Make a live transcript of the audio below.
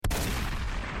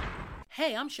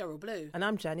Hey, I'm Cheryl Blue. And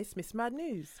I'm Janice, Miss Mad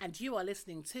News. And you are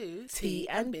listening to Tea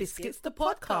and Biscuits, the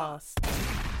podcast.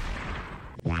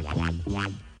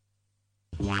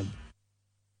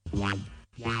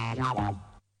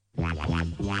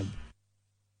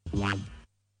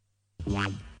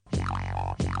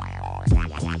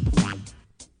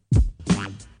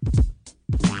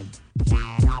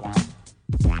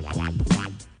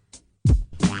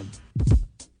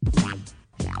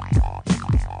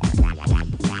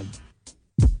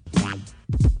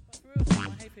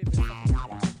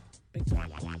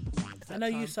 I know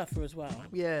you suffer as well.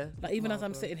 Yeah. Like even as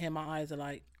I'm sitting here, my eyes are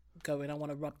like going, I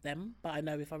want to rub them, but I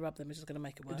know if I rub them, it's just going to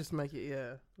make it worse. Just make it,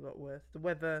 a lot worse. The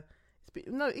weather,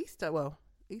 Easter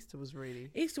was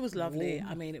lovely. warm.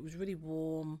 I mean, it was really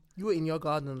warm. You were in your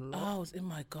garden a lot. Oh, I was in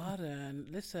my garden.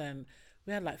 Listen,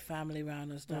 we had like family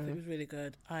around and stuff. It was really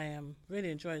good. I really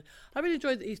enjoyed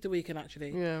the Easter weekend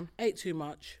actually. Yeah. Ate too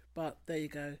much, but there you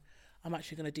go. I'm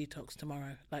actually going to detox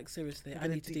tomorrow. Like seriously, I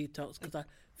need to detox because I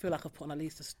feel like I've put on at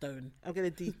least a stone. I'm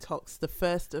going to detox the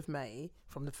 1st of May.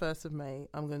 From the 1st of May,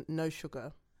 I'm going to no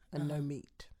sugar and no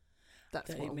meat. That's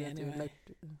Don't what eat I'm me going to anyway.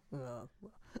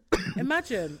 do.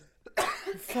 Imagine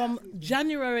from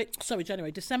December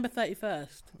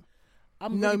 31st.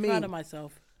 I'm No really proud meat. of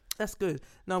myself. That's good.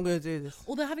 Now I'm going to do this.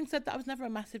 Although having said that, I was never a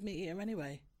massive meat eater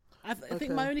anyway. I think Okay.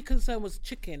 my only concern was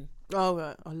chicken. Oh,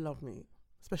 right. I love meat,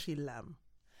 especially lamb.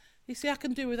 You see, I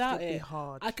can do without It'd be it.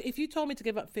 hard. If you told me to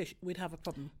give up fish, we'd have a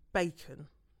problem. Bacon.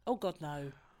 Oh God,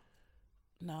 no.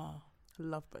 No. I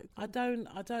love bacon.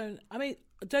 I don't. I mean,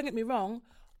 don't get me wrong.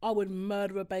 I would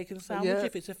murder a bacon sandwich Yeah.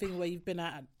 if it's a thing where you've been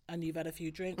out and you've had a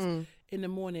few drinks. In the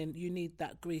morning, you need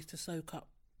that grease to soak up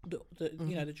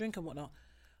the drink and whatnot.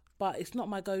 But it's not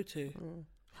my go-to.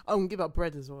 I can give up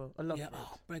bread as well. I love bread.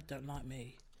 Oh, bread don't like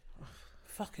me.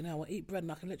 Fucking hell, I eat bread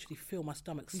and I can literally feel my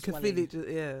stomach You swelling. can feel it,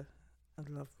 yeah. I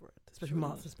love bread, especially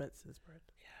Marks and Spencer's bread.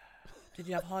 Did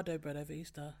you have hard dough bread over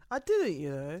Easter? I didn't,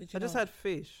 Did you I just not? had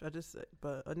fish.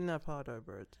 But I didn't have hard dough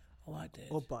bread Oh, I did.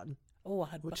 or bun. Oh, I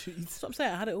had. or cheese. That's what I'm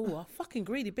saying. I had it all. I'm a fucking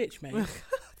greedy bitch, mate.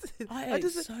 I ate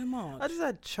so much. I just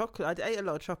had chocolate. I ate a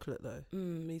lot of chocolate though.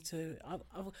 Me too.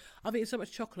 I've eaten so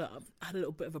much chocolate. I've had a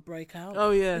little bit of a breakout.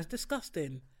 Oh yeah. It's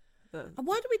disgusting. That- And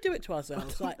why do we do it to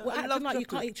ourselves? Like we're I acting love like you can't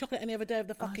chocolate. eat chocolate any other day of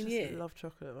the fucking year. I love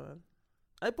chocolate, man.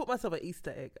 I bought myself an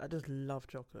Easter egg. I just love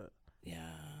chocolate. Yeah,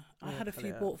 I Yeah, had a cut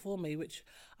few it out. bought for me, which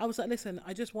I was like, listen,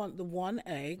 I just want the one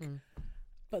egg,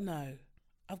 but no,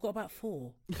 I've got about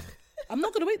 4. I'm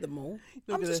not going to eat them all.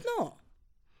 You're I'm just not.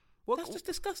 What? That's just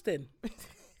disgusting.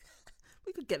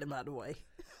 We could get them out of the way.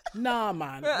 Nah,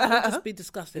 man, it would just be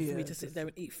disgusting for Yeah, me to sit there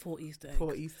and eat 4 Easter eggs.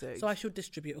 4 Easter eggs. So I should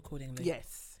distribute accordingly.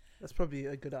 Yes, that's probably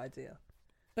a good idea.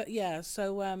 But yeah,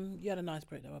 so you had a nice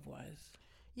break though. Otherwise,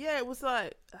 Yeah, it was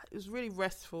really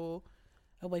restful.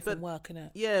 away from work,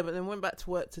 innit? Yeah, but then went back to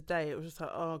work today. It was just like,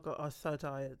 oh god, I was so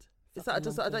tired. It's like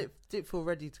I didn't feel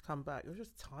ready to come back. I was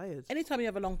just tired. Anytime you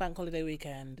have a long bank holiday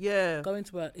weekend, Yeah, going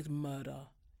to work is murder.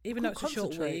 Even though it's a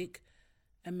short concentrate. week,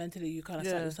 and mentally you kind of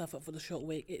set yourself up for the short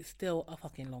week, it's still a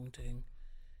fucking long thing.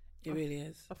 It really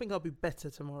is. I think I'll be better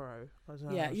tomorrow. I don't know,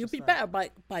 I Yeah, was you'll just be like-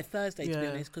 better by Thursday, to be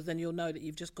Yeah. honest, because then you'll know that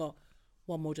you've just got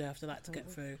one more day after that to get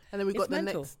through. And then we It's got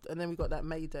mental. and then we got that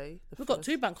May Day. We've got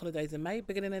 2 bank holidays in May,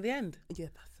 beginning and the end, Yeah,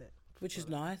 that's it. which is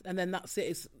nice. And then that's it.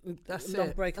 It's That's long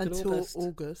it break until August.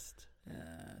 August.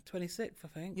 26th, I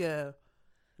think. Yeah,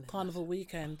 Carnival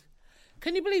weekend.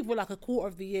 Can you believe we're like a quarter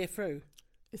of the year through?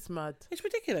 it's mad. It's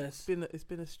ridiculous. It's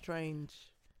been a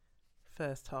strange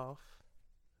first half.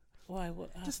 Why? What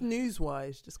happened? Just news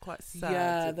wise, just quite sad.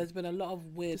 Yeah, there's been a lot of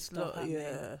weird Just stuff happening.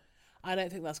 yeah. I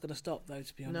don't think that's going to stop, though,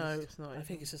 to be honest. No, it's not. I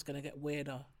think it's just going to get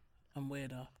weirder and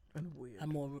weirder and weird.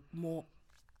 and more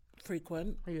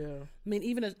frequent. Yeah. I mean,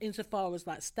 even insofar as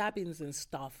like stabbings and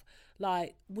stuff,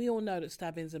 like we all know that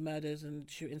stabbings and murders and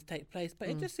shootings take place, but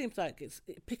it just seems like it's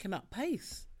picking up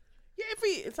pace. Yeah,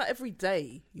 it's like every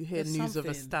day you hear There's news of a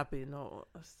something. stabbing or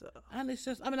And it's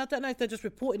just, I mean, I don't know if they're just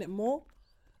reporting it more,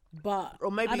 but Or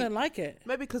maybe- I don't like it.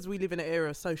 maybe because we live in an era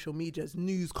of social media, it's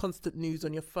news, constant news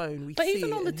on your phone. We But see even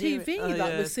it on the and hear TV, it. Oh, like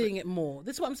yeah. we're seeing it more.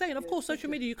 This is what I'm saying. Of course, social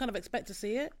media, you kind of expect to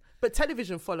see it. But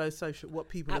television follows what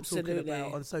people are Absolutely. talking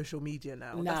about on social media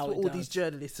now. Now That's what it all does. these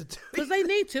journalists are doing. Because they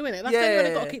need to, innit? That's the only way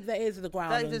they've got to Yeah. keep their ears to the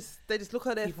ground They just look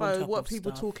at their keep on phone, top what of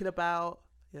people stuff. talking about.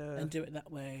 Yeah. and do it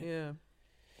that way. Yeah.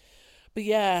 But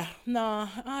yeah, nah,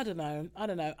 I don't know.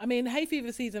 I mean, hay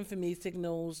fever season for me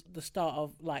signals the start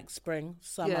of like spring,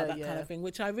 summer, Yeah, that kind yeah. of thing,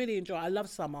 which I really enjoy. I love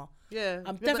summer. Yeah. I'm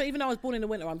Remember- definitely, even though I was born in the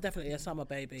winter, I'm definitely a summer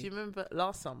baby. Do you remember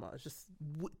last summer? It was just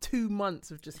 2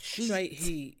 months of just Straight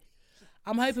heat.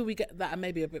 I'm hoping we get that and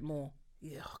maybe a bit more.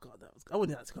 Yeah, oh God, I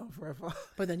wouldn't have to go on forever.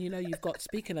 But then, you've got,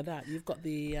 speaking of that, you've got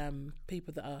the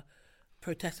people that are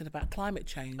protesting about climate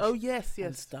change. Oh, yes.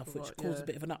 And stuff, which caused a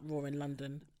bit of an uproar in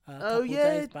London a Oh, couple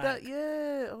yeah, days back.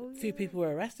 A few people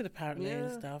were arrested apparently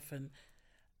and stuff, and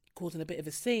causing a bit of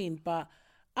a scene. But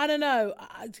I don't know.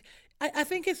 I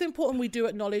think it's important we do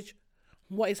acknowledge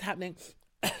what is happening.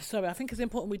 Sorry, I think it's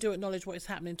important we do acknowledge what is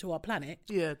happening to our planet.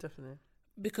 Yeah, definitely.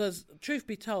 Because truth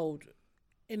be told,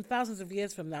 in thousands of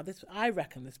years from now, I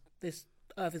reckon this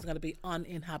Earth is going to be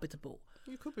uninhabitable.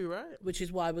 You could be right. Which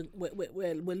is why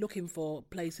we're looking for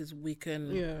places we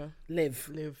can live.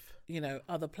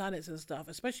 Other planets and stuff.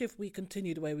 Especially if we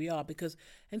continue the way we are. Because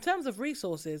in terms of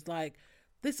resources, like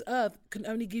this Earth can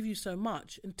only give you so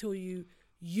much until you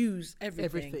use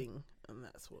everything. And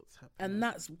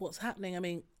that's what's happening. I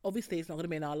mean, obviously, it's not going to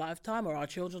be in our lifetime or our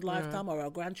children's lifetime or our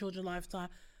grandchildren's lifetime,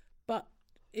 but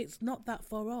it's not that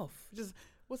far off.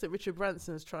 What's it? Richard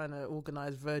Branson's trying to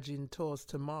organise Virgin tours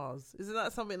to Mars. Isn't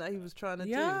that something that he was trying to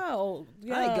do?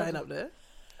 Yeah. I ain't going up there.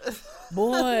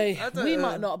 Boy, we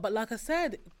might not. But like I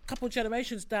said, a couple of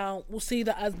generations down, we'll see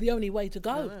that as the only way to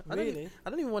go. I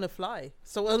don't even want to fly.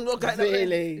 So I'm not going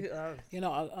really. Up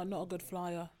there. I'm not a good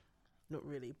flyer. Not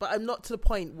really. But I'm not to the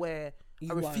point where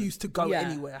I refuse to go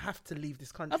anywhere. I have to leave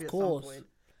this country at some point.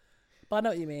 But I know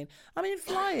what you mean. I mean,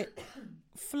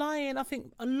 flying, I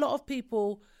think a lot of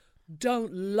people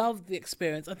don't love the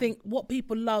experience. I think what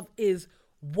people love is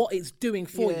what it's doing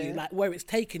for you, like where it's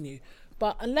taking you.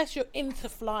 But unless you're into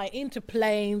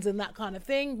planes and that kind of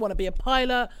thing, want to be a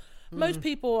pilot, most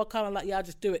people are kind of like, I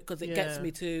just do it because it gets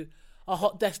me to a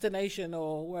hot destination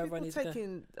or wherever I need to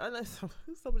go. I know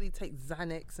somebody takes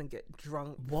Xanax and get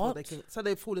drunk. What? So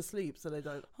they fall asleep so they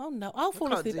don't. Oh no, I'll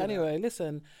fall asleep anyway.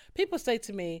 Listen, people say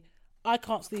to me, I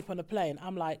can't sleep on a plane.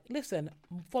 I'm like, listen,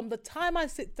 from the time I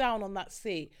sit down on that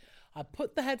seat, I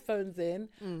put the headphones in,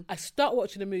 I start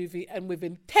watching a movie, and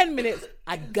within 10 minutes,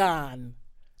 I'm gone.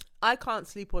 I can't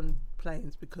sleep on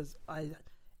planes because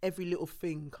every little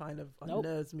thing kind of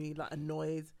unnerves me, like a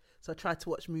noise. So I try to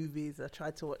watch movies.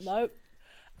 Nope.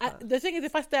 The thing is,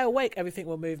 if I stay awake, everything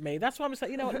will move me. That's why I'm just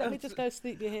like, you know what, let me just go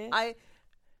sleep here.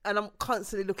 And I'm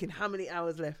constantly looking, how many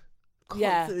hours left?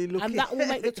 Looking. And that will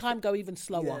make the time go even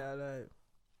slower. Yeah, I know.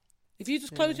 If you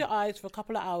just close your eyes for a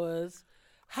couple of hours,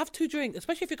 have 2 drinks,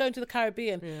 especially if you're going to the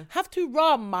Caribbean, have 2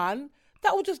 rum, man.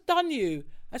 That will just done you.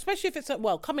 Especially if it's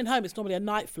coming home, it's normally a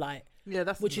night flight.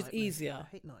 Yeah, which is easier. I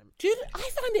hate night. I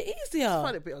find it easier. I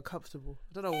find it a bit uncomfortable.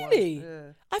 I don't know really? why. Yeah.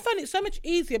 I find it so much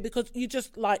easier because you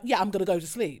just like, I'm going to go to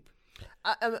sleep.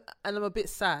 And I'm a bit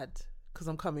sad because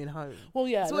I'm coming home. Well,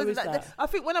 yeah, so there is that. I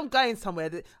think when I'm going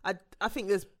somewhere, I think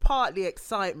there's partly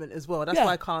excitement as well. That's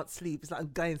why I can't sleep. It's like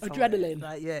I'm going somewhere. Adrenaline.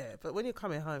 Like, but when you're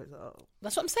coming home, it's like, oh.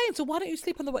 That's what I'm saying. So why don't you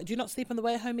sleep on the way? Do you not sleep on the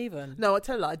way home even? No, I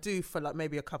tell you, I do for like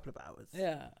maybe a couple of hours.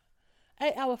 Yeah.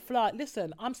 8-hour flight.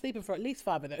 Listen, I'm sleeping for at least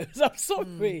 5 of those. I'm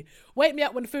sorry. Wake me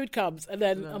up when the food comes and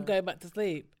then I'm going back to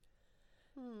sleep.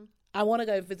 I want to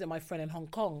go visit my friend in Hong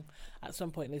Kong at some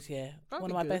point this year.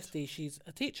 One of my besties, she's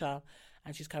a teacher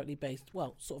and she's currently based,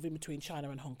 sort of in between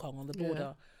China and Hong Kong on the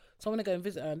border. So I want to go and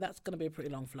visit her, and that's going to be a pretty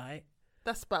long flight.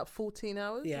 That's about 14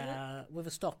 hours, yeah, with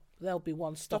a stop. There'll be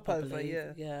one stop, I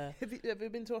believe. Yeah. Have you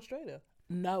been to Australia?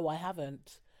 No, I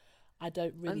haven't. I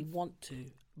don't really want to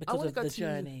because of the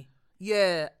journey.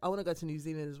 Yeah, I want to go to New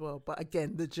Zealand as well. But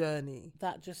again, the journey.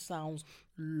 That just sounds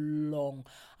long.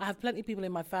 I have plenty of people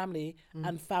in my family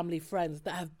and family friends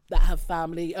that have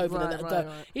family over there. That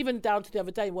go. Even down to the other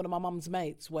day, one of my mum's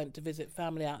mates went to visit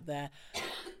family out there.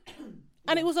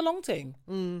 And it was a long thing.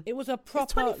 It was a proper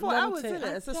it's 24 hours, isn't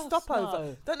it? It's a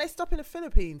stopover. Don't they stop in the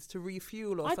Philippines to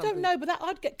refuel or something? I don't know, but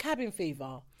I'd get cabin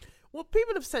fever. Well,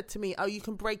 people have said to me, you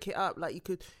can break it up. Like, you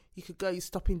could go, you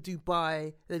stop in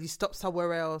Dubai, then you stop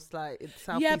somewhere else, like in Southeast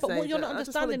Asia. Yeah, but what you're not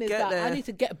understanding is that I need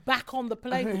to get back on the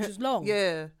plane, which is long.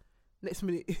 Yeah. Next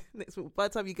minute, by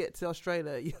the time you get to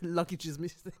Australia, your luggage is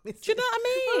missing. Do you know what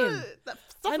I mean?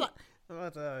 I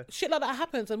don't know. Shit like that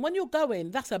happens. And when you're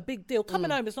going, that's a big deal.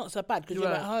 Coming home is not so bad because you're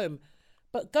at home.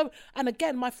 But go, and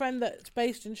again, my friend that's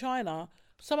based in China,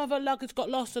 some of her luggage got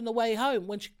lost on the way home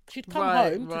when she'd come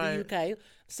home to the UK,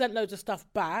 sent loads of stuff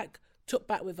back, took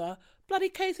back with her. Bloody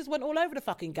cases went all over the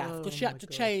fucking gaff because she had to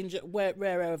change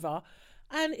wherever.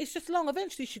 And it's just long.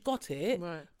 Eventually she got it,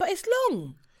 but it's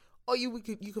long. Or you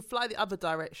could fly the other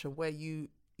direction where you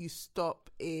stop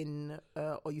in,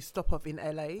 or you stop off in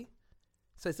LA.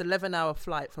 So it's an 11-hour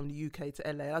flight from the UK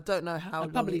to LA. I don't know how long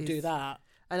I'd probably do that.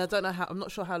 And I'm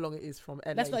not sure how long it is from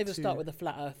LA. Let's not even start with the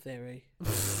flat earth theory.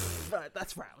 Right,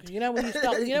 that's round. You know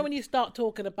when you start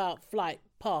talking about flight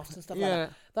paths and stuff like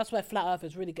that. That's where flat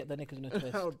earthers really get their knickers in a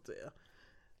twist. Oh dear.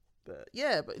 But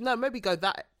yeah, but no, maybe go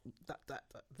that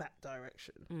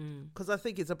direction because I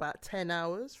think it's about 10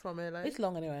 hours from LA. It's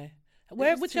long anyway.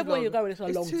 Whichever way you're going, it's a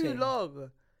long. It's too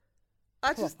long.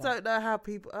 I just don't know how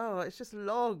people. Oh, it's just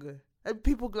long. And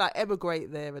people like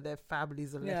emigrate there, and their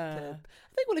families are left there.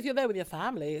 I think, well, if you're there with your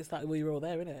family, it's like, well, you're all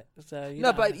there, isn't it? So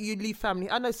no, but you leave family.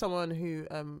 I know someone who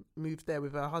moved there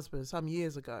with her husband some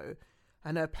years ago,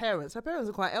 and her parents are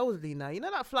quite elderly now. You know,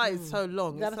 that flight is so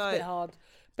long. That's like, a bit hard.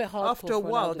 Bit hardcore. After a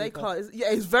while, they can't.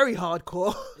 It's very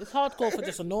hardcore. It's hardcore for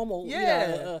just a normal,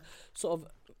 sort of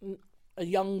a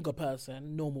younger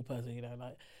person, normal person,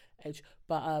 like age.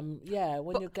 But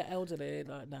when you get elderly,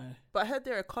 like no. But I heard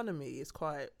their economy is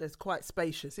quite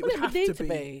spacious. It would have need to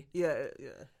be. Yeah.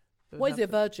 What is it,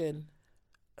 Virgin?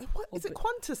 What is it?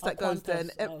 Qantas that goes there,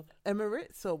 and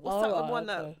Emirates or what's that one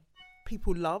that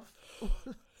people love?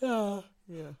 Yeah.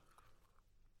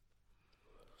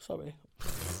 Sorry.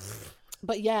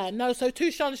 But so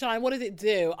To Sunshine, what does it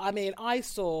do? I mean, I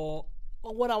saw,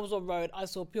 when I was on road, I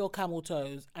saw pure camel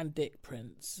toes and dick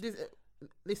prints.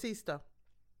 This Easter.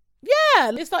 Yeah,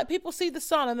 it's like people see the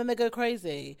sun and then they go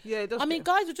crazy. Yeah, it does. I mean,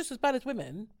 guys are just as bad as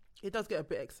women. It does get a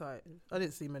bit excited. I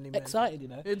didn't see many men. Excited,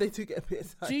 They do get a bit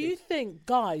excited. Do you think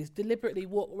guys deliberately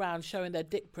walk around showing their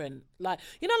dick print? Like,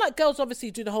 like girls obviously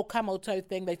do the whole camel toe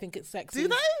thing. They think it's sexy. Do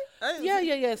they?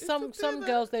 Yeah. Some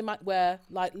girls, they might wear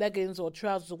like leggings or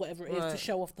trousers or whatever it is to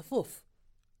show off the foof.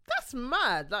 That's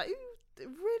mad. Like,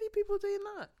 really, people doing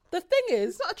that? The thing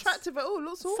is, it's not attractive at all. It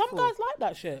looks awful. Some guys like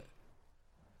that shit.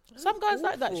 Some guys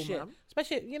like that shit. Man.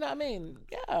 Especially, you know what I mean?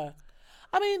 Yeah.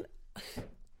 I mean,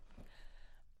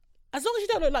 as long as you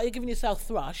don't look like you're giving yourself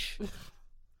thrush.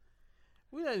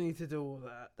 We don't need to do all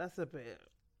that. That's a bit.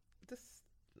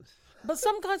 But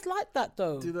some guys like that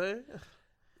though. Do they?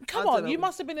 Come on, you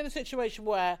must have been in a situation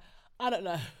where, I don't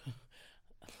know.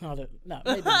 Maybe not.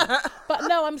 But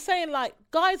no, I'm saying like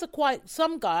guys are quite,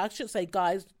 some guys, I should say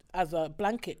guys as a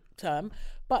blanket term,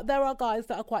 but there are guys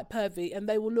that are quite pervy and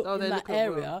they will look in that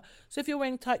area. Well. So if you're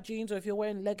wearing tight jeans or if you're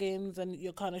wearing leggings and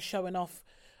you're kind of showing off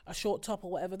a short top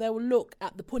or whatever, they will look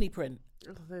at the punny print.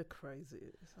 Oh, they're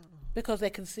crazy. Because they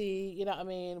can see, you know what I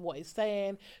mean, what it's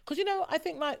saying. Because, I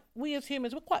think like we as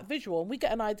humans, we're quite visual and we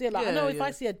get an idea. Like, I know if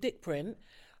I see a dick print,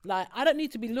 like I don't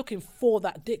need to be looking for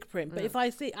that dick print, but if I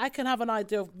see, I can have an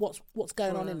idea of what's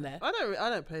going on in there. I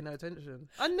don't pay no attention.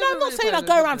 I'm not saying I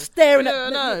go around staring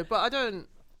at. No, but I don't.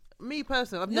 Me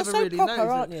personally, I've never really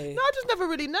noticed it. No, I just never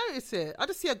really notice it. I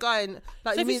just see a guy in,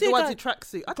 like, you mean the ones in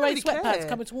tracksuit. I don't really care. Grey sweatpants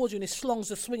coming towards you and his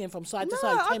slongs are swinging from side to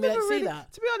side. I never see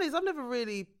that. To be honest, I've never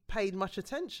really paid much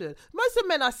attention. Most of the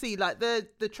men I see, like, the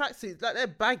tracksuits, like, they're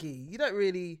baggy. You don't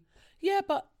really... Yeah,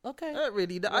 but, okay. I don't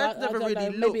really... I've never really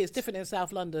looked. Maybe it's different in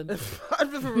South London.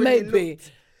 I've never really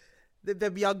looked.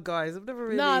 Them young guys, I've never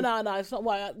really... No, it's not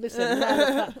why...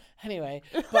 Listen, anyway.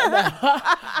 But no,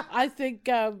 I think...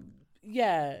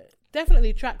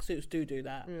 definitely tracksuits do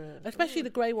that, especially the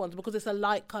grey ones because it's a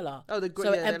light colour. Oh, the grey,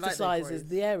 so it emphasises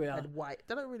the area. And white,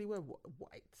 they don't really wear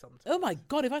white sometimes. Oh my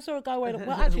god! If I saw a guy wearing,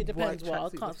 well, actually it depends. I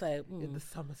can't say. In the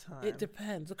summertime, it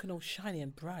depends. Looking all shiny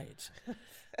and bright.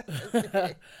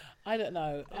 I don't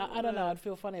know. I don't know. I'd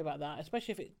feel funny about that,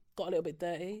 especially if it got a little bit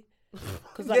dirty.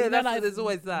 Because there's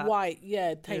always that white,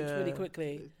 tapes really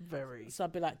quickly. Very. So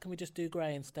I'd be like, can we just do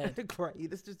grey instead? Grey.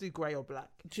 Let's just do grey or black.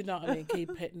 Do you know what I mean?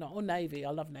 Keep it or navy.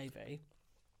 I love navy.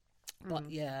 But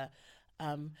I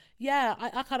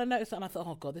kind of noticed that and I thought,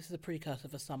 oh god, this is a precursor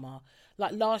for summer.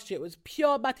 Like last year, it was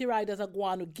pure batty riders are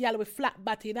going with girl with flat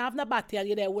batty. And I have no batty, and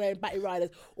you're there wearing batty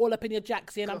riders all up in your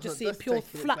jacksie, and I'm just seeing pure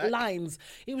flat lines.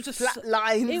 It was just flat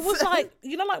lines. It was like,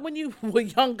 like when you were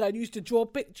younger and you used to draw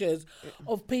pictures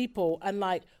of people, and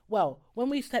like, well, when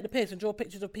we used to take the piss and draw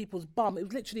pictures of people's bum, it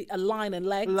was literally a line and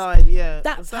legs.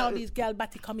 That's how these girl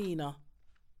batty come in.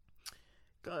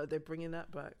 God, they're bringing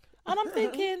that back. And I'm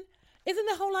thinking, isn't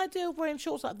the whole idea of wearing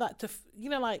shorts like that to,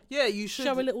 you should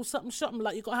show a little something,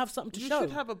 like you got to have something to show. You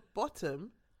should have a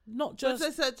bottom. Not just...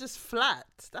 just flat.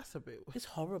 That's a bit... It's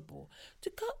horrible.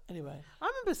 Anyway.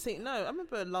 I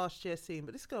remember last year seeing,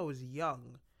 but this girl was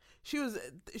young. She was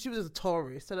a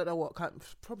tourist. I don't know what kind,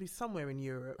 probably somewhere in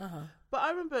Europe. But I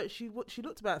remember she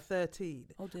looked about 13.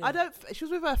 Oh dear. She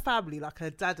was with her family, like her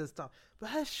dad and stuff,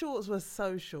 but her shorts were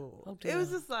so short. Oh dear. It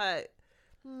was just like...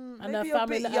 and her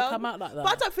family let her come out like that.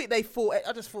 But I don't think they thought.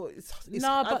 I just thought it's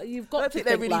no. But you've got. I don't think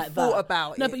they really thought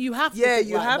about it. No, but you have to. Yeah,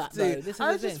 you have to. Though. This is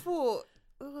I just thought.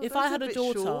 If I had a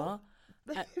daughter,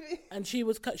 and she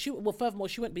was, furthermore,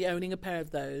 she wouldn't be owning a pair of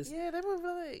those. Yeah, they were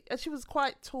really, and she was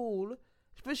quite tall,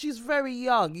 but she's very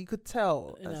young. You could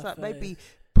tell. It's like maybe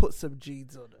put some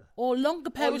jeans on her. or longer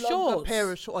pair of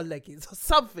shorts, or leggings or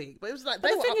something. But it was like,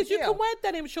 but the thing is, you can wear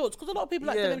denim shorts because a lot of people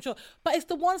like denim shorts. But it's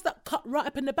the ones that cut right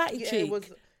up in the batty cheek.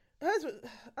 Hers was,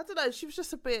 I don't know. She was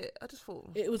just a bit. I just thought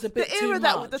it was a bit the era too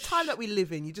much. The time that we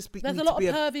live in. You just there's a lot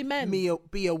of pervy men.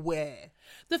 Be aware.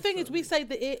 The thing is, we say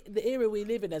the era we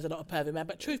live in, there's a lot of pervy men,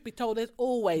 but truth be told, there's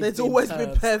always been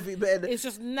pervy men. It's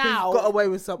just now got away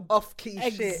with some off-key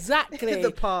shit in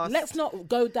the past. Let's not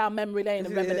go down memory lane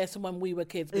and reminisce on when we were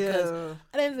kids, because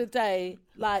at the end of the day,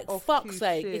 like, fuck's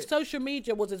sake, if social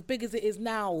media was as big as it is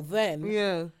now, then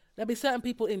there'd be certain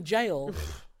people in jail.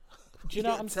 Do you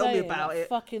know what I'm saying? Tell me about it.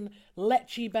 Fucking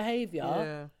lechy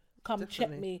behaviour. Come check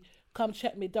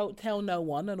me. Don't tell no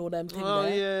one and all them things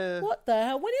there. Yeah. What the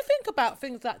hell? When you think about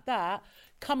things like that,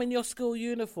 come in your school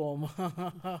uniform.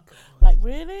 Like,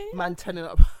 really? Man turning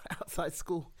up outside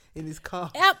school in his car.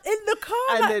 Out in the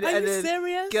car? And are you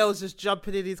serious? Girls just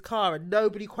jumping in his car and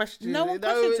nobody questioning it. No one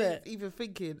questions it. Even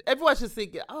thinking. Everyone's just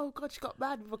thinking, oh God, she got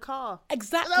mad with a car.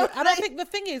 Exactly. And I think the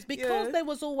thing is, because there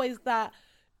was always that,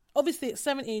 obviously at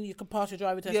 17 you can pass your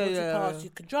driving test. Once you pass, you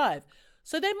can drive.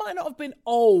 So they might not have been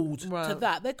old to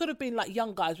that. They could have been like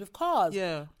young guys with cars.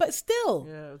 Yeah. But still,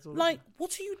 like,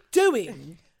 what are you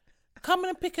doing? Coming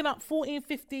and picking up 14,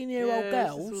 15-year-old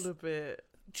girls. It's all a bit...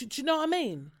 Do you know what I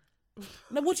mean?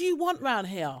 Now, what do you want round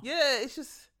here? Yeah, it's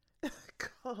just...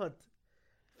 God.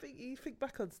 You think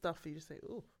back on stuff and you just say,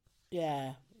 oh.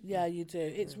 Yeah, you do.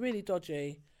 It's really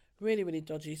dodgy. Really, really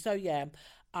dodgy. So,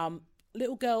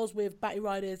 little girls with batty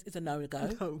riders is a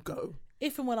no-go. No-go.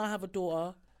 If and when I have a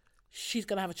daughter, she's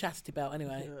going to have a chastity belt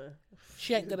anyway. Yeah.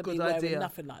 She ain't going to be wearing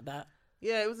nothing like that.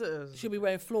 Yeah, it was She'll be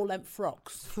wearing floor-length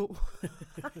frocks.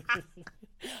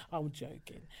 I'm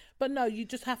joking. But no, you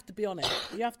just have to be on it.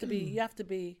 You have to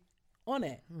be on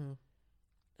it.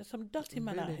 There's some dirty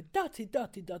men out here. Dirty.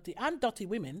 And dirty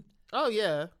women. Oh,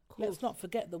 yeah. Let's not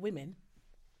forget the women.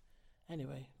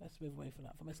 Anyway, let's move away from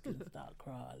that. For my skin start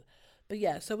crawl. But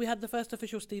yeah, so we had the first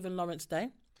official Stephen Lawrence Day.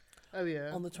 Oh,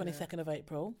 yeah. On the 22nd of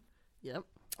April. Yep.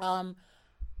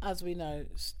 As we know,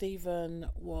 Stephen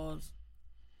was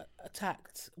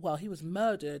attacked. Well, he was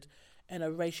murdered in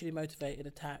a racially motivated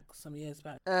attack some years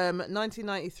back.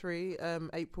 1993,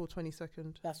 April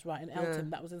 22nd. That's right, in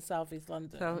Eltham. That was in South East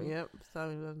London. South East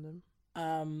London.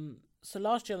 So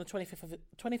last year, on the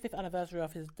 25th anniversary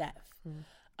of his death,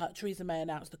 Theresa May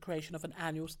announced the creation of an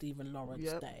annual Stephen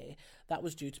Lawrence Day that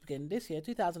was due to begin this year,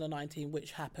 2019,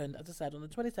 which happened, as I said, on the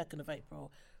 22nd of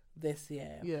April this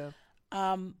year. Yeah.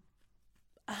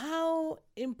 How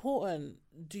important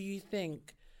do you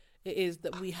think it is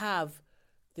that we have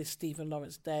this Stephen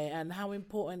Lawrence Day, and how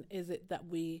important is it that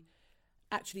we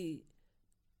actually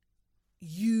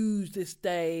use this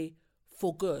day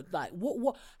for good? Like,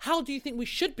 how do you think we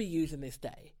should be using this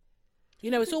day? You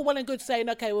know, it's all well and good saying,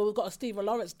 okay, well, we've got a Stephen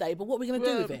Lawrence Day, but what are we going to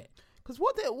do with it? Because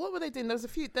what were they doing?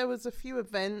 There was a few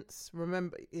events,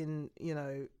 remember,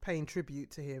 paying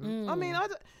tribute to him. I mean,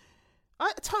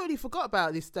 I totally forgot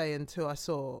about this day until I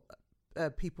saw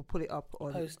people put it up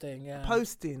on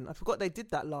posting. I forgot they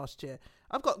did that last year.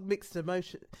 I've got mixed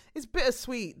emotions. It's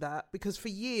bittersweet because for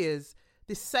years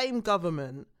this same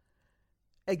government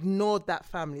ignored that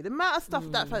family. The amount of stuff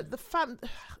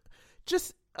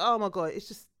just, oh my God, it's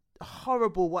just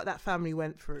horrible what that family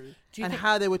went through and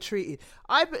how they were treated.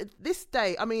 This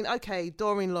day, I mean, okay,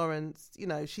 Doreen Lawrence,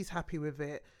 she's happy with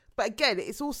it. But again,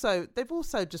 they've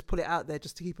also just put it out there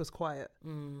just to keep us quiet.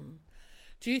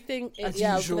 Do you think? I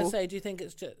was going to say. Do you think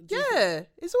it's just?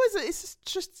 It's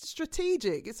just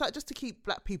strategic. It's like just to keep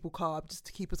black people calm, just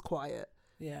to keep us quiet.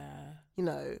 Yeah.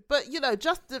 But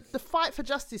just the fight for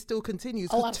justice still continues.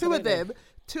 Oh, two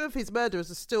of his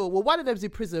murderers are still. Well, one of them's in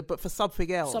prison, but for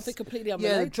something else, something completely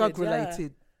unrelated. Yeah,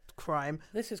 drug-related crime.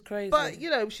 This is crazy. But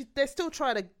they're still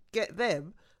trying to get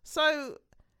them. So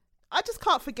I just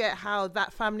can't forget how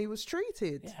that family was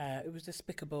treated. Yeah, it was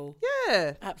despicable.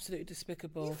 Yeah. Absolutely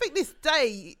despicable. You think this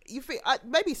day,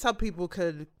 maybe some people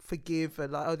can forgive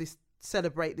and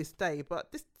celebrate this day,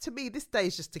 but to me, this day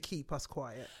is just to keep us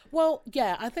quiet. Well,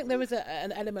 yeah, I think there is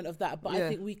an element of that, but I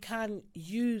think we can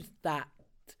use that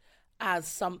as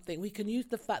something. We can use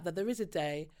the fact that there is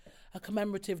a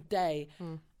commemorative day,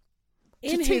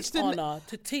 in his honour,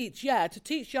 to teach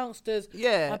youngsters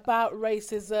about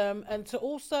racism, and to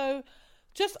also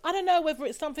just, I don't know whether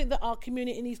it's something that our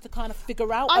community needs to kind of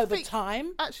figure out over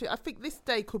time. Actually, I think this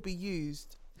day could be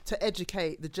used to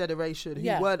educate the generation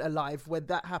who weren't alive when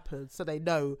that happened, so they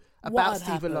know about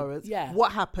Stephen Lawrence,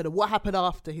 what happened and what happened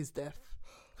after his death.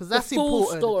 Because that's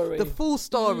important. The full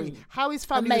story. How his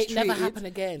family was treated. Never happen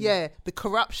again. Yeah, the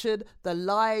corruption, the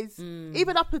lies.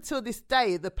 Even up until this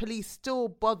day, the police still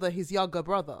bother his younger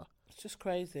brother. It's just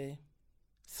crazy.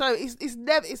 So it's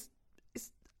never it's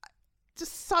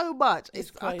just so much.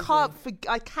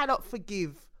 I cannot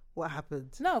forgive what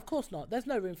happened. No, of course not. There's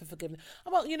no room for forgiveness.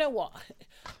 Well, you know what?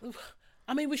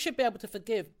 I mean, we should be able to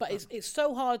forgive, but it's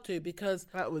so hard to, because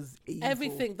that was evil.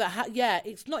 Everything that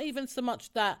it's not even so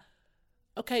much that.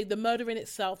 Okay, the murder in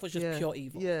itself was just pure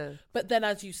evil. Yeah. But then,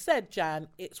 as you said, Jan,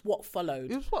 it's what followed.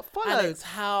 It was what followed. And it's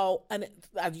how,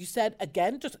 as you said,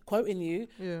 again, just quoting you,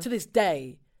 to this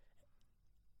day,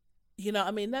 you know what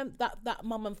I mean? That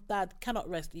mum and dad cannot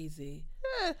rest easy.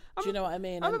 Yeah. Do you know what I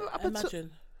mean? I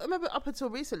remember up until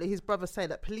recently, his brother saying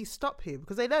that police stop him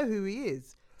because they know who he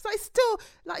is. So it's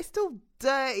still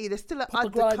dirty. There's still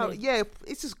undercover. Yeah,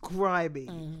 it's just grimy.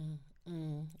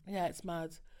 Yeah, it's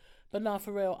mad. But no,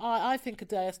 for real, I think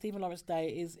a Stephen Lawrence Day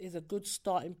is a good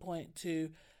starting point to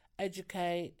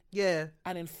educate,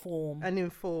 and inform,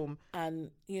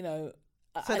 and you know,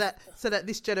 so that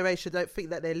this generation don't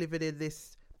think that they're living in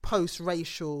this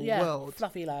post-racial world,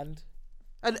 fluffy land.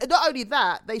 And not only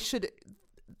that, they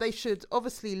should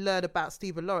obviously learn about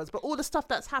Stephen Lawrence, but all the stuff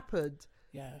that's happened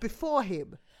before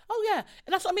him. Oh yeah,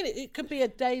 and that's what I mean. It could be a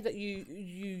day that you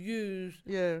use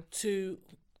to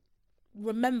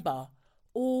remember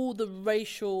all the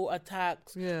racial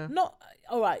attacks. Yeah. Not,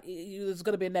 all right, there's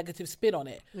going to be a negative spin on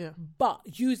it. Yeah. But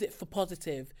use it for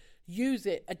positive. Use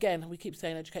it, again, we keep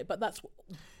saying educate, but that's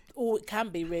all it can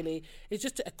be, really. It's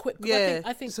just to equip.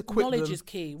 I think knowledge is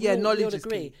key. Knowledge is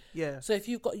agree. key. Yeah. So if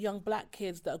you've got young black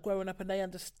kids that are growing up and they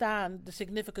understand the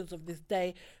significance of this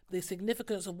day, the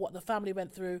significance of what the family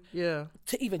went through to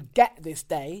even get this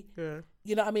day,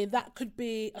 you know what I mean? That could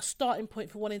be a starting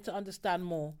point for wanting to understand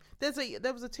more.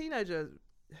 There was a teenager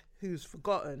who's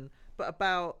forgotten, but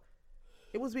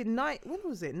it was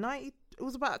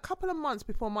about a couple of months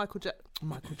before Michael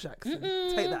Jackson.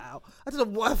 Take that out. I don't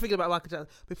know what I'm thinking about Michael Jackson.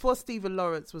 Before Stephen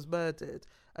Lawrence was murdered,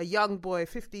 a young boy,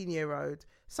 15-year-old,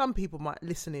 some people might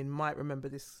remember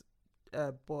this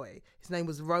boy. His name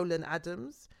was Roland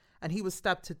Adams, and he was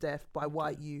stabbed to death by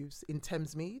white youths in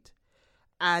Thamesmead.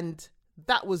 And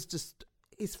that was just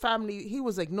his family. He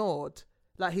was ignored.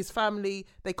 Like, his family,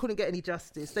 they couldn't get any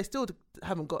justice. They still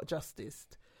haven't got justice.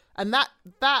 And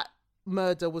that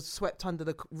murder was swept under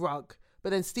the rug.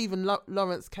 But then Stephen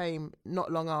Lawrence came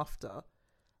not long after.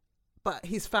 But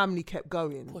his family kept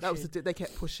going. They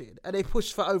kept pushing. And they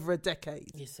pushed for over a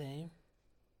decade. You see?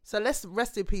 So let's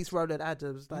rest in peace, Roland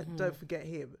Adams. Don't forget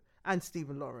him. And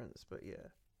Stephen Lawrence. But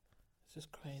yeah. It's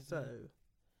just crazy. So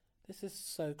this is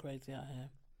so crazy out here.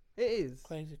 It is.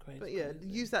 Crazy. But yeah,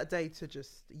 use that day to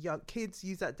young kids,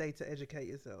 use that day to educate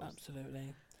yourselves.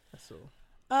 Absolutely. That's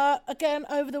all. Again,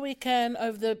 over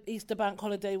the Easter bank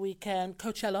holiday weekend,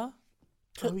 Coachella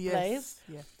took place.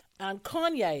 Yeah. And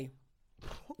Kanye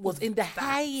was in the house.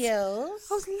 I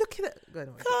was looking at...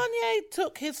 Kanye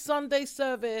took his Sunday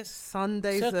service to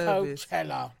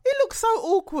Coachella. It looked so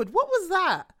awkward. What was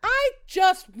that?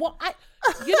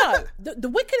 The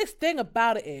wickedest thing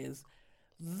about it is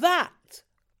that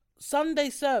Sunday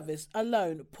service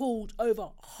alone pulled over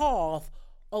half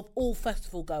of all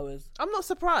festival goers. I'm not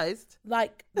surprised.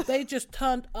 Like, they just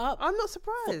turned up. I'm not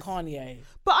surprised. For Kanye.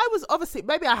 But I was obviously,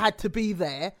 maybe I had to be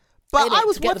there, but I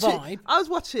was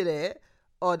watching it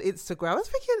on Instagram. I was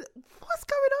thinking, what's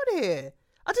going on here?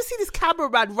 I just see this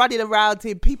cameraman running around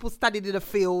him, people standing in a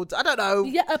field. I don't know.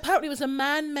 Yeah, apparently it was a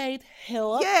man-made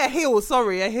hill. Yeah, a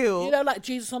hill. You know, like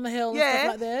Jesus on the Hill and stuff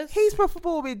like this. He's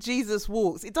performing Jesus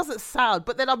Walks. It doesn't sound,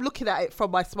 but then I'm looking at it from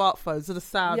my smartphone, so the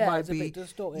sound might be... a bit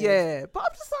distorted. Yeah, but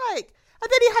I'm just like...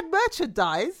 And then he had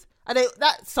merchandise, and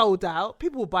that sold out.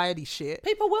 People will buy any shit.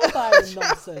 People will buy any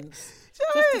nonsense.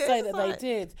 Just to say that they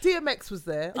did. DMX was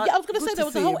there. Yeah, I was going to say there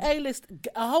was a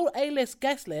whole A-list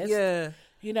guest list. Yeah.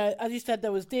 You know, as you said,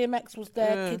 there was DMX was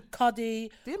there, Kid Cudi.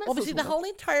 Obviously, the whole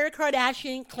entire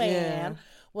Kardashian clan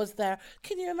was there.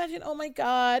 Can you imagine? Oh my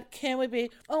God, can we be?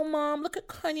 Oh, Mom, look at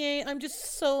Kanye. I'm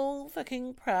just so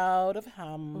fucking proud of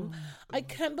him. I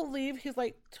can't believe he's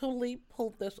like totally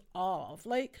pulled this off.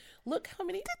 Like, look how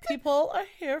many people are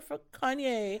here for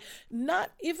Kanye. Not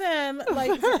even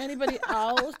like for anybody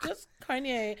else, just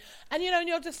Kanye. And you know, and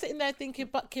you're just sitting there thinking,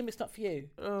 but Kim, it's not for you.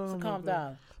 So calm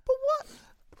down. But what?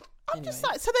 I'm just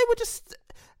like, so they were just,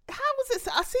 how was it?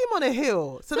 I see him on a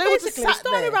hill. So they were just sat there. It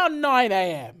started around 9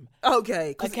 a.m.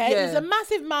 Okay. Okay. It was a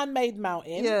massive man-made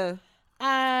mountain. Yeah.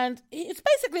 And it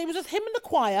was just him and the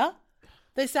choir.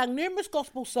 They sang numerous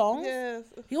gospel songs. Yes.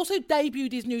 He also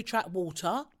debuted his new track,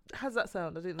 Water. How's that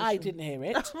sound? I didn't hear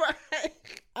it.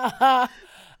 Right.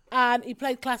 And he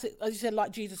played classic, as you said,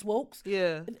 like Jesus Walks.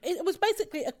 Yeah. It was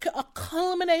basically a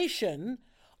culmination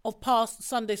of past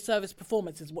Sunday service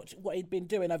performances, what he'd been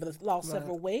doing over the last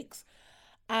several weeks.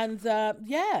 And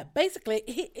basically,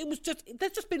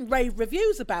 there's just been rave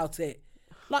reviews about it.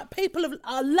 Like, people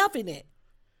are loving it.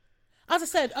 As I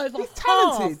said, over He's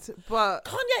half. talented, but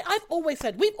Kanye,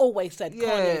 we've always said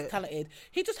Kanye is talented.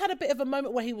 He just had a bit of a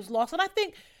moment where he was lost. And I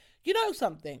think, you know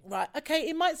something, right? Okay,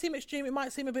 it might seem extreme. It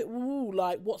might seem a bit, woo,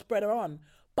 like, what's Brenner on?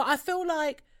 But I feel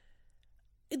like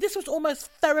this was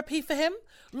almost therapy for him.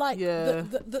 Like,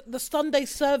 the Sunday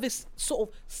service sort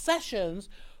of sessions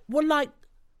were like,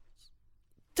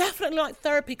 definitely like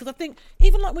therapy, because I think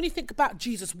even like when you think about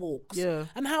Jesus Walks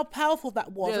and how powerful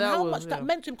that was and how much that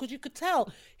meant to him, because you could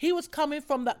tell he was coming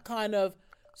from that kind of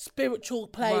spiritual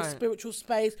place, spiritual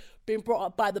space, being brought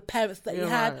up by the parents that he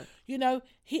had. Right. You know,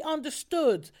 he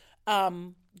understood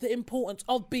the importance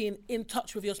of being in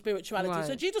touch with your spirituality. Right.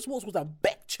 So Jesus Walks was a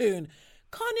big tune.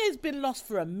 Kanye's been lost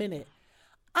for a minute.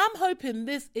 I'm hoping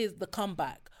this is the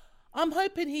comeback. I'm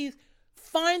hoping he's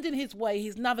finding his way,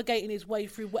 he's navigating his way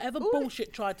through whatever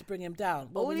bullshit tried to bring him down.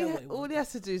 Well, all he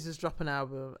has to do is just drop an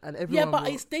album and everyone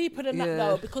it's deeper than that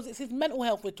though, because it's his mental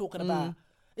health we're talking about.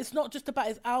 It's not just about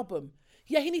his album.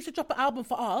 Yeah, he needs to drop an album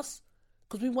for us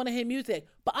because we want to hear music,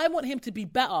 but I want him to be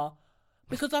better,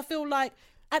 because I feel like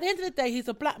at the end of the day, he's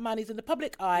a black man, he's in the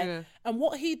public eye, and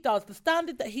what he does, the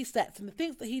standard that he sets and the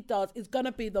things that he does is going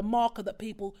to be the marker that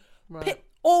people pick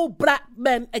all black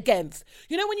men against.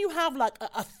 You know, when you have like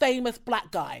a famous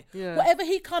black guy, whatever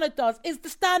he kind of does is the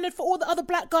standard for all the other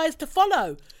black guys to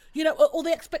follow. You know, or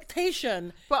the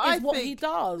expectation is what he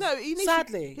does. No, he needs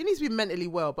to be mentally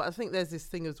well. But I think there's this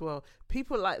thing as well.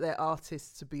 People like their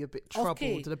artists to be a bit troubled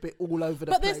and a bit all over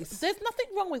the place. But there's nothing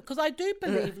wrong with, because I do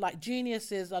believe like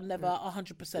geniuses are never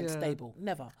 100% stable,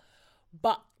 never.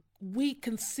 But we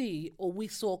can see, or we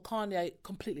saw Kanye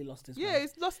completely lost his way. Yeah,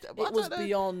 he's lost. It was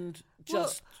beyond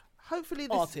just hopefully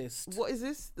this artist. What is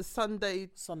this? The Sunday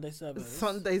service.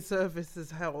 Sunday service has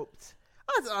helped.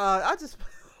 I just.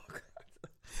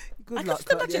 I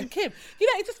just imagine Kim. You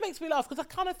know, it just makes me laugh, because I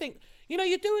kind of think, you know,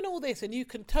 you're doing all this and you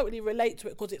can totally relate to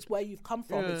it because it's where you've come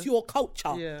from. It's your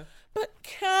culture. Yeah. But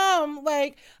Kim,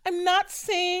 like, I'm not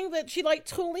saying that she like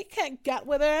totally can't get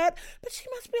with it, but she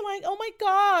must be like, oh my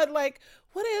God, like,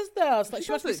 what is this? Like,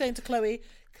 she must be saying to Chloe,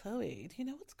 do you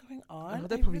know what's going on? Oh,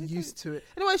 they're probably used to it.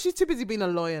 Anyway, she's too busy being a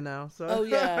lawyer now. So. Oh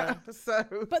yeah. But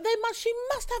she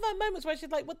must have her moments where she's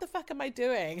like, "What the fuck am I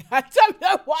doing? I don't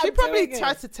know what." She probably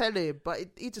tries to tell him, but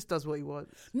he just does what he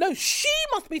wants. No, she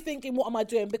must be thinking, "What am I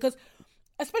doing?" Because,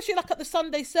 especially like at the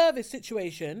Sunday service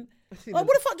situation, like,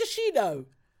 what the fuck does she know?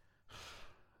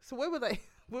 So where were they?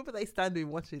 Where were they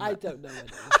standing watching that? I don't know.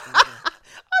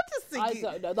 I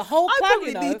don't know. The whole plan,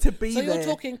 you know. Need to be so there. You're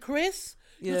talking Chris.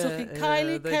 You're talking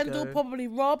Kylie, Kendall, probably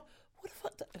Rob.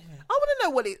 What the fuck? Anyway. I want to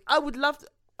know what it. I would love.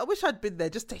 I wish I'd been there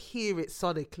just to hear it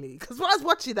sonically. Because when I was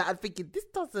watching that, I'm thinking this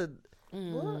doesn't.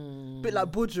 What? Bit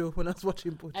like Buju when I was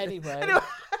watching Buju.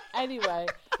 Anyway,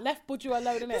 left Buju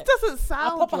alone, innit? This doesn't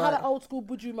sound. Papa had an old school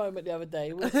Buju moment the other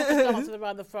day. We were dancing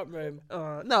around the front room.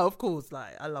 No, of course,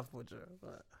 like I love Buju.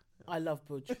 But... I love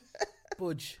Buj.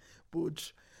 Buj.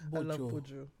 I love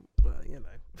Buju, but you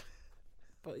know.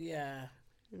 But yeah.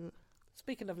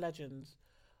 Speaking of legends,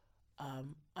 I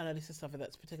know this is something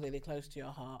that's particularly close to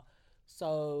your heart.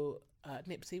 So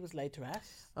Nipsey was laid to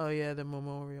rest. Oh yeah, the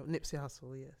memorial. Nipsey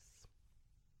Hussle, yes.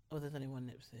 Oh, there's only one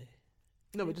Nipsey.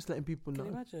 No, we're just letting people know. Can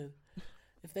you imagine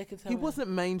if they could tell? He wasn't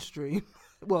mainstream.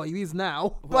 Well, he is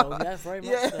now. Well, yeah, very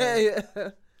much so. Yeah.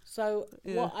 So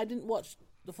what? I didn't watch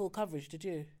the full coverage. Did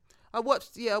you? I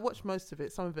watched most of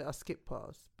it. Some of it I skipped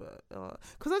past, but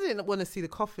because I didn't want to see the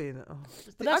coffin.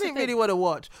 I didn't really want to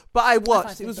watch, but I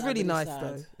watched. It was really nice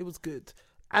though. It was good.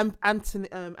 Anthony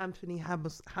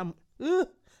Hamilton.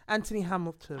 And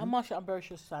Marsha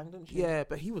Ambrosius sang, didn't she? Yeah,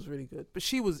 but he was really good. But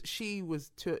she was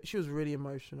really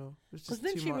emotional. Because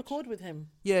didn't she record with him?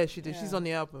 Yeah, she did. Yeah. She's on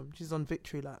the album. She's on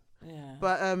Victory Lap. Yeah.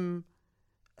 But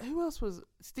who else was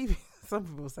Stevie? Some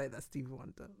people say that Stevie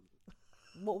Wonder.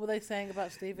 What were they saying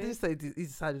about Stevie? They just say he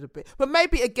decided a bit, but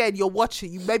maybe again you're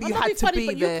watching. Maybe you had to be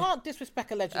but there. You can't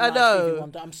disrespect a legend like Stevie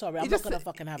Wonder. I'm sorry, I'm not gonna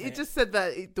fucking have it. You just said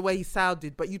that the way he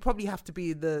sounded, but you probably have to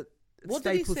be in the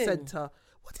Staples Center.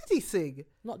 What did he sing?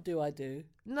 Not Do I Do.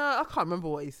 No, I can't remember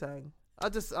what he sang.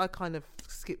 I kind of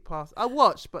skipped past. I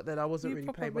watched, but then I wasn't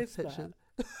really paying much attention.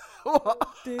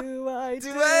 What? Do I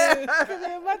do? Can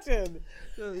you imagine?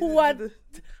 What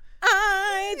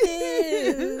I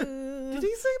do? Did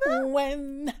he sing that?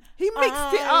 When he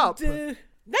mixed it up.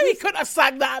 No, he couldn't have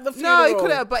sang that at the funeral. No, he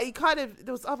couldn't have, but he kind of,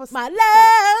 there was other My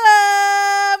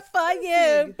love for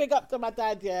you. big. big up to my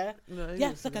dad, yeah. No,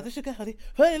 Yes, I got the sugar, honey,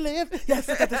 where you live. Yes,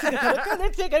 I got the sugar, honey, got the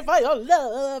chicken for your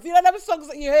love. You know, them songs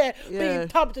that you hear being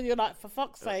pumped and you're like, for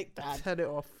fuck's sake, Dad. Turn it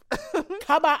off.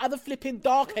 Come out of the flipping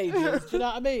dark ages. Do you know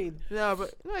what I mean? No,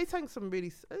 but no, he sang some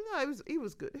really. No, he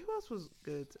was good. Who else was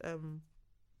good?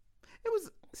 It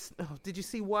was. Oh, did you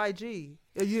see YG?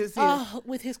 You see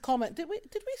with his comment, did we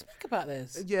speak about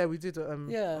this? Yeah, we did.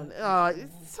 Yeah.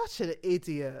 It's such an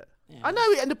idiot. Yeah. I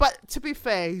know, but to be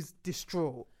fair, he's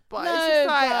distraught. But No, it's just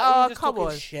like, but he's just come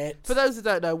talking on. shit. For those who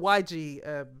don't know,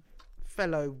 YG,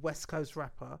 fellow West Coast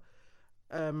rapper,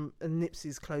 and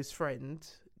Nipsey's close friend,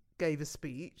 gave a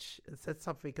speech and said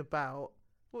something about,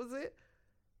 what was it?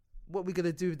 What we're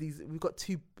gonna do with these? We've got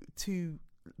two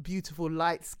beautiful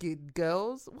light skinned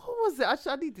girls. What was it? I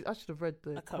should have read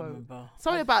the I can't quote. remember.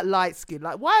 Something about light skin.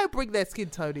 Like, why bring their skin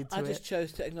tone into I it? just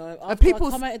chose to ignore it. And After people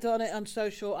I commented on it on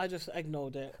social, I just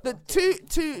ignored it. The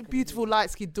two beautiful light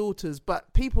skinned daughters,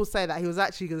 but people say that he was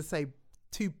actually going to say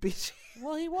two bitches.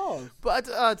 Well, he was. But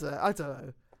I don't know.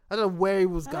 I don't know where he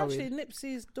was And going. actually,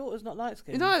 Nipsey's daughter's not light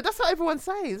skinned. No, that's what everyone's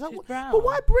saying. It's like, She's brown. but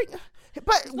why bring?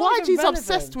 But not YG's even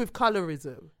obsessed relevant. with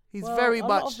colorism. He's Well, very a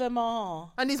much, lot of them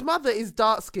are. and his mother is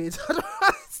dark skinned. I don't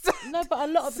understand. No, but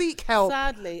a lot of Seek help.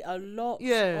 Sadly, a lot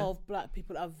Yeah. of black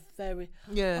people are very.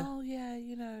 Yeah, Oh yeah,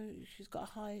 you know, she's got a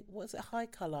high. What is it? High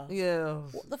color. yeah.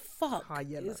 What the fuck High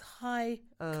yellow. is high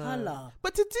color?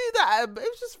 But to do that, it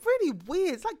was just really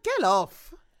weird. It's like, get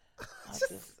off.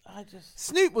 I just.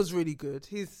 Snoop was really good.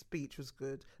 His speech was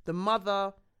good. The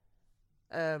mother,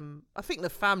 I think the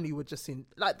family were just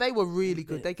they were really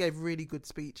good. They gave really good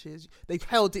speeches. They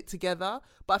held it together.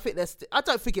 But I think I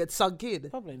don't think it had sunk in.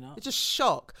 Probably not. It's just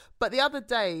shock. But the other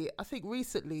day, I think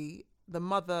recently, the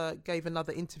mother gave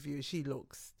another interview.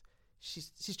 She's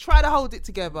trying to hold it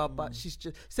together, but she's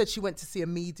just said she went to see a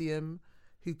medium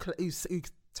who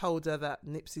told her that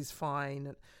Nipsey's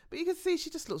fine. But you can see she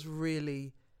just looks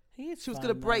really. She was going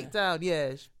to break down, yeah.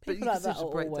 But People you like can see that she are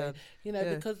break always, down. you know,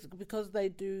 Yeah. because they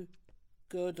do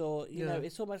good, or you know, Yeah.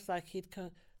 it's almost like he'd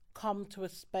come to a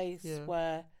space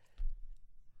where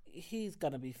he's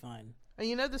gonna be fine. And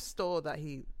you know the store that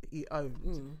he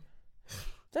owned?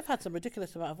 They've had some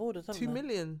ridiculous amount of orders, haven't 2 they?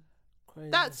 million. Crazy.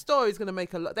 That store is going to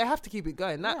make a lot. They have to keep it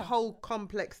going. That Yeah. whole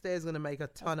complex there is going to make a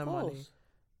ton of money. course.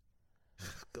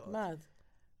 God.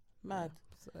 Mad.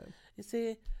 So, You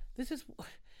see, this is,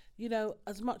 you know,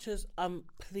 as much as I'm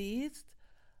pleased,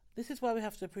 this is why we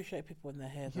have to appreciate people when they're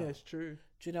here. Though. yeah, it's true.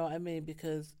 Do you know what I mean?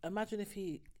 Because imagine if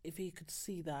he could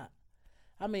see that.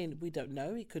 I mean, we don't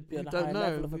know. He could be on a higher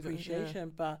level of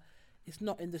appreciation, but it's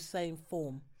not in the same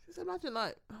form. Just imagine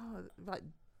like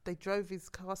they drove his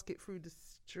casket through the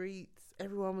streets.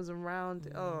 Everyone was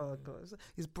around. Oh God,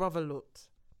 his brother looked.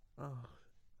 Oh,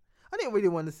 I didn't really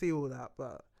want to see all that,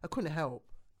 but I couldn't help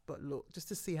but look just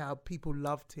to see how people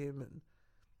loved him and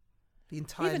the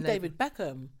entire. Even David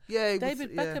Beckham. Yeah,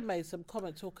 David Beckham made some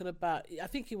comment talking about. I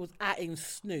think he was atting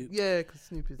Snoop. Yeah, because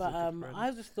Snoop is. But a good friend.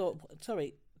 I just thought,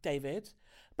 sorry, David.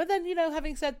 But then, you know,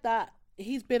 having said that,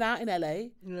 he's been out in LA.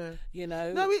 Yeah. You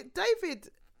know. No,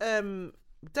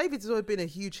 David's always been a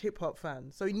huge hip hop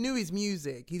fan, so he knew his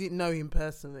music. He didn't know him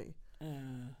personally,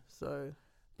 so.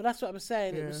 But that's what I'm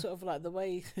saying. Yeah. It was sort of like the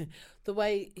way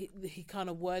he kind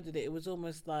of worded it. It was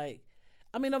almost like,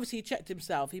 I mean, obviously he checked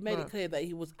himself. He made it clear that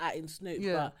he was atting Snoop.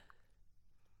 Yeah. But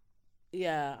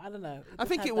yeah, I don't know. I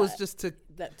think it was just to.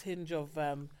 that tinge of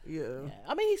Yeah.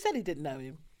 I mean, he said he didn't know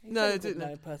him. He No, said I he didn't know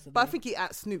him personally. But I think he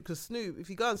at Snoop because Snoop, if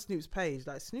you go on Snoop's page,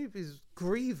 like Snoop is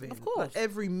grieving. Of course. Like,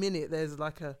 every minute there's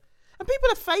like a. And people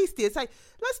have faced it. It's like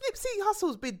Nipsey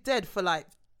Hussle's been dead for like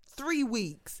 3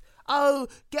 weeks. Oh,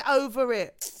 get over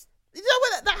it. You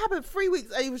know when that happened 3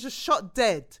 weeks and he was just shot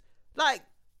dead. Like,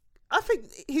 I think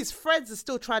his friends are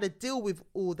still trying to deal with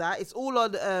all that. It's all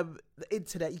on the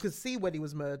internet. You can see when he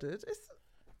was murdered.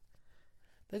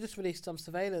 They just released some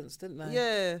surveillance, didn't they?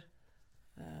 Yeah.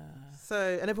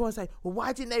 So, and everyone's saying, well,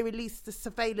 why didn't they release the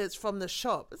surveillance from the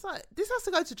shop? It's like, this has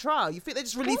to go to trial. You think they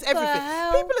just release What the everything?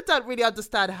 hell? People that don't really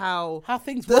understand how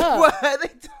things the work. They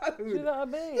don't. Do you know what I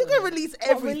mean? You can release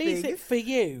everything. Release it for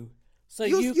you, so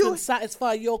You'll- you can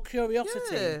satisfy your curiosity.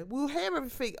 Yeah, we'll hear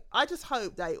everything. I just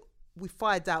hope that we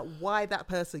find out why that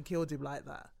person killed him like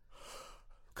that.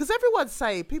 Because everyone's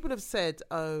saying, people have said,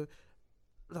 oh,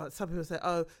 like some people say,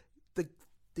 oh,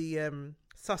 the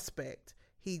suspect,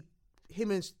 him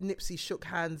and Nipsey shook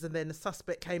hands and then the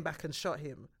suspect came back and shot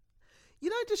him. You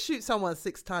don't just shoot someone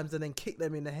 6 times and then kick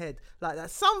them in the head like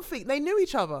that. Something, they knew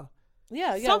each other.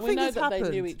 Yeah, we Something know has that they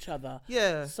happened. knew each other.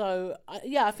 Yeah. So,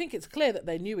 I think it's clear that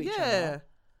they knew each other.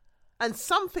 And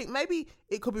something, maybe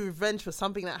it could be revenge for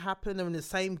something that happened in the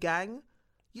same gang.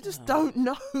 You just don't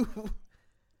know.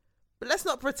 But let's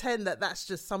not pretend that that's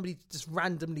just somebody just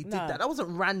randomly did that. That wasn't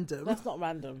random. That's not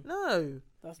random. No.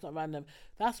 That's not random.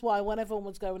 That's why when everyone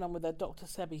was going on with their Dr.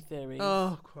 Sebi theory,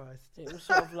 Oh, Christ. it was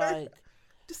sort of like,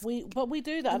 we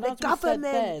do that. And the as we said government.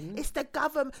 then, It's the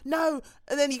government. No.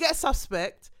 And then you get a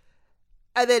suspect.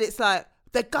 And then it's like,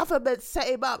 the government set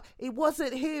him up. It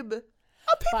wasn't him.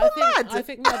 Are people mad? I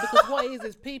think no, because what it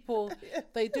is people,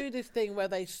 they do this thing where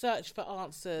they search for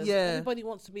answers. Yeah. Everybody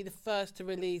wants to be the first to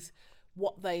release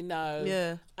what they know.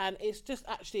 Yeah. And it's just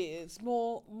actually, it's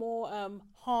more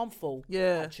harmful,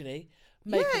 Yeah. actually,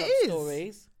 making Yeah, up it is.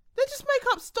 stories. They just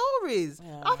make up stories.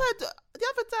 Yeah. I've heard the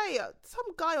other day, some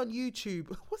guy on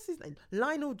YouTube, what's his name?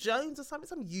 Lionel Jones or something,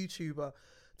 some YouTuber,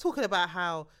 talking about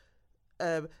how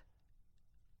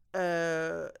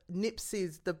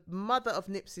Nipsey's, the mother of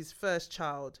Nipsey's first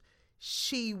child,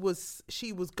 she was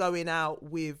going out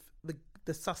with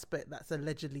the suspect that's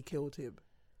allegedly killed him.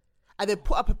 And then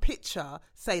put up a picture,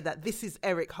 say that this is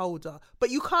Eric Holder. But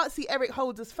you can't see Eric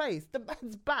Holder's face. The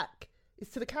man's back is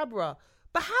to the camera.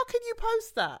 But how can you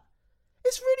post that?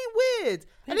 It's really weird.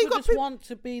 People just want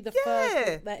to be the first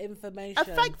with their information.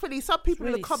 And thankfully, some people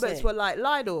in really the comments sick. were like,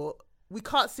 Lionel, we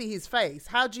can't see his face.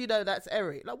 How do you know that's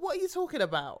Eric? Like, what are you talking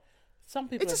about? Some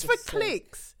people It's are just for sick.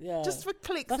 clicks. Yeah. Just for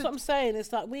clicks. That's what I'm saying.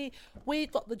 It's like we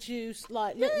got the juice.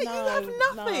 Like, Yeah, look, no, you have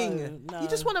nothing. No. You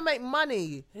just want to make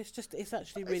money. It's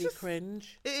actually really just-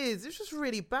 cringe. It is. It's just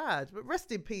really bad. But rest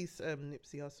in peace,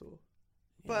 Nipsey Hussle.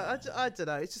 But I don't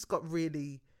know. It's just got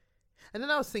really. And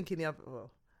then I was thinking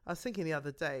the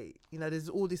other day, you know, there's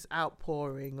all this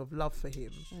outpouring of love for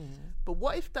him. But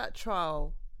what if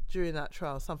during that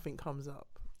trial, something comes up?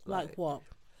 Like what?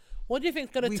 What do you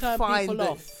think's going we to turn find people that-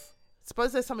 off?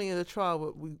 Suppose there's something in the trial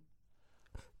where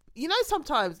you know,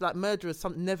 sometimes like murderers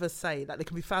never say, like they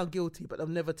can be found guilty, but they'll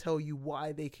never tell you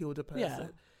why they killed a person. Yeah.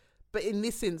 But in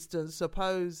this instance,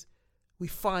 suppose we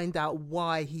find out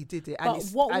why he did it, and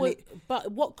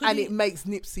it makes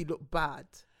Nipsey look bad.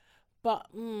 But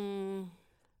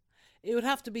it would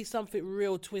have to be something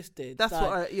real twisted. That's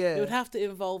It would have to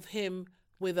involve him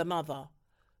with another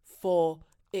for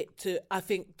it to, I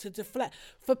think, to deflect.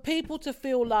 For people to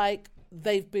feel like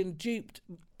they've been duped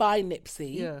by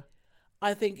Nipsey, Yeah.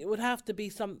 I think it would have to be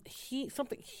something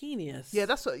heinous. Yeah,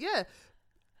 that's what. Yeah,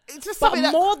 it's just But something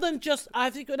that. more than just, I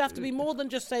think it would have to be more than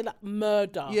just say like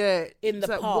murder. Yeah, in the it's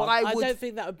like, park. why I would- don't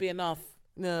think that would be enough.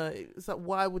 No, it's like,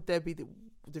 why would there be the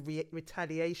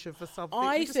retaliation for something?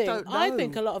 I We just don't know.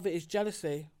 think a lot of it is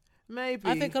jealousy. Maybe.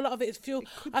 I think a lot of it is fuel.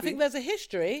 could I think be. there's a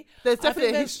history. There's I think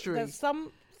definitely a history. There's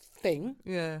something,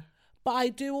 Yeah. but I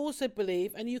do also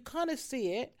believe, and you kind of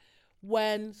see it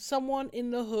when someone in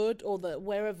the hood or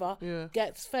wherever Yeah.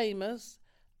 gets famous,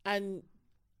 and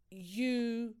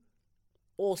you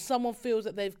or someone feels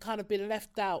that they've kind of been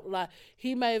left out. Like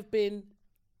he may have been.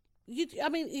 He's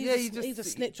a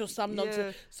snitch or some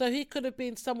nonsense. So he could have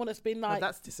been someone that's been Well, like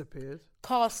that's disappeared.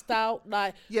 cast out,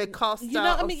 like Cast out. you know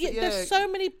what I mean? There's so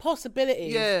many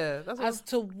possibilities Yeah, that's what as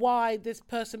to why this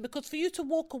person, because for you to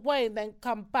walk away and then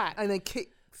come back, and then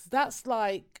kicks. that's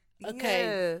like, okay,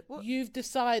 Yeah, what- you've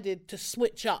decided to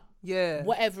switch up Yeah.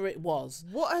 whatever it was.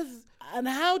 What has? And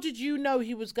how did you know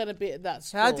he was going to be at that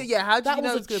school? How did you That know was he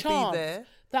a was going to be chance. there?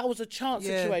 That was a chance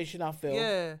Yeah. situation, I feel.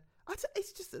 Yeah.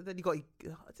 It's just that then you got.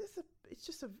 It's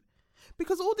just a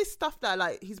because all this stuff that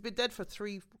like he's been dead for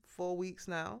 3-4 weeks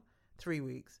now, 3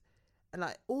 weeks, and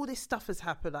like all this stuff has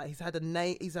happened. Like he's had a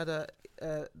name. He's had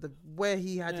where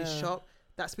he had his shop.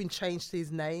 That's been changed to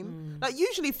his name. Like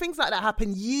usually things like that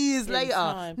happen years later,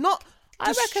 time. not I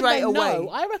just reckon straight they away. know.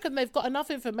 I reckon they've got enough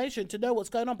information to know what's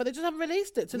going on, but they just haven't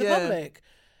released it to the Yeah. public.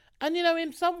 And, you know,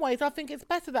 in some ways, I think it's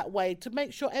better that way to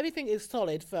make sure everything is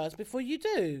solid first before you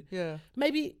do. Yeah.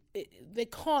 Maybe they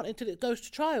can't until it goes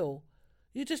to trial.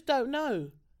 You just don't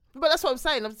know. But that's what I'm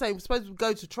saying. I'm supposed to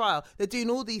go to trial. They're doing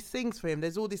all these things for him.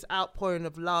 There's all this outpouring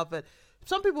of love, and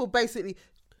some people basically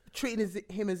treating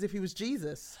him as if he was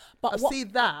Jesus. But I've seen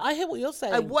that. I hear what you're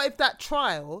saying. And what if that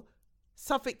trial,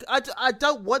 something? I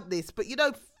don't want this, but you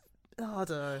know, I don't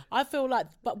know. I feel like,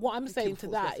 but what I'm saying to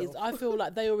force that is, myself. I feel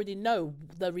like they already know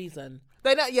the reason.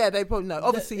 They know. Yeah, they probably know.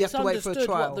 Obviously, you have It's to wait for a understood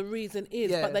trial. what the reason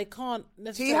is, Yeah. but they can't He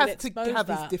necessarily has to expose have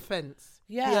that. his defense.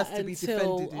 Yeah, he has to be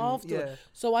until defended afterwards. Yeah.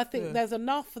 So I think Yeah. there's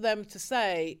enough for them to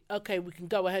say, okay, we can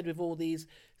go ahead with all these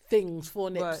things for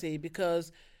Nipsey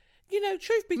because, you know,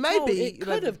 truth be told, Maybe, it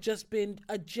could have just been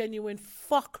a genuine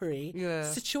fuckery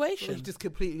situation. He just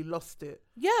completely lost it.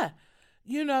 Yeah.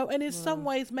 You know, and in some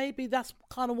ways, maybe that's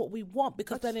kind of what we want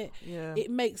because then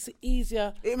it makes it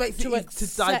easier It makes to it easy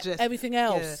to digest everything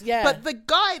else. Yeah. But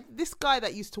this guy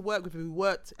that used to work with him, who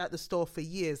worked at the store for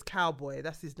years, Cowboy,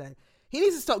 that's his name. He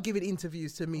needs to stop giving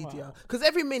interviews to media because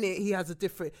every minute he has a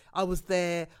different. I was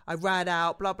there. I ran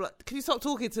out. Blah blah. Can you stop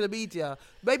talking to the media?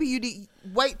 Maybe you need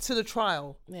wait to the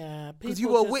trial. Yeah, because you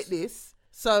were a witness.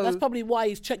 So that's probably why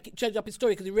he's changed up his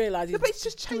story because he realised. But it's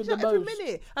just changing every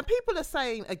minute, and people are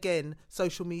saying again,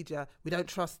 social media, we don't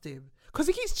trust him because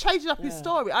he keeps changing up his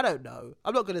story. I don't know.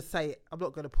 I'm not going to say it. I'm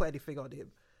not going to put anything on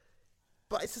him.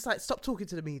 But it's just like, stop talking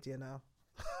to the media now.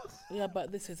 Yeah,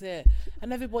 but this is it.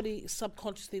 And everybody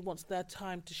subconsciously wants their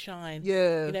time to shine.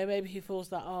 Yeah. You know, maybe he feels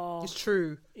that, it's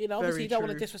true. You know, obviously you don't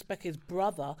want to disrespect his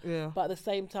brother. Yeah. But at the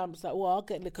same time, it's like, well, I'll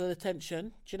get little attention.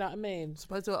 Do you know what I mean?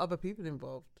 Suppose there are other people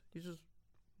involved. You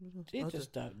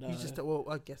just don't know. You just, well,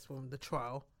 I guess from the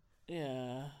trial.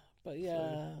 Yeah. But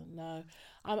no,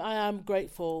 I am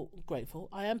grateful.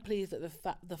 I am pleased at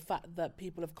the fact that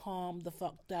people have calmed the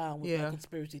fuck down with their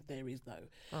conspiracy theories, though,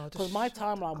 because my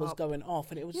timeline was going off,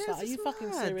 and it was like, are you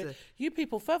fucking serious? You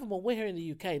people. Furthermore, we're here in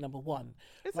the UK, number one.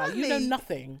 Exactly. Right? You know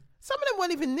nothing. Some of them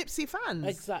weren't even Nipsey fans.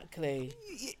 Exactly.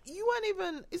 You weren't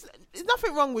even. There's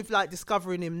nothing wrong with like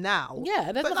discovering him now.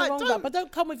 Yeah, there's nothing wrong with that. But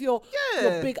don't come with your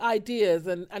big ideas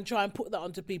and try and put that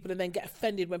onto people and then get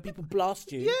offended when people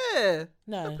blast you. Yeah.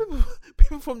 No.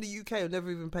 People from the UK have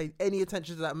never even paid any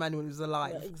attention to that man when he was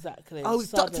alive. Yeah, exactly. Oh, it's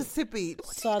Dr. Sibby.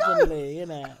 Suddenly, you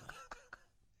know.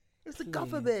 It's the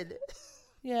government.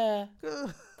 Yeah.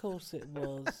 Of course it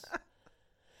was.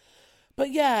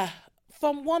 But yeah.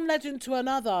 From one legend to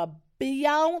another,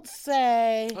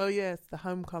 Beyonce. Oh yes, the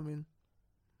Homecoming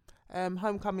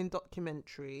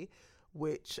documentary,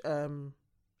 which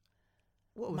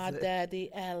what was My it? daddy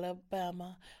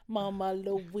Alabama, mama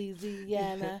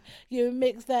Louisiana. You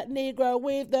mix that Negro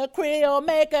with the Creole,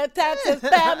 make a Texas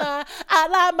Bama. I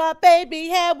like my baby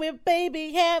hair with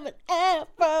baby hair and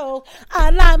afro. I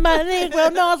like my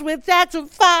Negro nose with Jackson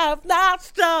 5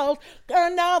 nostrils.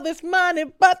 Earn all this money,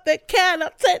 but they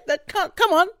cannot take the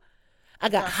come on. I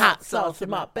got hot sauce in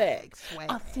my bag.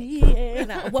 I see it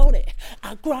and I want it.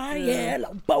 I grind it,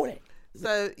 I want it.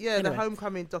 So anyway. The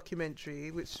Homecoming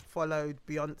documentary, which followed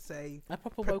Beyonce. I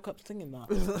probably woke up singing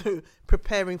that.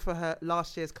 Preparing for her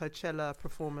last year's Coachella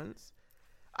performance.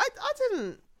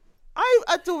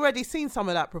 I'd already seen some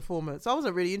of that performance. I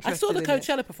wasn't really interested. I saw the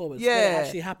Coachella performance. Yeah, when it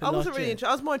actually happened. I wasn't really interested.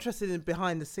 I was more interested in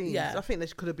behind the scenes. Yeah. I think there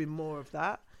could have been more of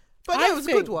that. But it was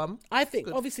a good one. I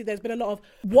think obviously there's been a lot of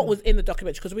what was in the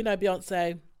documentary, because we know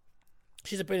Beyonce,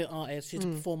 she's a brilliant artist, she's a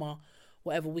performer,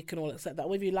 whatever, we can all accept that.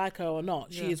 Whether you like her or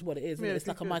not, she is what it is. Yeah, it's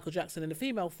like a Michael Jackson in the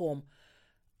female form.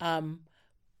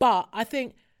 But I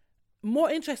think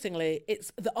more interestingly,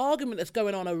 it's the argument that's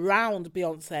going on around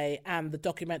Beyonce and the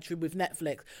documentary with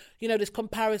Netflix. You know, this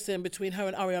comparison between her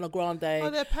and Ariana Grande.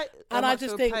 Oh, they're paid. And I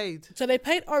just think, so they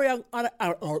paid Ariana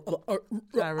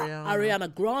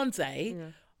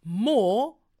Grande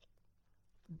more,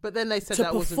 but then they said to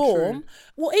that perform. Wasn't true.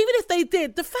 Well, even if they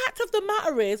did, the fact of the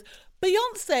matter is,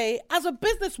 Beyonce, as a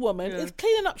businesswoman, is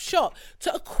cleaning up shop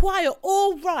to acquire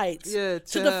all rights to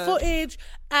the footage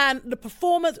and the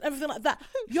performance, everything like that.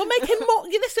 You're making more.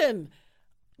 Listen,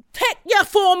 take your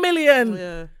 4 million.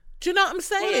 Yeah. Do you know what I'm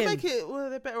saying?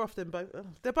 They're better off than both.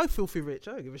 They're both filthy rich.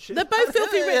 I don't give a shit. They're both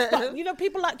filthy rich, but you know,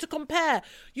 people like to compare.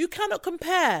 You cannot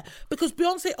compare, because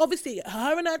Beyonce, obviously,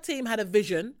 her and her team had a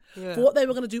vision for what they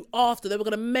were going to do after. They were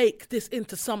going to make this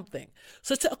into something.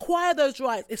 So to acquire those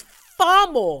rights is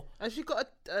far more. And she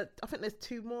got, I think there's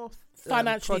 2 more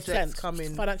financially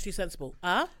sensible.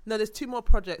 No, there's 2 more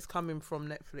projects coming from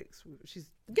Netflix. She's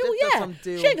some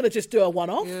deal. She ain't gonna just do a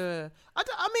one-off. Yeah,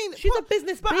 I mean, she's a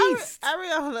business beast.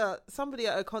 Ariana, somebody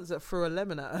at a concert threw a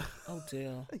lemon at her. Oh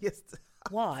dear. Yes.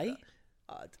 Why?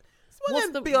 It's one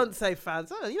of them Beyonce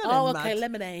fans. You know, okay,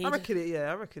 lemonade. I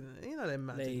reckon you know they're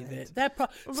mad. Leave it.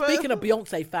 Speaking of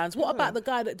Beyonce fans, what about the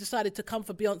guy that decided to come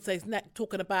for Beyonce's neck,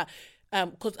 talking about?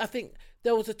 Because I think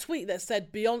there was a tweet that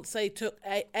said Beyonce took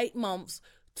 8 months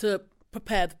to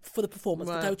prepare for the performance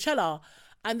for Coachella.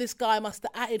 And this guy must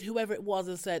have added whoever it was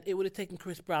and said it would have taken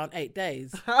Chris Brown 8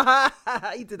 days.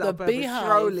 He did that.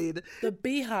 The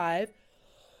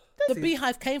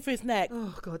Beehive came for his neck.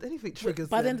 Oh God, anything triggers.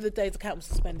 By the end of the day, his account was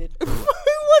suspended. Who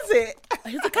was it?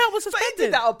 His account was suspended. They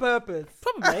did that on purpose.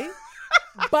 Probably.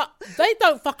 But they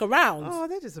don't fuck around. Oh,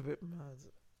 they're just a bit mad.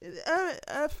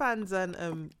 Her fans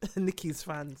and Nicki's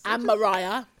fans. And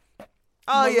Mariah.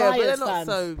 Oh, Mariah's yeah, but they're not fans.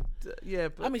 so... Yeah,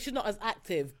 but... I mean, she's not as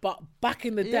active, but back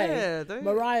in the day,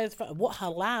 Mariah's... What, her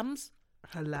lambs?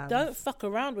 Her lambs. Don't fuck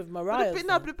around with Mariah.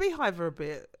 But the Beehive are a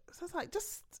bit... So it's like,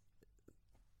 just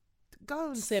go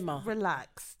and simmer.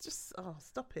 Relax. Just,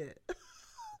 stop it.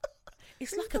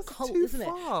 It's like a cult, isn't it?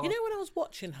 You know, when I was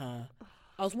watching her,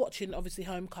 I was watching, obviously,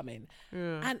 Homecoming,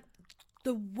 and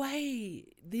the way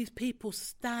these people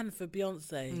stand for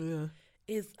Beyonce...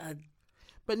 is a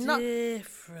but not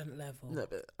different level. no,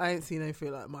 but I ain't seen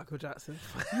anything like Michael Jackson.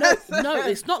 No,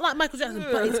 it's not like Michael Jackson,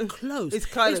 but it's close.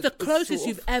 It's the closest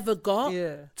you've ever got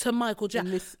Yeah. to Michael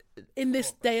Jackson in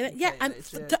this day and age. Yeah, and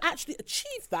to actually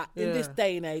achieve that in this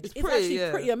day and age, it's actually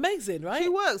pretty amazing, right? She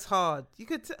works hard. You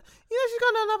could, she's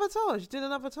going on another tour. She did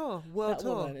another tour, world That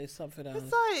tour. woman is something else.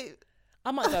 It's like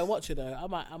I might go and watch it though. I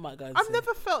might go. And I've see.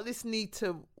 never felt this need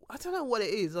to. I don't know what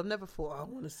it is. I've never thought I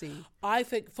want to see. I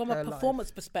think from a her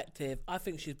performance perspective, I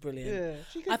think she's brilliant. Yeah,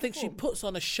 she can I think she perform. puts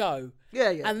on a show. Yeah,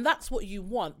 yeah. And that's what you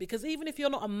want, because even if you're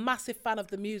not a massive fan of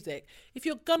the music, if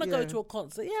you're gonna go Yeah. to a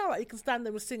concert, yeah, all right, you can stand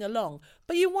there and sing along,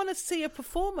 but you want to see a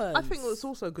performance. I think what's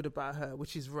also good about her,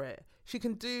 which is rare, she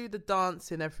can do the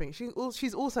dancing and everything.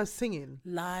 She's also singing.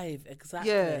 Live, exactly.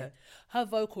 Yeah. Her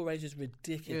vocal range is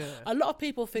ridiculous. Yeah. A lot of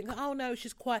people think, oh no, she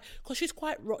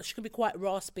can be quite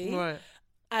raspy, Right.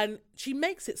 and she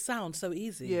makes it sound so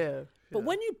easy. Yeah. But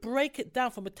when you break it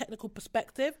down from a technical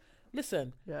perspective,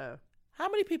 listen, Yeah, how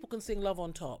many people can sing Love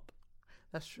on Top?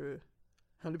 that's true.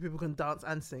 How many people can dance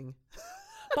and sing?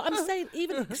 But I'm saying,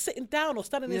 even sitting down or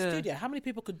standing in the Yeah. studio, how many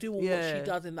people could do what Yeah. she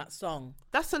does in that song?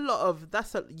 That's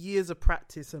years of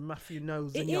practice, and Matthew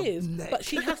knows. It in your is, neck. but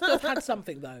she has to have had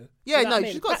something though. Yeah, You know what no, I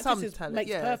mean? she's got some Practice talent. makes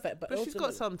yeah, perfect, but she's got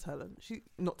ultimately- some talent. She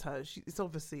not talent. It's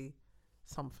obviously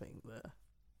something there.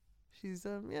 She's she's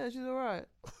all right.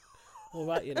 All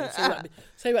right, you know.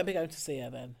 So you won't be going to see her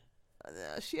then.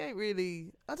 She ain't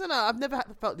really. I don't know. I've never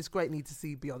felt this great need to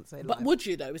see Beyonce. But live. would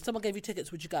you though? If someone gave you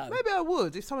tickets, would you go? Maybe I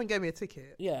would if someone gave me a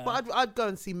ticket. Yeah. But I'd go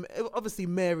and see. Obviously,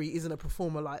 Mary isn't a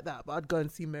performer like that, but I'd go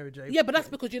and see Mary J. Yeah, but that's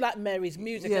because you like Mary's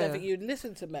music Yeah. and everything. You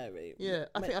listen to Mary. Yeah,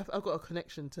 I think I've got a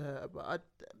connection to her. But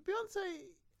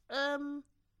Beyonce.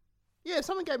 Yeah, if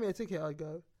someone gave me a ticket, I'd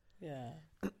go. Yeah.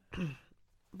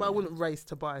 But I wouldn't race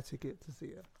to buy a ticket to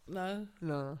see her. No.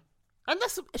 No. And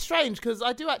that's strange because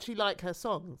I do actually like her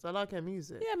songs. I like her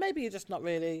music. Yeah, maybe you're just not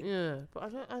really. Yeah, but I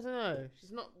don't know.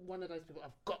 She's not one of those people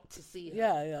I've got to see her.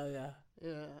 Yeah.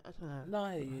 Yeah, I don't know. No,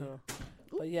 I hear you.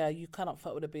 But yeah, you cannot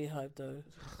fuck with a beehive though.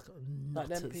 Like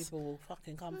them people will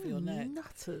fucking come for your neck.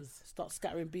 Nutters. Start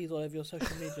scattering bees all over your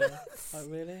social media. Like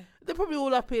really? They're probably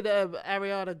all up in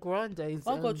Ariana Grande's.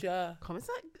 Oh god, yeah. Comments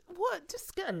like, what?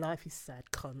 Just get a life, you sad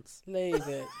cunts. Leave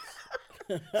it.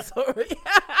 Sorry.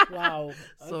 Wow.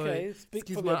 Sorry. Okay. Speak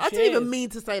Excuse from me. your I didn't even cheers. mean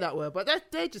to say that word, but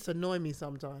they just annoy me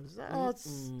sometimes. Like, oh,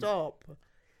 stop.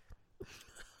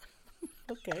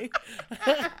 Okay.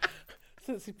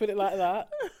 Since you put it like that.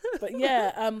 But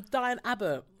yeah, Diane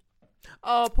Abbott.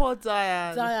 Oh, poor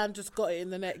Diane. Diane just got it in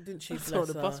the neck, didn't she? I saw Bless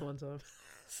the her. bus one time.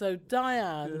 So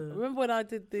Diane, remember when I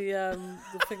did the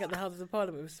thing at the Houses of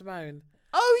Parliament with Simone?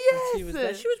 Oh, yes. She was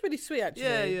there. She was really sweet,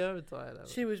 actually. Yeah, I'm Diane.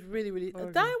 She was really, really.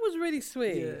 Okay. Diane was really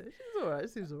sweet. Yeah, she's all right.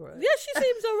 Seems all right. Yeah, she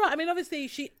seems all right. I mean, obviously,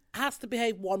 she has to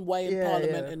behave one way in Yeah,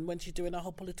 Parliament yeah. and when she's doing her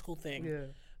whole political thing. Yeah.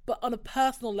 But on a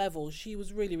personal level, she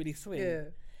was really, really sweet. Yeah.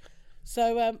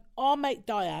 So our mate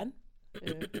Diane,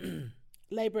 Yeah.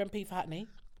 Labour MP for Hackney.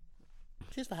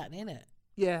 She's for Hackney, isn't it?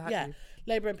 Yeah. Yeah,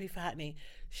 Labour MP for Hackney.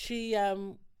 She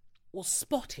was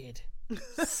spotted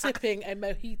sipping a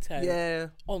mojito Yeah.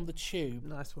 on the tube.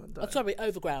 Nice one, Oh, Diane. sorry,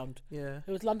 Overground. Yeah.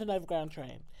 It was London Overground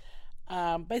train.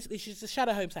 Basically, she's the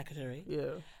Shadow Home Secretary.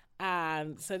 Yeah.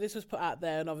 And so this was put out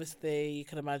there, and obviously you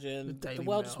can imagine the Daily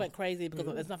world Mail. just went crazy because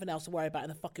there's nothing else to worry about in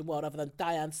the fucking world other than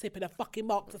Diane sipping a fucking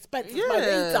Marks and Spencer's Yeah.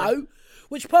 mojito,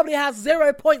 which probably has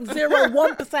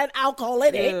 0.01% alcohol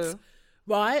in Yeah. it,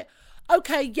 right?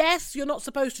 Okay, yes, you're not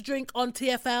supposed to drink on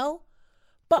TFL,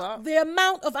 but the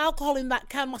amount of alcohol in that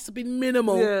can must have been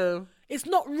minimal. Yeah. It's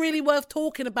not really worth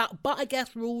talking about, but I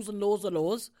guess rules and laws are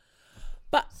laws.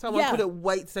 But Someone yeah, couldn't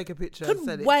wait to take a picture. Couldn't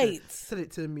and wait. Send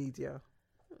it to the media.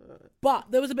 but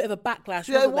there was a bit of a backlash.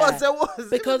 Yeah, wasn't there was.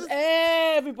 Because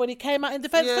everybody came out in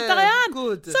defence for Yeah, Diane.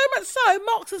 good. So much so,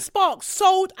 Marks and Sparks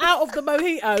sold out of the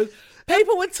mojito.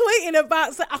 People were tweeting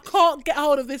about, saying, I can't get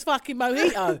hold of this fucking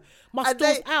mojito. My And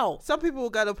store's out. Some people will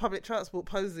go to public transport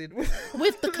posing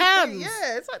With the cans.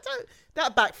 Yeah, it's like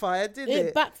that backfired, didn't it?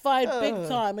 It backfired big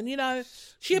time. And, you know,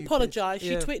 she Stupid. apologised.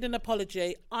 She Yeah. tweeted an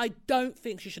apology. I don't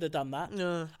think she should have done that.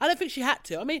 No. I don't think she had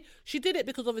to. I mean, she did it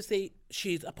because obviously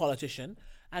she's a politician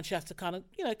and she has to kind of,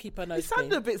 you know, keep her It nose sounded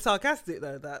clean. a bit sarcastic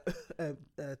though,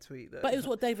 that tweet. Though. But it was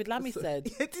what David Lammy said.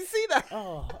 Yeah, did you see that?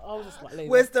 Oh, I was just like, leave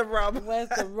Where's it. the rum? Where's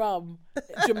the rum?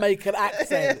 Jamaican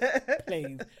accent,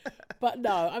 please. But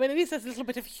no, I mean, at least there's a little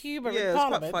bit of humour Yeah, in it's quite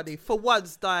Parliament. funny. For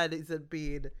once, Diane isn't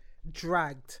being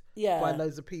dragged Yeah. by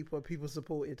loads of people and people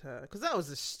supported her. Because that was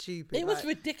a stupid... It was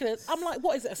ridiculous. I'm like,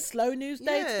 what is it, a slow news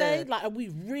day Yeah. today? Like, are we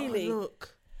really... Oh,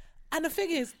 look. And the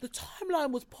thing is, the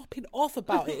timeline was popping off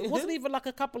about it. It wasn't even like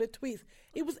a couple of tweets.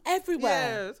 It was everywhere.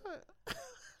 Yeah. It's like...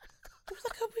 I was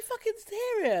like, are we fucking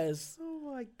serious?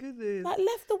 Oh my goodness! Like,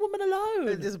 left the woman alone.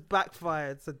 It just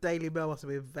backfired. So Daily Mail must have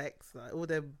been vexed. Like all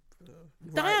them.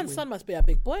 Diane's son must be a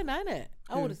big boy now, isn't it?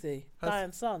 How Who? old is he?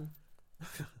 Diane's son.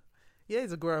 Yeah,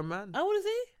 he's a grown man. How old is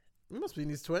he? He must be in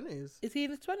his 20s. Is he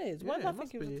in his 20s? Why Yeah, did I he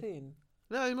think he must was a be. teen?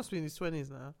 No, he must be in his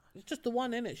 20s now. It's just the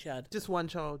one in it, Shad. Just one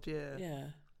child. Yeah. Yeah.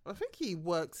 I think he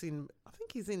works in. I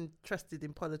think he's interested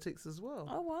in politics as well.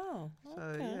 Oh wow. So,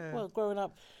 Okay. yeah. Well, growing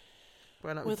up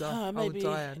Growing up with her, oh, maybe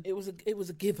Diane. it was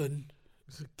a given.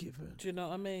 It's a given. Do you know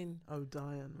what I mean? Oh,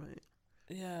 Diane, mate.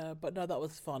 Yeah, but no, that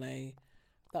was funny.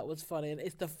 That was funny, and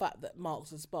it's the fact that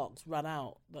Marks and Sparks ran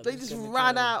out. that They was just gonna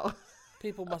ran go. out.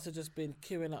 People must have just been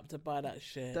queuing up to buy that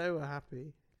shit. They were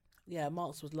happy. Yeah,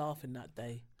 Marks was laughing that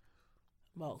day.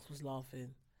 Marks was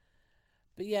laughing.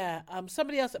 But yeah,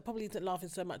 somebody else that probably isn't laughing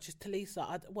so much is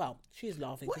Talisa. She's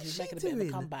laughing What because is she's she making a bit of doing?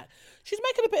 a comeback. She's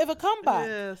making a bit of a comeback.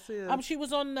 Yeah, see ya. She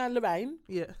was on Lorraine,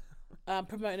 Yeah.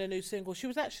 promoting a new single. She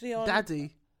was actually on.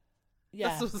 Daddy. Yeah,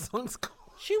 That's what the song's called.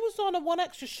 she was on a One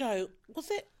Extra show.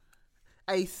 Was it?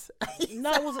 Ace.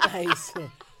 No, it wasn't Hayes.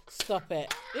 Stop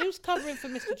it. Who's covering for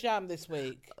Mr. Jam this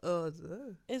week? Oh, I don't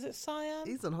know. Is it Cyan?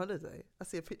 He's on holiday. I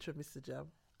see a picture of Mr. Jam.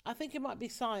 I think it might be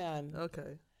Cyan.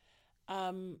 Okay.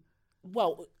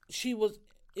 Well, she was.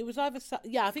 It was either.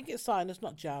 I think it's Cyan. It's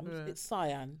not Jam. Right. It's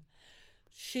Cyan.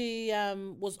 She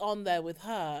was on there with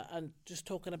her and just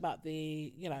talking about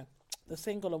the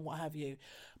single and what have you.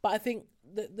 But I think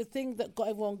the thing that got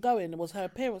everyone going was her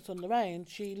appearance on Lorraine.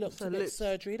 She looked Her a bit lips.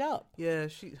 surgeried up. Yeah,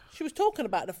 she. She was talking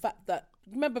about the fact that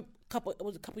remember it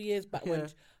was a couple of years back when Yeah.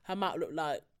 her mouth looked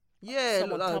like Yeah,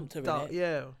 someone look, thumped her in dark, it.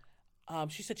 yeah.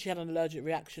 She said she had an allergic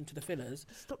reaction to the fillers,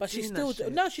 Stop but she's doing that still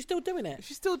shit. she's still doing it.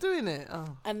 She's still doing it.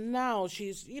 Oh, And now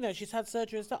she's had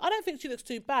surgery and stuff. I don't think she looks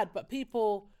too bad, but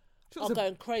people She are looks a-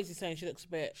 going crazy saying she looks a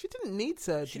bit. she didn't need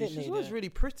surgery. She didn't She's need always it. really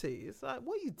pretty. It's like,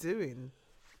 what are you doing?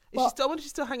 Is But- she still? I wonder if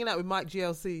she's still hanging out with Mike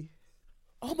GLC.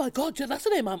 Oh my God, yeah, that's a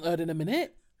name I haven't heard in a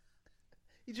minute.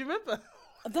 Did you remember?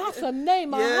 That's a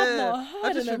name I have not I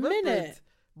heard just in a remembered. minute.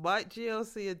 Mike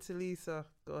GLC and Talisa.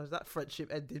 Gosh, that friendship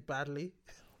ended badly.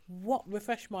 What?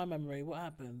 Refresh my memory. What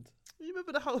happened? You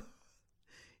remember the whole?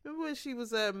 Remember when she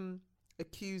was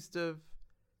accused of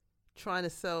trying to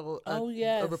sell Oh, a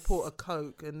yes. report of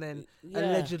coke and then Yeah.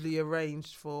 allegedly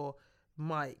arranged for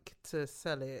Mike to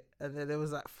sell it, and then there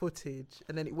was that footage,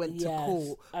 and then it went to Yes,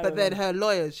 court. I But then remember. her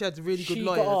lawyers, she had really good She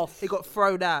got lawyers. off. It got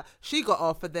thrown out. She got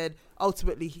off, and then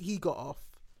ultimately he got off.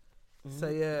 So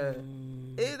yeah,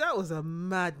 that was a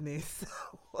madness.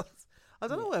 I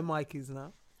don't know where Mike is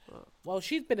now. Well,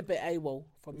 she's been a bit AWOL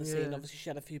from the scene. Yeah. Obviously, she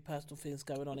had a few personal things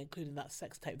going on, including that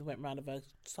sex tape that went round of her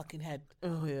sucking head.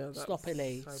 Oh yeah, that's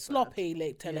Sloppily. so bad. Sloppy,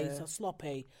 Talisa. Yeah.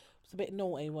 Sloppy. It's a bit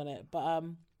naughty, wasn't it? But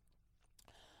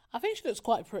I think she looks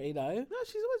quite pretty, though. No,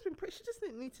 she's always been pretty. She just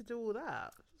didn't need to do all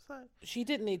that. It's like, She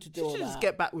didn't need to she do all should that. just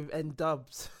get back with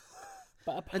N-Dubs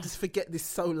but and just forget this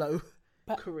solo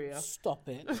but career. Stop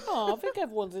it. Oh, I think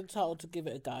everyone's entitled to give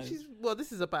it a go. Well,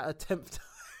 this is about her 10th time.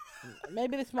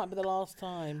 Maybe this might be the last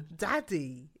time.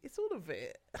 Daddy, it's all of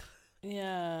it.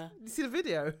 Yeah. You see the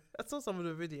video? I saw some of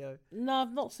the video. No,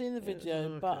 I've not seen the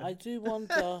video, but okay. I do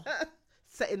wonder.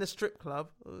 Set in a strip club.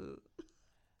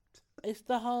 It's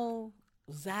the whole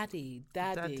daddy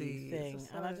Daddy, thing, it's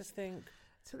and I like- just think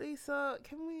Talisa,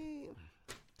 can we?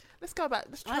 Let's go back.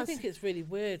 Let's try. I and think see- it's really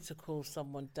weird to call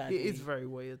someone daddy. it is very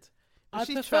weird. I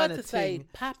She's prefer trying to say ting.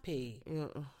 pappy Yeah,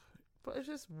 but it's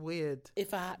just weird.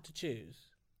 if I had to choose.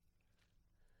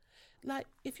 Like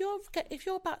if you're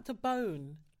about to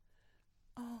bone,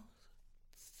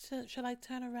 shall I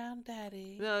turn around,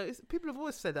 daddy? No, people have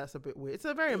always said that's a bit weird. It's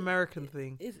a very American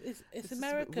thing. It's It's just a bit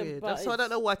American, weird. but So I don't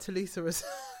know why Talisa has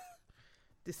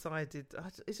decided.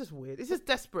 It's just weird. It's just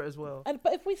desperate as well.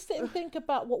 But if we sit and think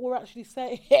about what we're actually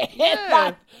saying, Yeah.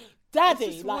 like, daddy,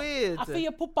 It's just like, weird. I feel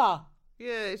your papa.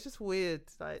 Yeah, it's just weird.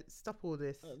 Like, stop all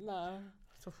this. No,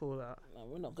 Stop all that.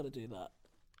 we're not gonna do that.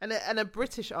 And a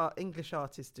British English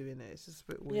artist doing it. It's just a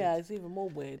bit weird. Yeah, it's even more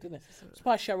weird, isn't it? That's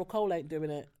why Cheryl Cole ain't doing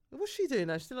it. What's she doing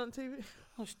now? She's still on TV?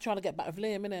 Oh, she's trying to get back with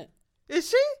Liam, innit? Is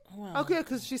she? Wow. Okay,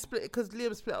 because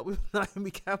Liam split up with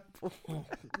Naomi Campbell.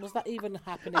 Was that even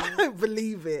happening? I don't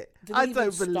believe it. Did I it don't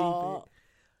even believe start?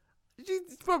 it.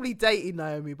 She's probably dating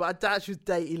Naomi, but I doubt she was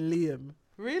dating Liam.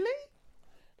 Really?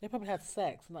 They probably had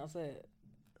sex and that's it.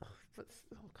 But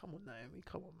come on, Naomi.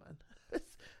 Come on, man.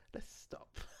 Let's stop.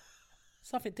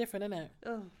 Something different, innit?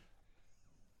 Oh.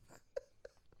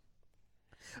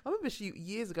 I remember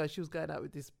years ago she was going out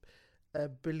with this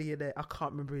billionaire. I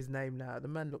can't remember his name now. The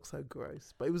man looks so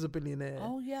gross, but he was a billionaire.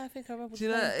 Oh yeah, I think I remember. Do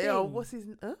you know? Bing. Oh, what's his?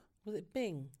 Huh? Was it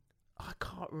Bing? I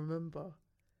can't remember.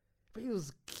 But he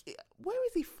was, where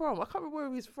is he from? I can't remember where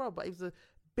he was from, but he was a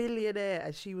billionaire,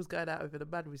 and she was going out with the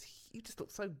man. He just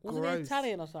looked so Wasn't gross. he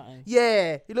Italian or something?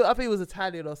 Yeah, I think he was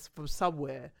Italian or from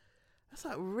somewhere. I was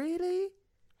like, really?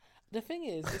 The thing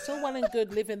is, it's all well and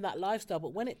good living that lifestyle,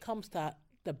 but when it comes to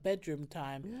the bedroom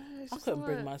time, I couldn't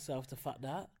bring myself to fuck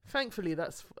that. Thankfully,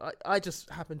 I just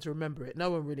happen to remember it.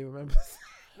 No one really remembers.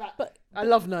 But I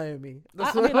love Naomi.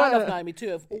 I mean, I love Naomi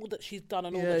too, of all that she's done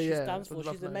and all that she stands for.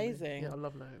 She's Naomi. amazing. Yeah, I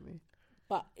love Naomi.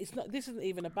 But it's not. This isn't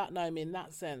even about Naomi in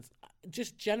that sense.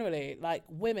 Just generally, like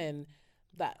women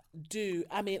that do.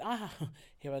 I mean,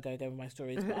 here I go again with my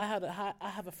stories. But I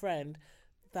have a friend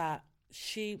that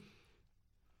she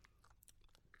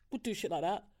would do shit like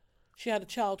that. She had a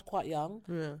child quite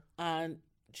young, and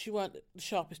she weren't the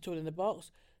sharpest tool in the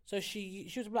box. So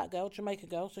she was a black girl, Jamaican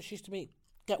girl. So she used to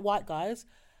get white guys,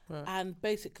 and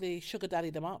basically sugar daddy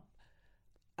them up,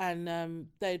 and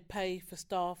they'd pay for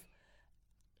staff,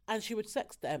 and she would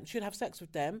sex them. She would have sex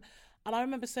with them, and I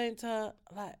remember saying to her,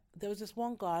 like, there was this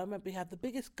one guy. I remember he had the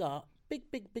biggest gut, big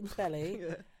belly,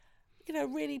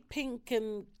 really pink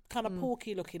and kind of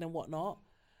porky looking and whatnot,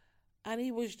 and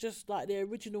he was just like the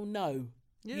original no.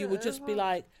 You would just be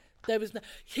like, there was no.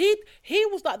 He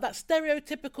was like that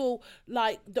stereotypical,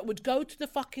 like, that would go to the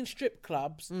fucking strip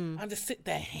clubs and just sit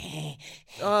there.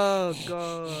 Oh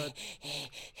God.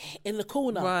 In the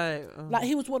corner. Right. Like,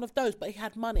 he was one of those, but he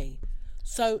had money.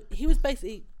 So he was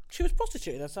basically, she was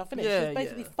prostituting herself, innit? Yeah, she was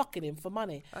basically fucking him for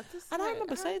money. And I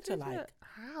remember saying to her, like,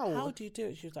 how do you do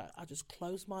it? She was like, I just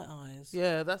close my eyes.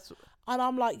 Yeah, that's. And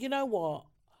I'm like, you know what?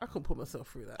 I couldn't put myself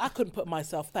through that. I couldn't put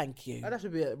myself, thank you. I'd have to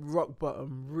be at rock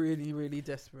bottom, really, really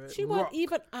desperate. She weren't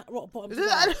even at rock bottom.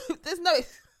 There's no.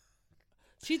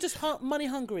 She just money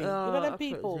hungry. You know them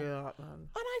people. Man. And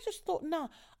I just thought, nah,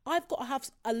 I've got to have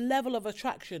a level of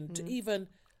attraction to even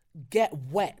get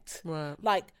wet. Right.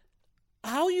 Like,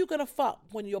 how are you going to fuck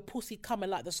when your pussy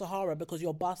coming like the Sahara because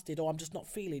you're busted or I'm just not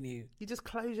feeling you? You just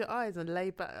close your eyes and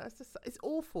lay back. It's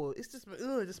awful. It's just,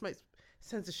 it just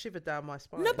sends a shiver down my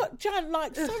spine. No, but Jan,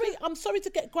 like, I'm sorry to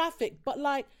get graphic, but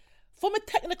like, from a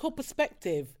technical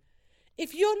perspective,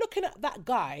 if you're looking at that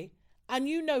guy and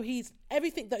you know he's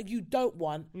everything that you don't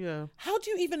want, how do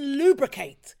you even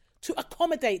lubricate to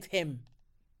accommodate him?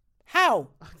 How?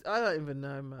 I don't even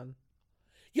know, man.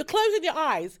 You're closing your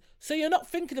eyes so you're not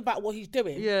thinking about what he's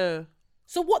doing. Yeah.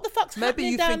 So what the fuck's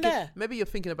happening down there? Maybe you're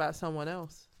thinking about someone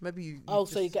else. Maybe you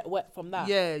so you get wet from that.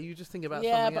 Yeah, you just think about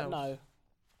something else. Yeah, but no.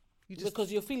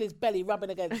 Because you'll feel his belly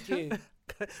rubbing against you.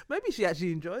 Maybe she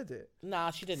actually enjoyed it.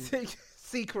 Nah, she didn't.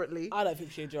 Secretly. I don't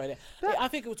think she enjoyed it. I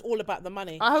think it was all about the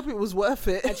money. I hope it was worth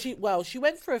it. And she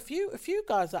went for a few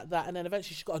guys like that, and then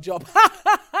eventually she got a job.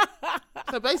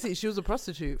 So basically, she was a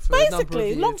prostitute for a number of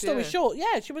years. Long story short,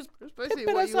 she was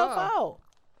pimping herself out,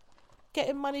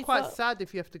 getting money. Quite sad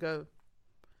if you have to go.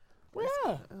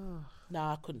 Yeah.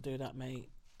 Nah, I couldn't do that, mate.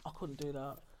 I couldn't do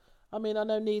that. I mean, I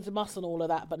know needs a must and all of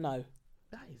that, but no.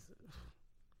 That is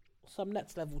some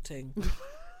next level thing.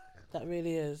 That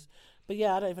really is. But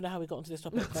yeah, I don't even know how we got onto this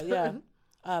topic. But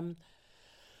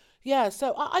yeah.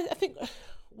 So I think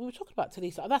we were talking about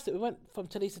Talisa. That's it. We went from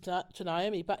Talisa to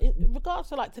Naomi. But in regards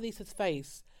to like Talisa's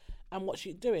face and what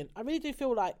she's doing, I really do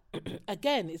feel like,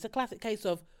 again, it's a classic case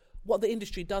of what the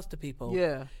industry does to people.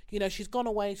 Yeah. You know, she's gone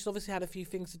away. She's obviously had a few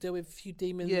things to deal with, a few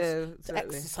demons to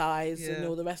exercise and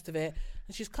all the rest of it.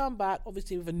 And she's come back,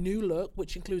 obviously, with a new look,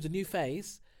 which includes a new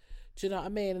face. Do you know what I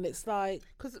mean? And it's like,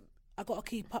 because I got to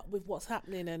keep up with what's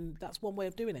happening, and that's one way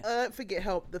of doing it. I don't think it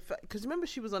helped the fact, because remember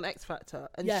she was on X Factor,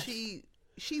 and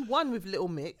she won with Little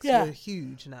Mix, who are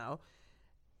huge now.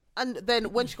 And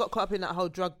then when she got caught up in that whole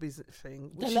drug business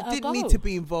thing, which she didn't need to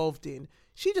be involved in,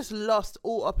 she just lost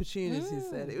all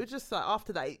opportunities then. It was just like,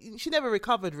 after that, she never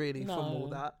recovered really from all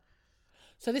that.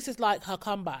 So this is like her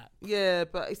comeback. Yeah,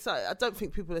 but it's like, I don't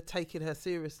think people are taking her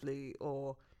seriously,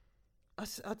 or I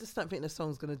just don't think the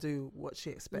song's going to do what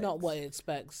she expects. Not what it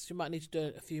expects. She might need to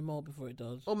do a few more before it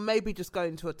does. Or maybe just go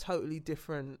into a totally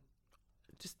different,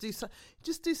 just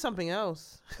do something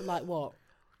else. Like what?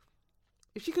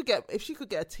 If she could get a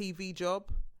TV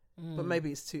job, but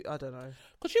maybe it's too, I don't know.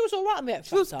 Because she was all right on the X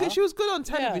Factor. She was good on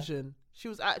television. Yeah. She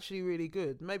was actually really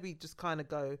good. Maybe just kind of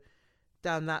go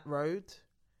down that road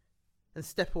and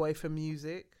step away from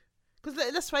music. Because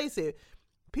let's face it,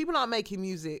 people aren't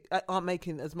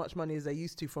making as much money as they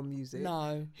used to from music.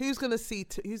 No. Who's gonna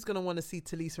want to see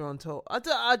Talisa on tour? I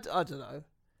don't know.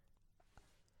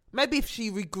 Maybe if she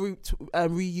regrouped,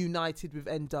 reunited with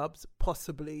N-Dubz,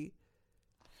 possibly.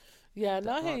 Yeah,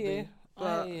 no, I hear you.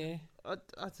 I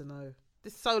don't know.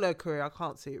 This solo career, I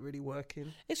can't see it really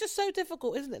working. It's just so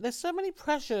difficult, isn't it? There's so many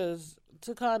pressures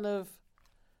that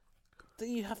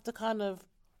you have to kind of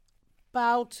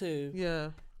bow to. Yeah.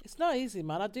 It's not easy,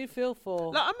 man. I do feel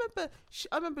for. Like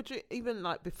I remember even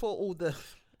like before all the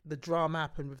drama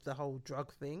happened with the whole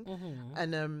drug thing,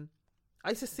 and I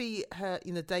used to see her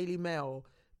in the Daily Mail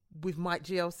with Mike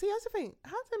GLC. I used to think,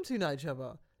 how do them two know each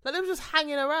other? Like they were just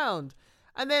hanging around,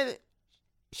 and then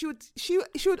she would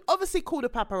obviously call the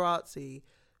paparazzi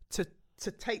to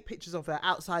take pictures of her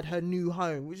outside her new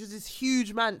home, which is this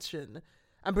huge mansion,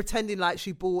 and pretending like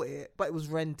she bought it, but it was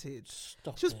rented.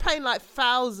 She was paying like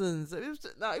thousands. It was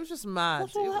just mad.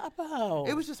 What's all that about?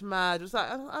 It was just mad. It was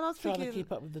like, and I was trying thinking, to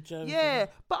keep up with the Joneses. yeah.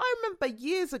 But I remember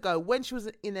years ago when she was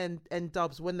in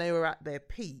N-Dubs, when they were at their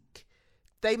peak,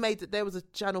 there was a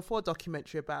Channel 4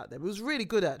 documentary about them. It was really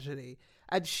good actually,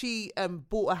 and she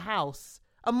bought a house,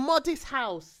 a modest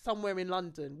house somewhere in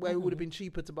London where it would have been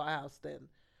cheaper to buy a house then.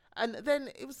 And then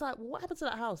it was like, well, what happened to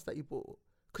that house that you bought?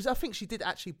 Because I think she did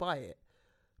actually buy it.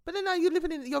 But then now you're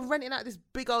renting out this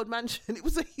big old mansion. It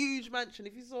was a huge mansion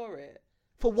if you saw it.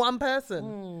 For one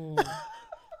person.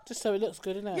 Just so it looks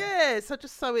good, innit? Yeah, so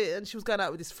just so it, and she was going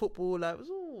out with this footballer. It was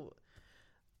all,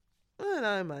 I don't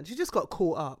know, man. She just got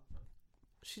caught up.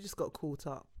 It's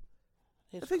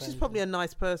I think crazy. she's probably a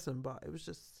nice person, but it was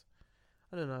just,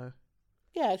 I don't know.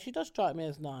 Yeah, she does strike me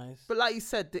as nice. But like you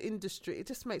said, the industry, it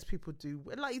just makes people do,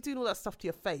 like you're doing all that stuff to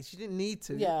your face. You didn't need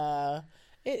to. Yeah.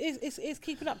 It's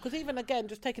keeping up, because even again,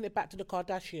 just taking it back to the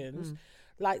Kardashians,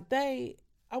 like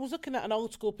I was looking at an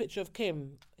old school picture of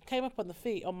Kim. It came up on the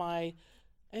feed on my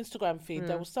Instagram feed.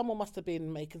 There was someone must have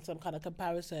been making some kind of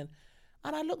comparison,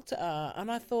 and I looked at her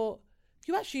and I thought,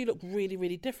 you actually look really,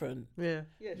 really different. Yeah.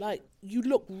 Like you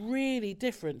look really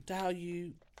different to how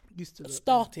you Used to look.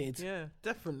 started. Yeah,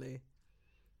 definitely.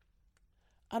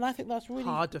 And I think that's really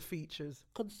Harder features.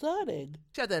 concerning.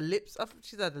 She had her lips.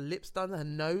 She's had her lips done. Her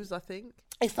nose, I think.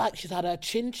 It's like she's had her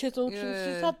chin chiseled.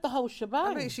 Yeah. She's had the whole shebang.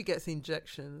 I think she gets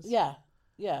injections. Yeah,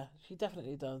 she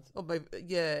definitely does. Or maybe,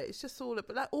 yeah, it's just all.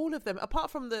 But like all of them,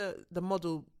 apart from the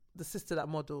model, the sister that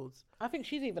modelled. I think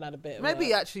she's even had a bit.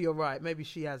 Maybe of actually you're right. Maybe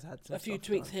she has had some a few stuff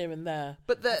tweaks done. here and there.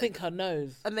 But I think her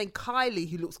nose. And then Kylie,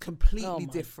 who looks completely Oh my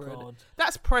different. God.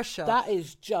 That's pressure. That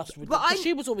is just ridiculous. But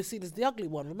She was always seen as the ugly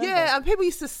one, remember? Yeah, and people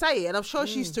used to say it, and I'm sure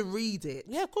she used to read it.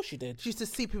 Yeah, of course she did. She used to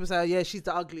see people say, "Oh, yeah, she's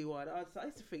the ugly one." I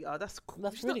used to think, "Oh, that's cool."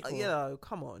 That's She's really not, cool. You know,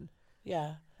 come on.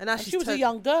 Yeah. And now And she's she was a turned-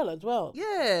 young girl as well.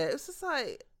 Yeah, it's just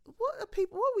like, what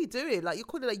are we doing? Like, you're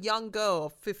calling a young girl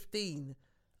of 15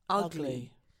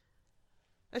 ugly.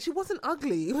 And she wasn't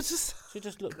ugly. It was just, She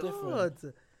just looked God.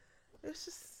 different. It's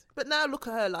just, but now look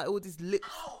at her, like all these lips.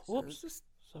 Whoops. It's just,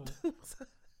 Sorry.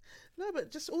 no,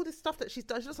 but just all this stuff that she's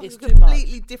done. She looks like It's a too much.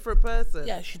 completely different person.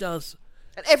 Yeah, she does.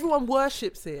 And everyone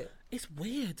worships it. It's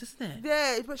weird, isn't it?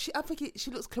 Yeah, but I think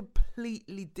she looks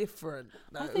completely different.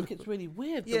 I think it's really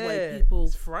weird the yeah, way people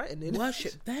it's frightening.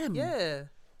 worship them. Yeah,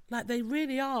 Like they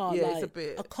really are Yeah, like it's a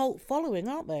bit- a cult following,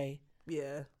 aren't they?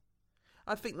 yeah.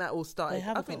 I think that all started. They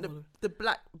have I a think cult following.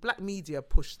 the black media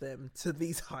pushed them to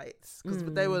these heights because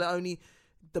they were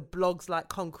the blogs like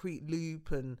Concrete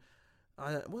Loop and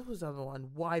what was the other one?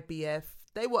 YBF.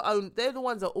 They're the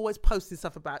ones that always posted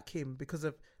stuff about Kim because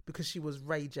she was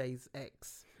Ray J's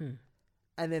ex.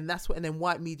 And then and then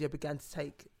white media began to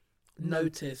take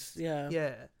notice. Yeah.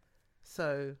 Yeah.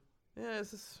 So yeah,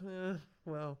 it's just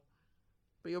well,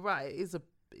 but you're right.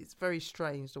 It's very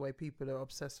strange the way people are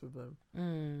obsessed with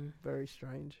them. Very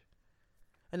strange.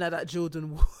 And now that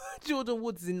Jordan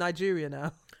Woods is in Nigeria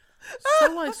now.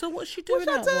 So what's she doing Which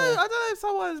I out don't know. there? I don't know if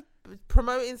someone's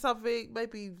promoting something,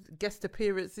 maybe guest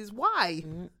appearances. Why?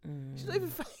 She's not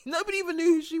even. Nobody even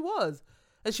knew who she was,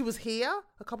 and she was here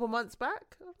a couple months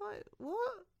back. I'm like, what?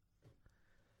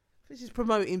 I think she's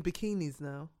promoting bikinis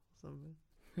now. Or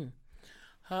something.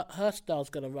 Her star's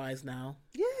gonna rise now,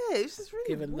 Yeah, it's just really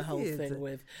given weird. the whole thing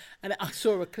with. And I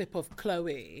saw a clip of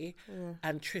Chloe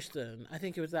and Tristan. I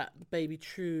think it was that Baby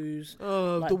True's.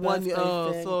 Oh, the one. birthday Oh,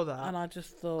 I thing. saw that. And I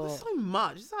just thought, so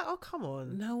much. It's like, oh, come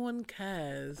on. no one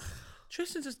cares.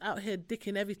 Tristan's just out here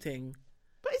dicking everything.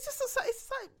 But it's just it's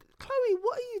like, Chloe,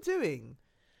 what are you doing?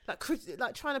 Like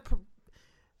trying to.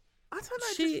 I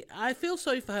don't know. I feel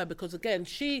sorry for her because again,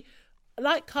 she,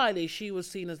 like Kylie, she was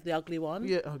seen as the ugly one.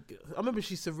 Yeah, I remember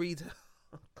she used to read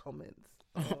her comments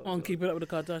On Keeping Up with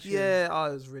the Kardashians. Yeah,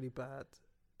 it was really bad.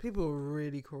 People were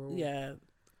really cruel. Yeah,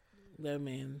 they're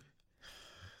mean.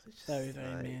 Very,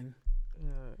 very like, mean.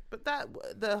 Yeah. But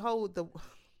the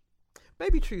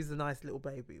Baby True's a nice little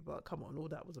baby, but come on, all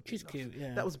that was a bit She's nuts. cute,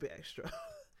 yeah. That was a bit extra.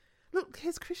 Look,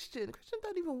 here's Christian. Christian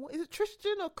don't even want. Is it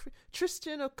Tristan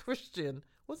or Christian?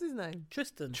 What's his name?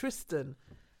 Tristan.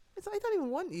 It's like, he don't even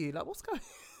want you. Like, what's going?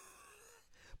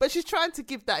 But she's trying to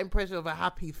give that impression of a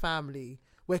happy family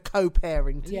we're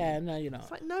co-parenting. Yeah, no, you're not.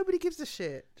 It's like nobody gives a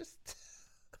shit. Just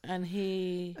And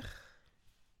he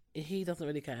doesn't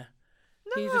really care.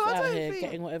 no, He's just I out don't here think.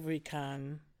 getting whatever he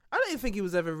can. I don't even think he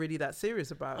was ever really that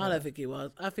serious about it. I don't think he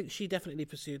was. I think she definitely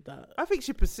pursued that. I think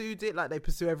she pursued it like they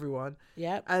pursue everyone,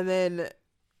 Yep. and then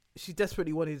she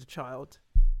desperately wanted a child.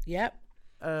 Yep.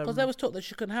 Because there was talk that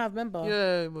she couldn't have, remember?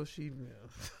 Yeah, well, she. Yeah.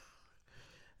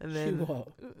 And then She what?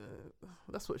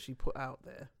 That's what she put out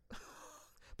there.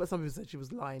 But some people said she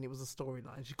was lying. It was a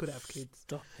storyline. She could have kids.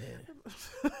 Stop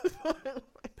it.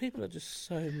 People are just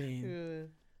so mean.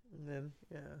 Yeah. And then,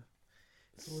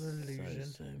 it's all an illusion.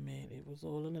 So mean. It was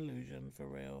all an illusion, for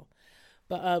real.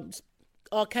 But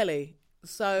R. Kelly,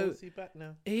 so Is he back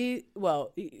now? he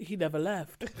never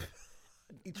left.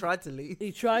 He tried to leave.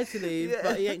 He tried to leave, Yeah.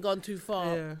 but he ain't gone too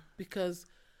far Yeah. because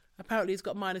apparently he's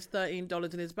got minus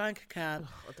 $13 in his bank account.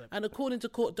 And according to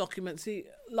court documents, a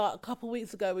couple of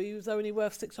weeks ago, he was only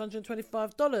worth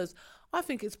 $625. I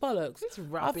think it's bollocks. It's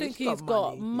rubbish. I think He's he's got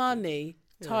got money. money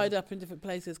tied up in different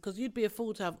places because you'd be a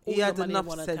fool to have all He your had money enough in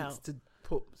one sense account. to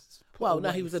put Well, no,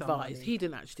 away he was some advised. money. He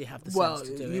didn't actually have the Well, sense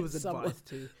to do it. he was advised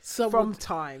to. Someone- From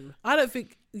time. I don't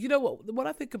think, you know what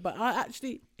I think about, I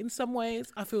actually, in some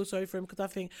ways, I feel sorry for him because I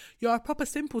think you're a proper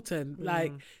simpleton.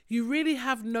 Like, you really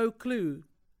have no clue.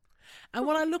 And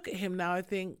when I look at him now, I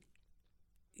think,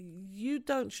 you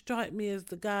don't strike me as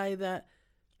the guy that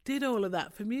did all of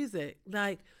that for music.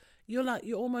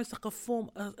 You're almost like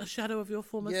a shadow of your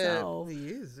former self. He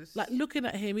is. It's, Like, looking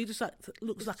at him, he just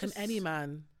looks like an any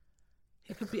man.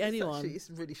 He could be anyone. It's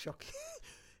really shocking.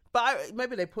 But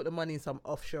maybe they put the money in some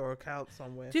offshore account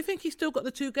somewhere. Do you think he's still got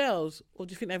the two girls, or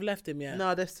do you think they've left him yet?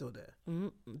 No, they're still there.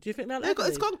 Do you think they'll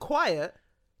It's gone quiet.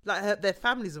 Like their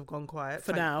families have gone quiet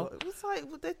For thank now. God. It's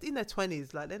like they're in their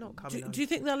 20s. Like they're not coming. Do you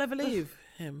think they'll ever leave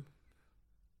him?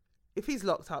 If he's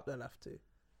locked up, they'll have to.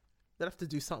 They'll have to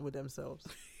do something with themselves.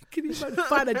 Can you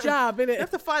find a job, They innit? have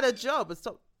to find a job and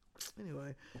stop.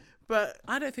 Anyway, but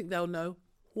I don't think they'll know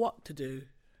what to do.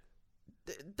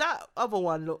 that other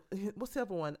one, look, what's the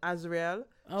other one? Azriel.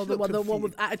 Oh, She the looked one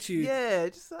with confused. attitude. Yeah,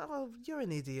 just like, oh, you're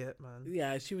an idiot, man.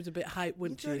 Yeah, she was a bit hype,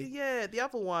 wasn't she? Yeah, the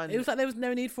other one. It was like there was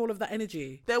no need for all of that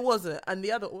energy. There wasn't, and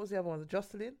what was the other one?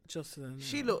 Jocelyn. Jocelyn.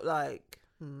 She looked like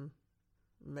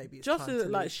maybe it's time Jocelyn to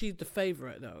looked like leave. she's the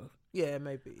favourite though. Yeah,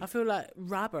 maybe. I feel like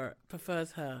Robert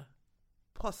prefers her.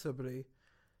 Possibly.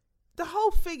 The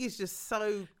whole thing is just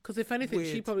so. Because if anything,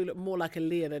 she Weird. probably looked more like a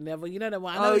Leah than ever. You know that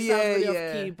one. I know Oh, it sounds yeah, really yeah.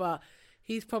 off key, but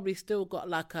he's probably still got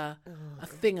like a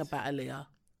thing about Aaliyah.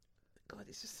 God,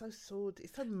 it's just so sordid.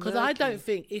 It's so murky. Because I don't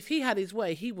think if he had his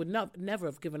way, he would never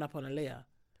have given up on Aaliyah.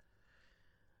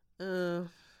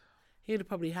 He'd have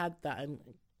probably had that, and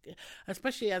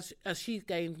especially as she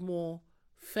gained more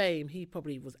fame, he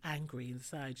probably was angry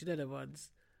inside. You know the ones.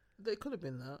 It could have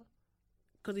been that.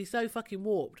 Because he's so fucking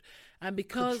warped, and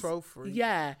because Control freak.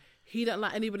 yeah, he don't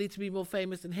like anybody to be more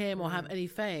famous than him or have any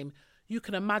fame. You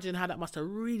can imagine how that must have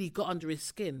really got under his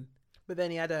skin. But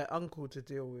then he had an uncle to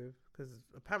deal with because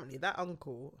apparently that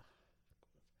uncle,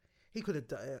 he could have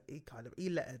done. He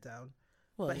let her down.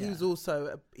 Well, But yeah. he was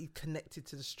also he connected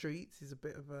to the streets. He was a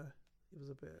bit.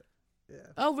 Yeah.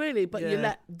 Oh really? But you Yeah.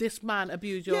 let this man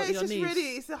abuse your Yeah, it's your just niece. really.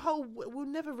 It's a whole. We'll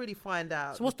never really find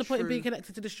out. So what's the point in being true-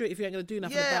 connected to the street if you ain't gonna do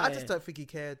nothing Yeah, about I just it? don't think he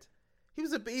cared. He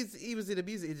was he was in the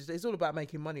music industry. It's all about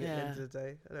making money at the Yeah. end of the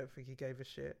day. I don't think he gave a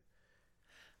shit.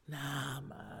 Nah,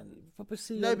 man. Probably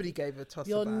see Nobody gave a toss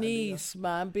your about niece,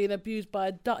 man, being abused by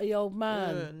a dirty old Aaliyah.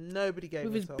 man Yeah, nobody gave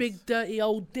with a his toss. big dirty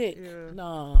old dick. Yeah.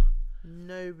 Nah.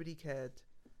 Nobody cared.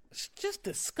 It's just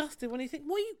disgusting when you think,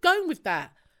 what are you going with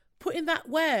that? Putting that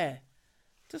where?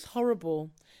 Just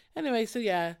horrible. Anyway, so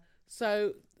yeah.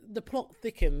 So the plot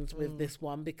thickens with this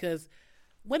one because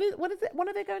when is it? When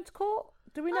are they going to court?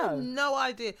 Do we I have know? no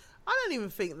idea. I don't even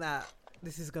think that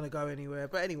this is going to go anywhere.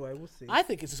 But anyway, we'll see. I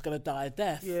think it's just going to die a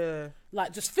death. Yeah.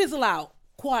 Like, just fizzle out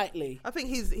quietly. I think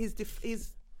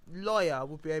his lawyer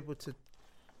will be able to,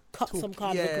 Cut Talk- some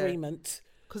kind of yeah. agreement.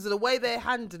 because of the way they're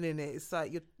handling it, it's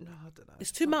like, no, I don't know.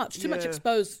 It's too much. Too much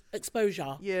Yeah.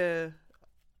 exposure. Yeah.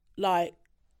 Like,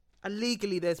 And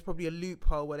legally, there's probably a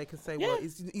loophole where they can say, well, Yeah.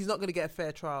 he's not going to get a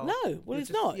fair trial. no. Well, It's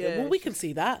it's just- not. yeah, Well, we it's can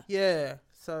see that. Yeah.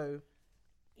 So,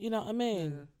 You know what I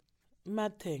mean?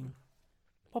 Mad thing.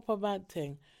 Proper mad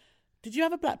thing. Did you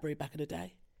have a BlackBerry back in the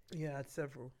day? yeah, I had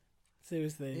several.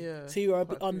 Seriously. Yeah, So you were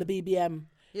quite a on the few. BBM.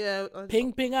 Yeah.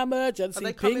 Ping, ping, emergency. Are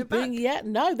they Ping, coming ping. back? Yeah.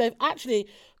 No, they've actually,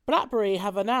 BlackBerry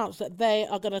have announced that they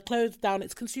are going to close down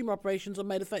its consumer operations on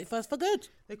May the 31st for good.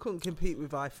 They couldn't compete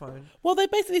with iPhone. Well, they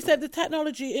basically said the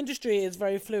technology industry is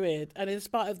very fluid, and in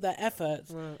spite of their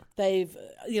efforts, they've,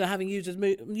 having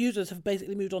users have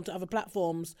basically moved on to other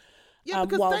platforms, Yeah,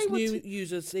 because whilst they were new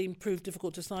users seem proved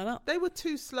difficult to sign up. They were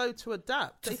too slow to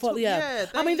adapt. They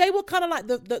I mean, they were kind of like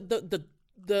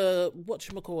the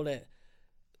whatchamacallit.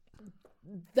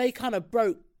 They kind of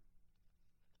broke.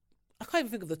 I can't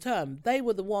even think of the term. They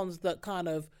were the ones that kind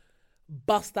of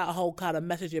bust that whole kind of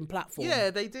messaging platform. Yeah,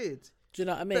 they did. Do you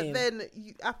know what I mean? But then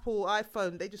Apple,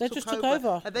 iPhone, they just took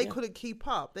over. And they couldn't keep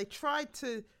up. They tried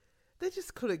to, they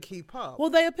just couldn't keep up. Well,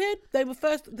 they were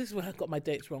first, this is where I got my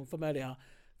dates wrong from earlier.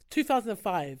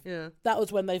 2005. Yeah. That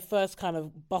was when they first kind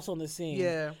of bust on the scene.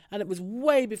 Yeah. And it was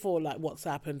way before like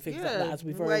WhatsApp and things like that, as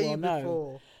we very well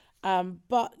know.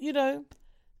 But, you know,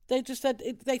 they just said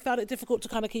they found it difficult to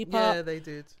kind of keep up. Yeah, they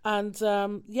did. And,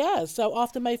 so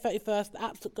after May 31st, the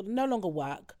apps could no longer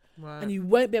work. Right. And you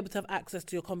won't be able to have access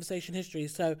to your conversation history.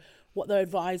 So what they're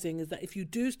advising is that if you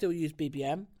do still use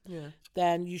BBM,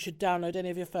 then you should download any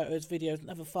of your photos, videos, and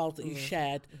other files that you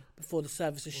shared before the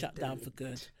service is shut down for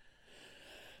good.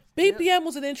 BBM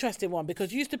was an interesting one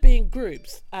because you used to be in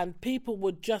groups and people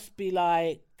would just be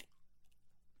like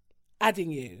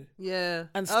adding you. Yeah.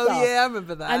 And stuff. Oh, yeah, I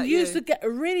remember that. And you used to get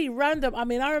really random. I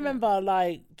mean, I remember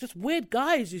like just weird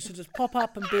guys used to just pop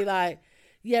up and be like,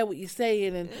 yeah, what you're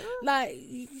saying, and like,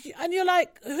 and you're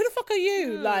like, who the fuck are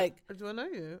you? Like, do I know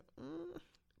you?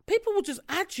 People will just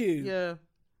add you. Yeah,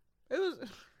 it was.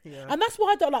 Yeah, and that's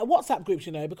why I don't like WhatsApp groups,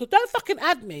 you know, because don't fucking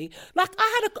add me. Like,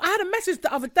 I had a message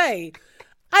the other day,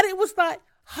 and it was like,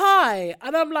 hi,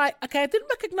 and I'm like, okay, I didn't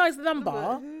recognize the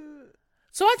number,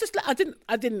 so I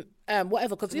didn't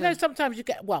whatever, because you know sometimes you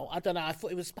get, well, I don't know, I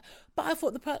thought it was, but I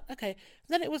thought okay,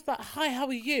 then it was like, hi, how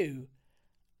are you?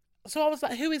 So I was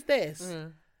like, who is this?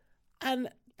 And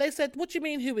they said, what do you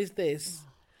mean, who is this?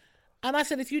 And I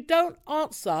said, if you don't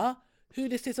answer who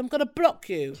this is, I'm going to block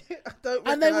you.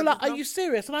 And they were like, are you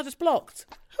serious? And I just blocked.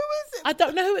 Who is it? I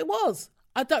don't know who it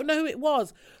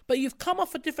was. But you've come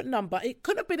off a different number. It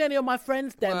couldn't have been any of my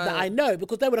friends then that I know,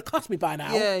 because they would have cussed me by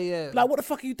now. Yeah. Like, what the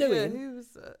fuck are you doing? Yeah,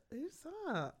 who's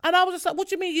that? And I was just like, what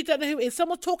do you mean you don't know who it is?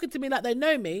 Someone's talking to me like they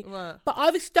know me, right. But I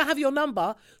obviously don't have your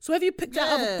number. So have you picked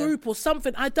out of a group or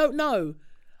something? I don't know.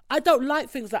 I don't like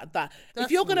things like that.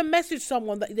 If you're going to message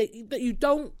someone that you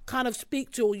don't kind of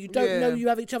speak to, or you don't know you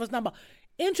have each other's number,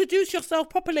 introduce yourself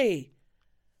properly.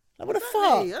 Like, what the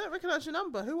fuck? I don't recognise your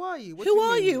number. Who are you? Who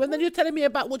are you? And then you're telling me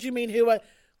about what do you mean who are...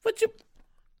 What you...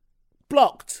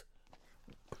 Blocked.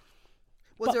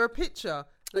 Was there a picture?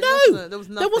 Like, no, there was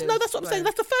nothing. That's what I'm saying.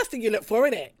 That's the first thing you look for,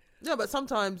 isn't it? Yeah, but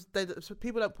sometimes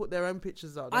people don't put their own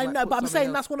pictures up. I know, but I'm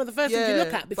saying that's one of the first things you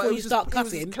look at before you start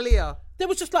cussing. It was clear. There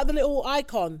was just like the little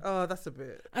icon. Oh, that's a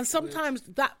bit. And sometimes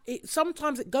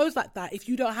it goes like that if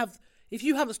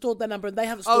you haven't stored their number and they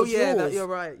haven't stored yours. Oh yeah, you're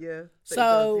right. Yeah.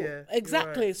 So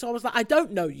exactly. Right. So I was like, I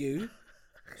don't know you.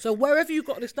 So wherever you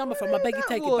got this number from, I beg you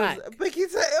take it back. Beg you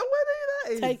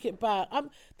take it back.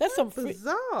 There's some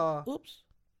bizarre. Oops.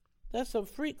 There's some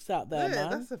freaks out there,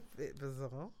 man. That's a bit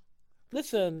bizarre.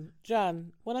 Listen,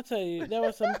 Jan, when I tell you, there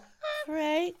are some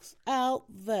freaks out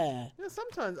there. You know,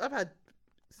 sometimes I've had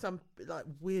some like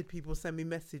weird people send me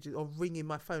messages or ringing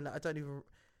my phone like I don't even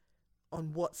on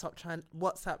WhatsApp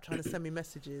trying to send me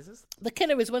messages. The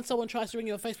killer is when someone tries to ring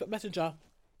you on Facebook Messenger.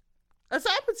 That's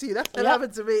happened to you. That's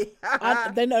happened to me.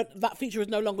 And they know that feature is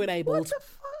no longer enabled. What the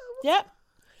fuck? Yep.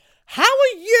 How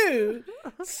are you,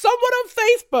 someone on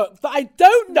Facebook that I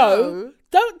don't know,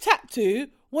 don't tap to,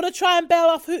 want to try and bail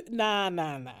off who? Nah,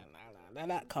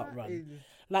 that can't run.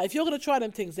 Like, if you're going to try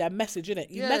them things, they're messaging it.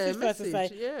 You message first and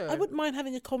say, I wouldn't mind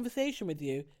having a conversation with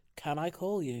you. Can I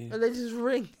call you? And they just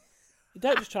ring. You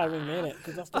don't just try and ring me, innit?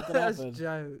 Because that's not going to happen. That's a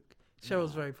joke.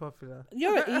 Cheryl's very popular.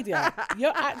 You're an idiot.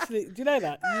 You're actually, do you know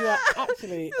that? You are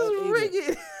actually an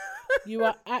idiot. You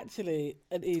are actually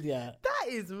an idiot. That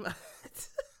is mad.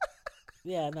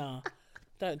 Yeah, no.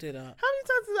 Don't do that. How many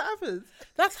times has that happened?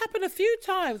 That's happened a few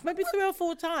times, maybe 3 or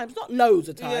 4 times. Not loads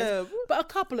of times, but a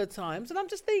couple of times. And I'm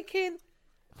just thinking,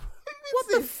 what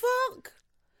the fuck?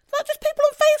 Not just people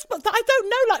on Facebook that I don't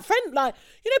know, like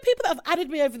people that have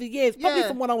added me over the years, probably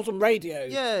from when I was on radio.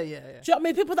 Yeah. Do you know what I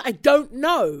mean? People that I don't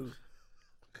know.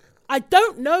 I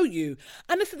don't know you.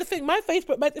 And this is the thing, my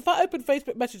Facebook, if I open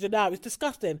Facebook Messenger now, it's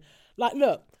disgusting. Like,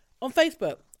 look, on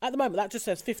Facebook, at the moment, that just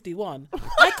says 51.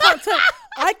 I can't tell,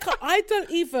 I don't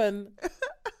even,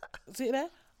 see it there?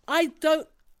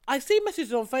 I see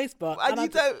messages on Facebook. And you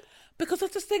don't? Because I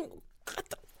just think,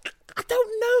 I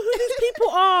don't know who these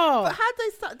people are. But how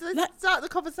do they start the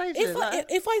conversation?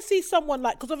 If I see someone,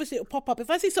 like, because obviously it'll pop up. If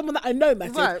I see someone that I know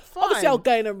message, obviously I'll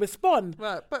go in and respond.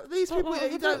 Right, but these people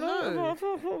you don't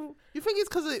know. You think it's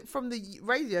because from the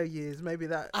radio years, maybe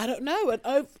that? I don't know.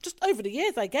 And just over the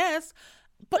years, I guess.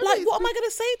 But Maybe like, what am I going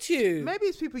to say to you? Maybe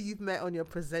it's people you've met on your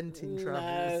presenting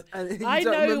travels. And you I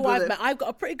don't know who remember I've them. met. I've got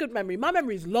a pretty good memory. My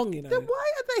memory's long, you know. Then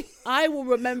why are they I will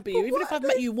remember you. But Even what if are I've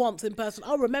met they- you once in person,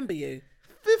 I'll remember you.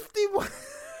 51?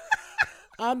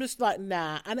 I'm just like,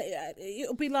 nah. And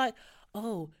it'll be like,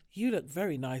 oh, you look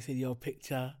very nice in your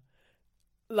picture.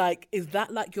 Like, is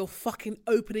that like your fucking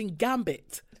opening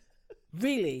gambit?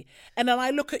 Really? And then I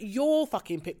look at your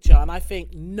fucking picture and I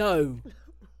think, no.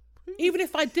 Even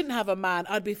if I didn't have a man,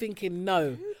 I'd be thinking,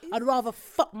 no. I'd rather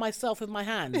fuck myself with my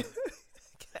hand.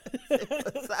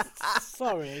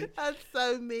 Sorry. That's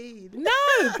so mean.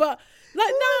 No, but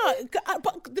like, no.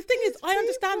 But the thing is, I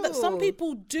understand that some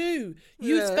people do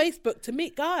use Yeah. Facebook to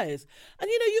meet guys. And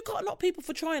you know, you can't knock people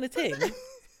for trying a thing.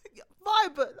 Why?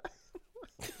 But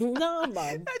No,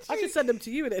 man. I Actually- should send them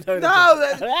to you and it. but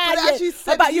actually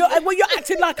send About you- you, well, you're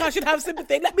acting like I should have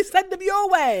sympathy. Let me send them your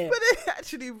way. but they're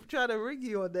actually trying to ring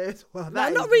you on there as well. No,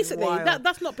 That not is recently. wild.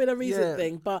 That's not been a recent Yeah.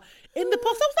 thing. But in the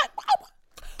past, I was like, wow.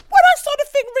 When I saw the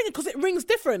thing ringing, because it rings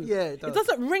different. Yeah, it does. It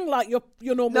doesn't ring like your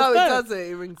normal No, phone. it doesn't.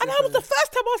 It rings. And I was the different.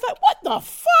 first time I was like, what the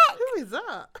fuck? Who is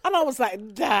that? And I was like,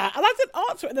 nah. And I didn't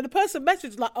answer it. And then the person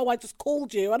messaged like, oh, I just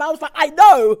called you. And I was like, I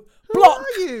know. Block.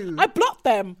 are you? I blocked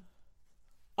them.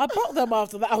 I blocked them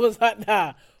after that. I was like,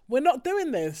 nah, we're not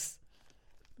doing this.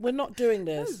 We're not doing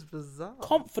That this. is bizarre.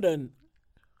 Confident.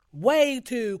 Way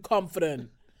too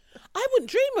confident. I wouldn't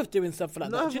dream of doing something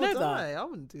like No, that. Do you know would that? I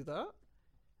wouldn't do that.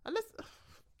 Unless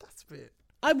that's a bit.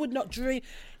 I would not dream.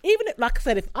 Even if, like I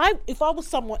said, if I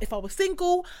was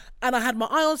single and I had my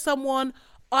eye on someone,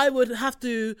 I would have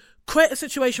to create a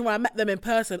situation where I met them in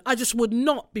person. I just would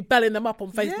not be belling them up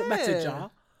on Facebook Yeah. Messenger.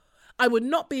 I would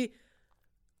not be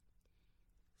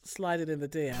sliding in the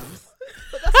DMs.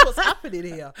 But that's what's happening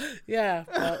here. Yeah,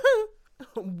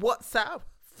 but WhatsApp,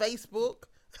 Facebook,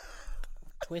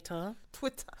 Twitter,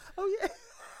 Twitter. Oh yeah,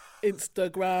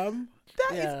 Instagram.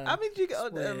 that is. Yeah, How many do you get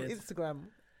on weird. Instagram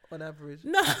on average?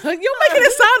 No, you're making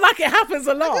it sound like it happens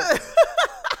a lot.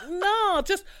 No,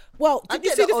 just I Did you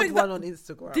get see the the odd thing one that, on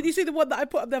Instagram. Did you see the one that I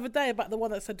put up the other day about the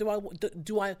one that said, "Do I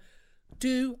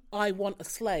want a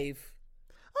slave?"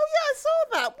 Oh yeah, I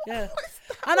saw that. Yeah. What is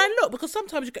that? And I look because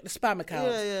sometimes you get the spam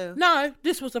accounts. Yeah, yeah. No,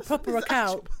 this was a proper It's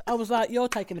account. I was like, "You're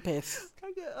taking the piss."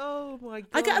 Oh my god.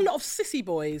 I get a lot of sissy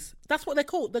boys. That's what they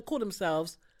call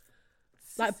themselves,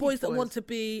 like Sissy boys that boys. want to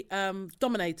be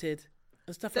dominated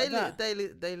and stuff like that.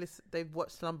 They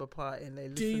watch Slumber Party and they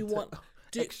listen you to want-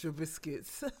 do- Extra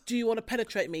Biscuits. Do you want to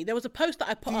penetrate me? There was a post that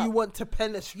I put Do up. you want to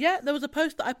penetrate? Yeah, there was a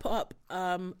post that I put up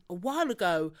a while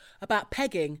ago about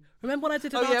pegging. Remember when I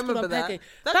did an Oh yeah, I article remember on that. pegging?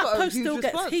 That That got a post huge still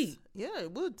gets response. heat, Yeah,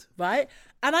 it would. right?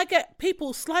 And I get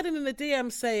people sliding in the DM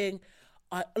saying,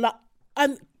 like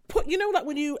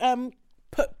when you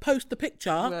post the picture,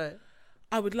 Right.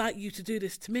 I would like you to do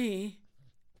this to me.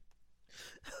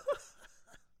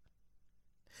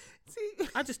 See,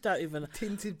 I just don't even.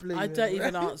 tinted blue. I don't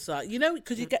even answer. You know,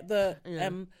 because you get the Yeah.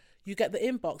 you get the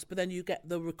inbox, but then you get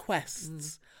the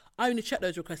requests. I only check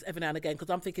those requests every now and again because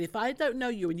I'm thinking if I don't know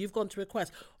you and you've gone to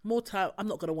request more time, I'm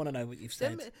not going to want to know what you've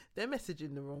said. They're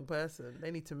messaging the wrong person.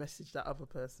 They need to message that other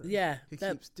person. Yeah, who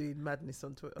they're- keeps doing madness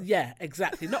on Twitter. Yeah,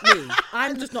 exactly. Not me.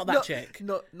 I'm just not that chick.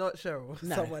 Not Cheryl.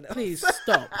 No, Someone else. please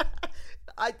stop.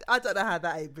 I don't know how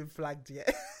that ain't been flagged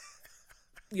yet.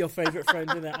 Your favourite friend,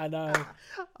 isn't it? I know.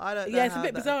 I don't know. Yeah, it's a how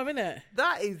bit that- bizarre, isn't it?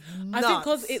 That is nuts. I think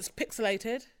because it's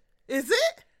pixelated. Is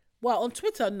it? Well, on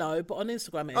Twitter, no, but on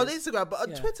Instagram it is. On Instagram, but on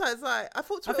Yeah. Twitter, it's like I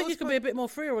thought Twitter I think you was can be a bit more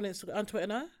freer on Instagram, on Twitter,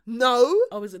 no? No.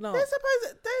 Oh, is it not? They're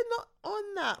supposed they're not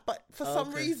on that, but for some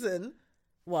okay. reason,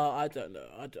 Well, I don't know.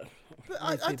 I don't. but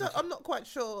These people- I'm not quite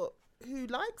sure who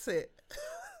likes it.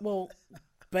 Well,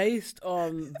 based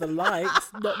on the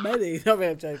likes, not many. I mean,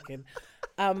 I'm joking.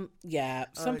 Yeah,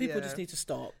 some people yeah. just need to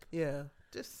stop. Yeah,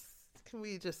 just can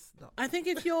we just not? I think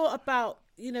if you're about,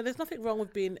 there's nothing wrong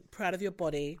with being proud of your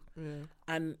body, Yeah.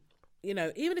 and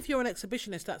even if you're an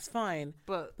exhibitionist, that's fine.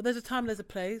 But But there's a time, there's a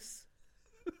place,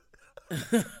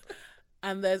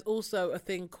 and there's also a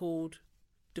thing called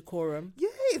decorum. yeah,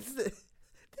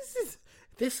 this is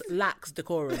This lacks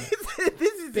decorum.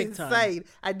 this is Big time. insane.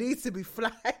 I need to be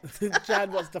flagged.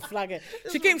 Jan wants to flag it.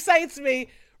 She keeps saying to me,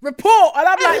 "Report," and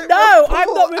I'm like, "No, I'm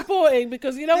not Report. reporting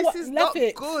because you know This what? is Left not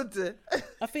it. good.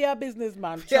 I fear our business,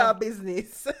 man. Yeah, Trump,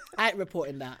 business. I ain't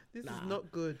reporting that. This Nah. is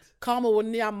not good. Karma will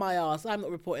yam my ass. I'm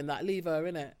not reporting that. Leave her,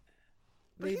 innit?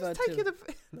 But Leave her who's to. taking the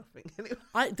nothing?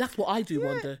 Anyway, That's what I do Yeah.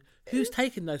 wonder. Who's Who-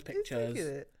 taking those who's pictures? taking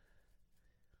it?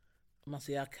 Must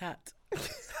be our cat.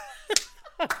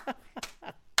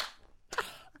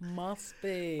 Must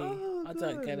be. Oh, I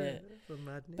don't get God. it. That's a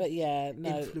madness. But yeah,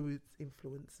 no.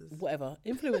 Influencers. Whatever.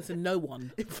 Influencing no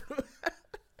one.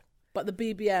 But But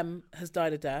the BBM has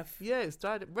died a death. Yeah, it's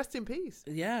died. Rest in peace.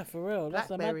 Yeah, for real. That's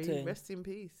Blackberry, a mad thing. rest in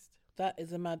peace. That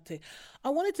is a mad thing. I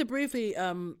wanted to briefly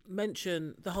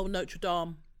mention the whole Notre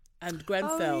Dame and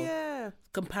Grenfell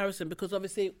comparison, because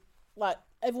obviously, like,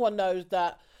 everyone knows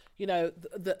that, you know,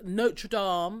 the Notre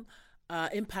Dame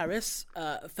in Paris,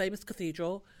 a famous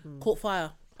cathedral, caught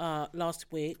fire last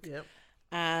week. Yep.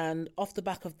 And off the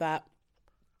back of that,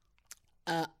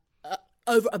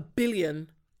 over $1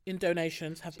 billion in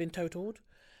donations have been totaled.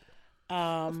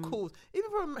 Of course. Even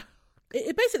from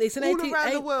it basically, it's an all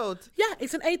around the world. Yeah,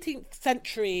 it's an 18th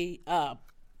century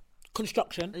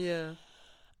construction. Yeah.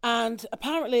 And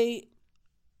apparently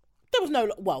there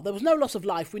was no loss of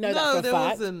life. We know that for a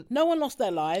fact. Wasn't. No one lost their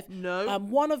life. No.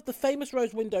 One of the famous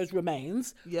rose windows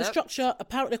remains. Yep. The structure,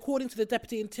 apparently, according to the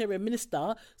Deputy Interior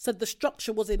Minister, said the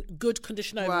structure was in good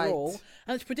condition overall. Right.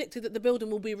 And it's predicted that the building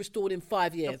will be restored in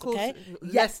 5 years. Of course, okay?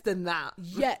 less than that.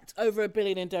 Yet, over $1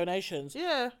 billion in donations.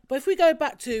 Yeah. But if we go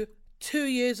back to 2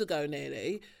 years ago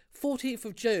nearly, 14th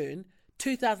of June,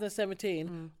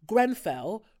 2017,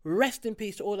 Grenfell, rest in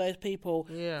peace to all those people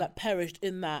that perished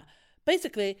in that.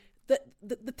 Basically,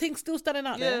 the thing's still standing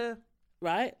out there,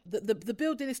 right? The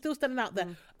building is still standing out there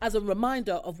as a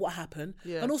reminder of what happened,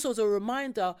 and also as a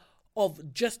reminder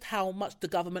of just how much the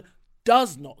government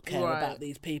does not care about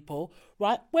these people,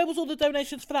 right? Where was all the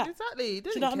donations for that? Exactly,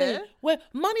 do you know what I mean? Where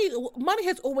money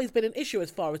has always been an issue as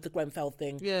far as the Grenfell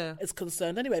thing is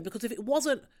concerned, anyway. Because if it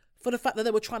wasn't for the fact that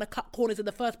they were trying to cut corners in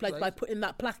the first place by putting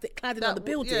that plastic cladding on the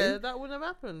building, that wouldn't have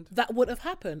happened. That would have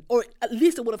happened, or at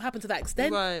least it would have happened to that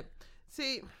extent, right?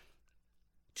 See.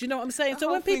 Do you know what I'm saying? The so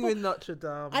whole when people, thing with Notre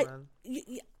Dame, man.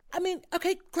 I mean,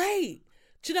 okay, great.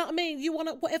 Do you know what I mean? You want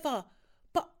to whatever,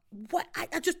 but what?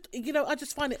 I just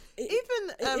find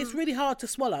it's really hard to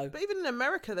swallow. But even in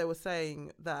America, they were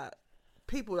saying that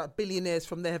people like billionaires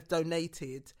from there have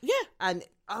donated. Yeah. And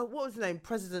what was his name?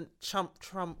 President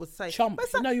Trump was saying. Chump.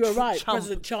 No, you were right.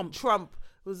 President Trump. Trump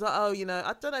was like, oh, you know,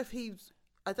 I don't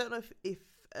know if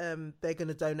they're going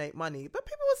to donate money, but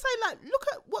people will say, like, look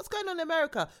at what's going on in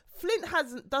America. Flint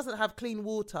doesn't have clean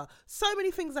water. So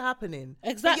many things are happening.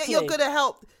 Exactly. But yet you're going to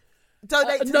help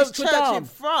donate to this church in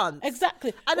France.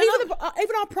 Exactly. And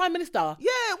even our Prime Minister,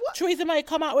 what? Theresa May,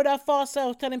 come out with her far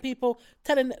self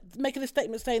making a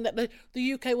statement saying that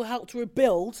the UK will help to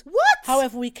rebuild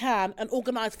however we can and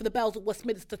organise for the bells at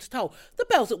Westminster to toll. The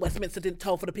bells at Westminster didn't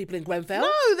toll for the people in Grenfell.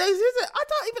 No, there isn't. I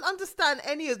don't even understand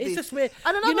any of this. It's just weird.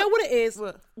 You know what it is?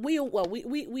 What?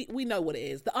 We know what it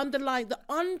is. The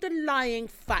underlying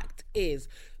fact is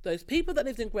those people that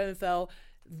lived in Grenfell,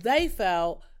 they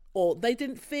felt, or they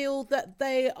didn't feel that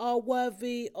they are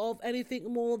worthy of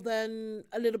anything more than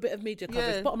a little bit of media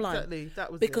coverage. Bottom line. Exactly. That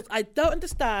was because I don't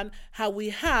understand how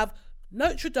we have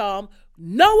Notre Dame.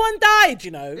 No one died,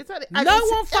 you know. Exactly. No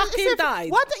one fucking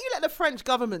died. Why don't you let the French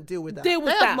government deal with that? They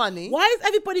have money. Why is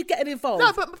everybody getting involved?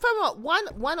 No, but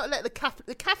why not let the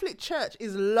Catholic Church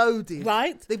is loaded,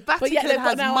 right? The Vatican but yet they've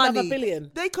has got now money. Another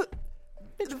billion. They could.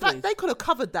 They could have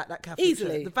covered that Catholic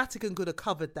easily. Church. The Vatican could have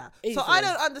covered that. Easily. So I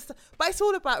don't understand. But it's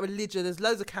all about religion. There's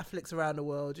loads of Catholics around the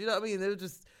world. You know what I mean? They're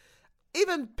just,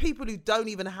 even people who don't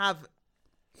even have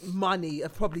money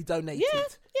have probably donated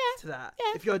to that.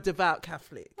 Yeah. If you're a devout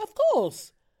Catholic. Of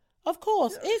course.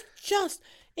 Yeah.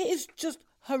 It is just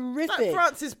horrific. Like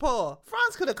France is poor.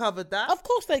 France could have covered that. Of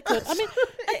course they could. I mean,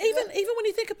 even when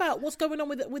you think about what's going on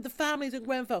with the families in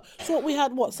Grenfell. So we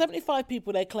had 75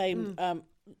 people they claimed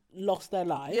lost their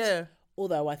lives. Yeah.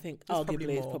 Although I think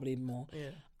arguably it's probably more.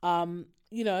 Yeah.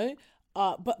 You know,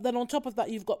 but then on top of that,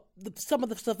 you've got some of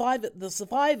the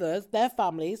survivors, their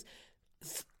families,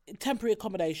 temporary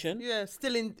accommodation. Yeah,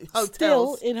 still in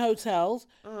hotels.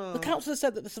 The council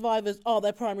said that the survivors are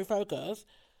their primary focus,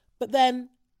 but then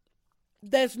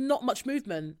there's not much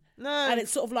movement. No. And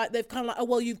it's sort of like they've kind of like, oh,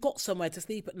 well, you've got somewhere to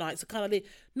sleep at night. So kind of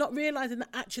not realising that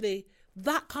actually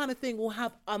that kind of thing will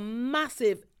have a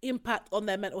massive impact on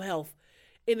their mental health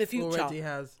in the future.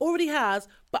 Already has.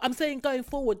 But I'm saying going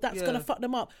forward, that's going to fuck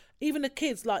them up. Even the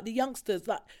kids, like the youngsters,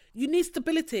 like you need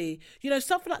stability. You know,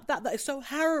 something like that is so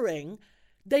harrowing.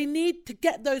 They need to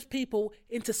get those people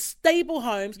into stable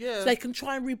homes so they can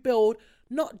try and rebuild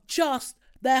not just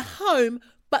their home,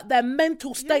 but their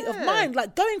mental state of mind.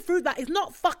 Like, going through that is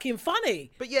not fucking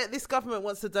funny. But yet this government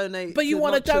wants to donate. But you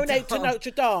want to donate to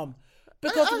Notre Dame.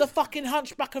 Because of the fucking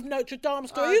Hunchback of Notre Dame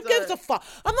story. Who gives a fuck?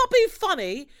 I'm not being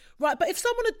funny, right? But if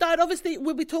someone had died, obviously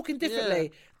we'll be talking differently.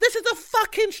 Yeah. This is a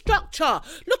fucking structure.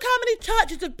 Look how many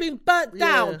churches have been burnt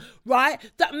down, right?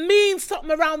 That means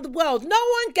something around the world. No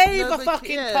one gave a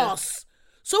fucking toss.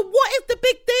 So what is the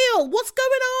big deal? What's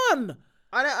going on?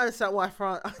 I don't understand why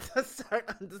France. I just don't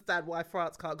understand why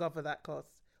France can't cover that cost.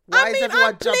 Why is everyone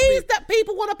I'm pleased jumping? that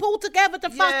people want to pull together to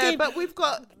fucking but we've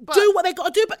got do what they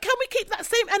got to do. But can we keep that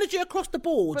same energy across the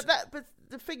board? But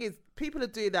the thing is, people are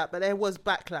doing that, but there was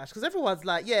backlash because everyone's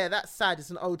like, yeah, that's sad. It's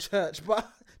an old church, but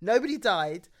nobody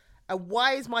died. And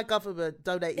why is my government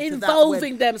donating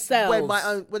involving to that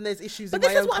themselves when there's issues but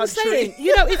in my own country? This is what I'm saying.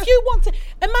 You know, if you want to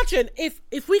imagine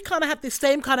if we kind of had this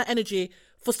same kind of energy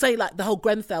for, say, like the whole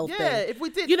Grenfell thing. Yeah, if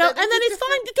we did, you know, and then it's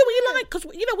fine to do what you like, because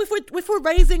you know, if we're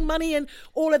raising money and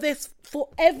all of this for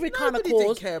every kind of Nobody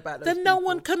cause, did care about those then no people.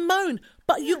 one can moan.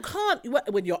 But you can't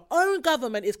when your own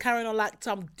government is carrying on like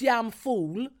some damn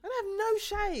fool. And have no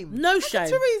shame. No How shame.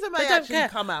 did Theresa May They don't actually care.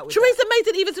 come out with Theresa May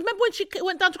didn't even remember when she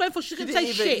went down to Grenfell. She that? didn't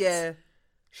say shit. Yeah,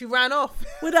 she ran off.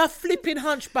 With her flipping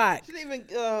hunchback. She didn't even.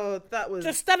 Oh, that was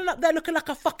Just standing up there looking like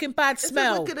a fucking bad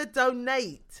smell. We're gonna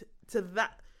donate to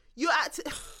that. You're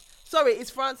sorry, is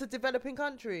France a developing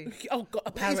country? Oh God,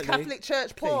 apparently. Is Catholic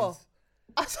Church poor?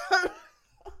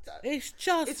 It's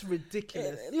just... It's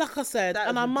ridiculous. Like I said, That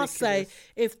and is I must say, ridiculous.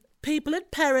 if people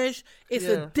had perished, it's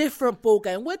Yeah. a different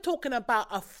ballgame. We're talking about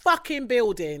a fucking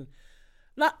building.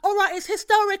 Like, all right, it's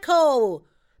historical,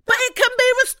 but it can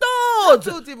be restored.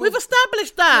 building will- We've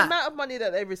established The that. amount of money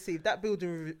that they received, that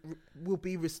building will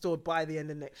be restored by the end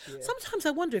of next year. Sometimes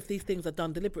I wonder if these things are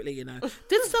done deliberately, you know.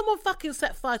 Did someone fucking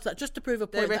set fire to that just to prove a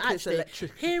point that reckon it's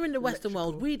actually, here in the Western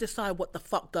electrical. world, we decide what the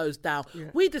fuck goes down.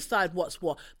 We decide what's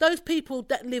what. Those people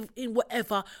that live in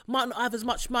whatever might not have as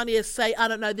much money as, say, I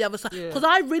don't know, the other side. Because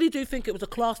I really do think it was a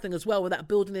class thing as well with that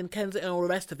building in Kensington and all the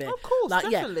rest of it. Of course, like,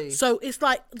 definitely. Yeah. So it's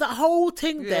like that whole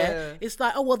thing there, Yeah. it's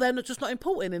like, oh, well, they're just not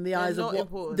important in the eyes of not what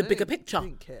important. the They bigger didn't- picture.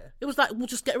 didn't care. It was like, we'll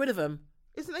just get rid of them.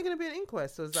 Isn't there going to be an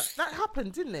inquest? Or is that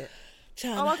happened, didn't it?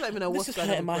 Jan, I don't even know what's this is going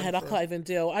hurting on my with head. I Grenfell. can't even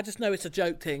deal. I just know it's a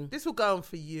joke thing. This will go on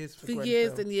for years. For years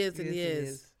Grenfell. and years and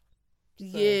years. So-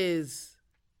 Years.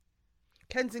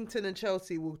 Kensington and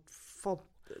Chelsea will.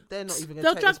 They're not even going to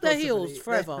They'll take drag their heels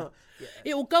responsibility. forever. Yeah.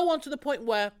 It will go on to the point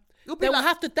where It'll be they will like-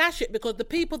 have to dash it because the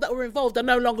people that were involved are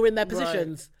no longer in their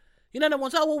positions. You know, no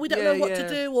one's, oh, well, we don't know what to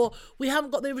do, or we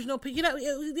haven't got the original people. You know,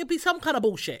 it'll be some kind of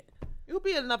bullshit. It'll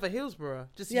be another Hillsborough.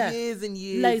 Just Yeah. years and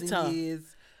years Later. and years.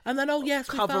 And then, oh, yes,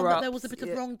 we found that there was a Cover-ups, bit of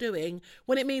yeah. wrongdoing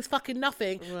when it means fucking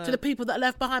nothing to the people that are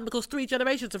left behind because 3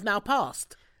 generations have now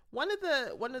passed. One of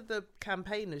the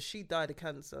campaigners, she died of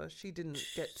cancer. She didn't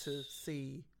get to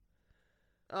see.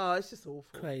 Oh, it's just awful.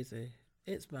 Crazy.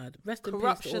 It's mad. Rest in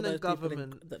Corruption peace to all those and people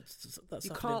government. that You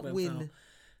suffered can't in win. Grenfell.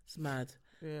 It's mad.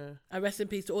 Yeah. And rest in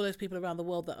peace to all those people around the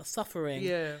world that are suffering.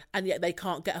 Yeah. And yet they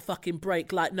can't get a fucking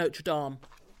break like Notre Dame.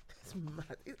 It's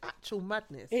mad. It's actual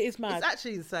madness. It is mad. It's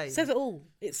actually insane. It says it all.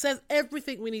 It says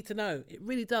everything we need to know. It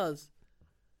really does.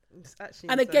 It's actually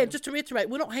And insane. again, just to reiterate,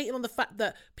 we're not hating on the fact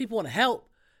that people want to help.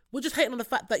 We're just hating on the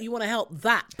fact that you want to help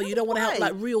that, but you don't want to help Why?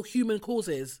 like real human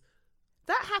causes.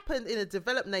 That happened in a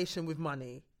developed nation with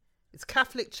money. It's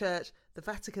Catholic Church. The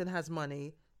Vatican has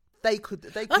money. They could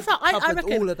That's how I covered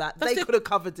reckon all of that. that's They the- could have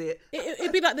covered it.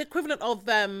 It'd be like the equivalent of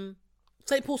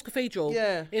St. Paul's Cathedral.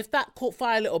 Yeah. If that caught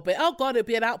fire a little bit, oh God, it'd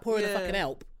be an outpouring of Yeah. fucking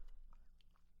help.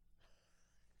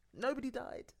 Nobody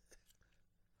died.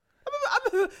 I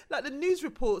remember, like the news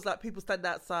reports, like people stand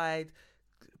outside,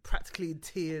 practically in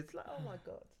tears. Like, oh my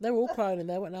God, They were all crying in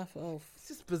there, weren't they? Oh, it's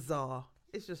just bizarre.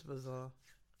 It's just bizarre.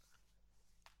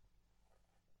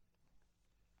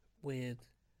 weird.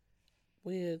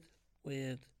 Weird,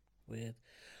 weird, weird.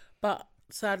 But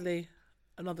sadly,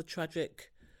 another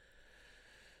tragic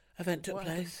event took What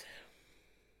place.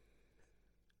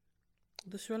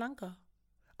 The Sri Lanka.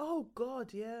 Oh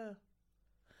God, yeah.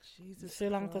 Jesus. Sri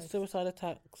Lanka Christ. suicide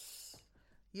attacks.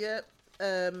 Yeah.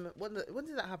 When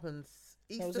did that happen?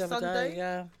 That was Easter the other Sunday. day,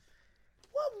 yeah.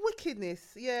 What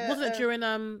wickedness? Yeah. Wasn't it during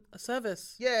a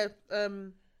service? Yeah.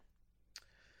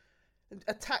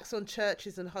 Attacks on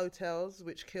churches and hotels,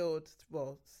 which killed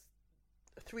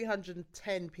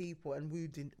 310 people and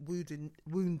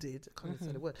wounded. I can't even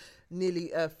say the word.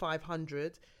 Nearly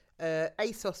 500.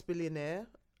 ASOS billionaire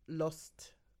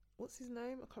lost. What's his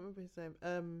name? I can't remember his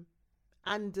name.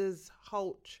 Anders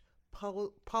Holt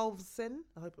Palvsen.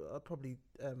 I hope I probably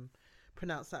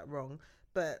pronounced that wrong,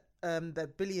 but the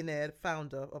billionaire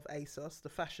founder of ASOS, the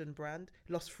fashion brand,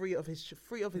 lost three of his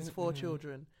 4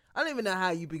 children. I don't even know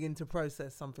how you begin to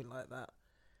process something like that.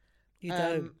 You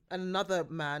don't. And another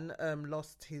man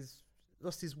lost his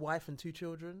wife and 2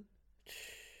 children.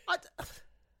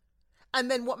 And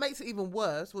then what makes it even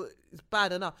worse, well, it's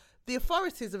bad enough. The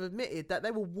authorities have admitted that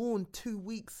they were warned 2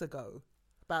 weeks ago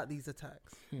about these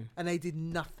attacks, and they did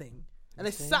nothing. And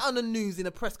they sat on the news in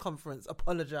a press conference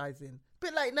apologising.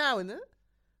 Bit late now, isn't it?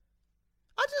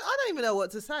 I don't even know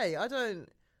what to say.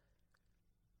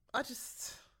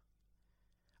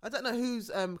 I don't know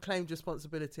who's claimed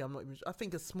responsibility. I'm not even. I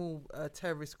think a small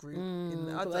terrorist group.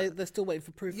 They're still waiting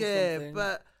for proof. Yeah, or something.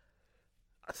 But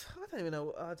I don't even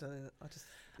know. I don't know.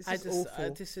 It's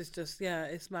awful. This is just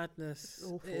it's madness. It's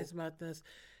awful. It is madness.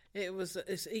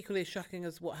 It's equally as shocking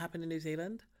as what happened in New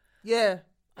Zealand. Yeah,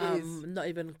 it is. Not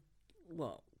even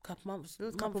a couple months. It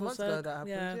was a couple months ago that happened.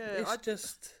 Yeah,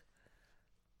 it's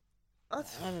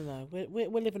I don't know. We're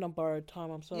living on borrowed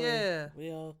time. I'm sorry. Yeah, we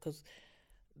are, because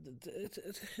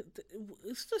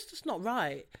it's just not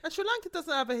right. And Sri Lanka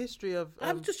doesn't have a history of.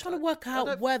 I'm just trying to work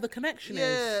out where the connection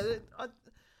is. Yeah,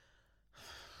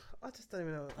 I just don't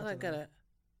even know. I don't get it.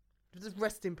 Just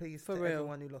rest in peace For to real.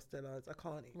 everyone who lost their lives. I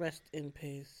can't. Rest in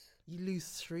peace. You lose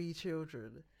 3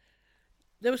 children.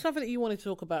 There was something that you wanted to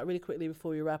talk about really quickly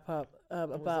before we wrap up, was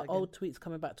that about again? old tweets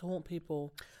coming back to haunt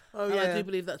people. Oh, and yeah. I do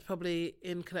believe that's probably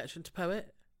in connection to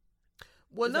Poet.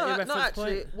 Well, Is that your no, not reference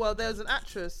actually. point? Well, there was an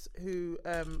actress who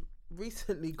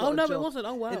recently got Oh, a no, job it wasn't.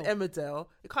 Oh, wow. in Emmerdale.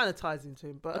 It kind of ties into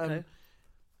him, but Okay.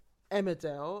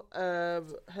 Emmerdale.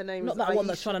 Her name Not is that one Aisha.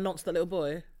 that's trying to nonce that little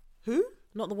boy. Who?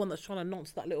 Not the one that's trying to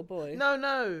nonce that little boy.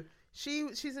 No.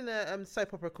 She's in a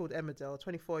soap opera called Emmerdale.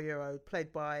 24-year-old,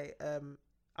 played by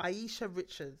Aisha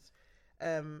Richards.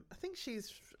 I think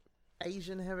she's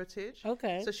Asian heritage.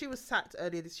 Okay. So she was sacked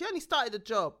earlier. She only started a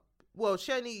job. Well,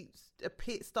 she only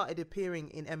started appearing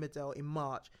in Emmerdale in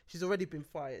March. She's already been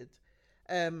fired.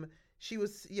 She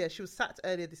was sacked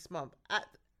earlier this month at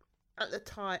the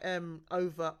time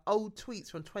over old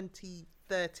tweets from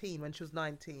 2013 when she was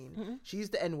 19. Mm-mm. She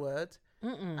used the N-word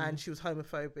and she was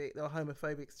homophobic. There were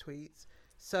homophobic tweets.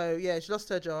 So yeah, she lost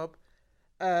her job.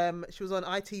 She was on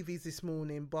ITV's This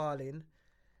Morning, Barlin.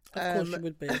 Of course she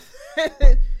would be.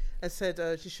 And said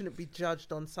she shouldn't be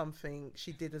judged on something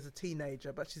she did as a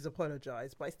teenager, but she's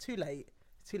apologised. But it's too late.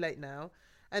 It's too late now.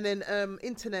 And then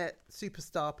internet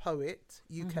superstar Poet,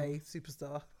 UK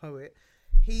superstar Poet,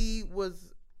 he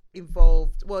was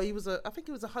involved. Well, I think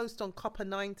he was a host on Copper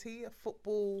 90, a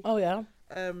football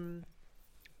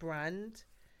brand.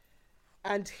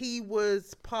 And he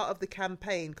was part of the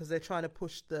campaign because they're trying to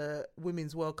push the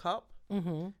Women's World Cup.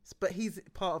 Mm-hmm. But he's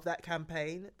part of that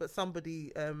campaign. But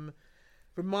somebody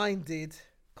reminded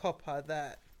Copper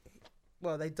that,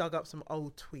 well, they dug up some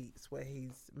old tweets where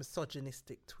he's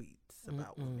misogynistic tweets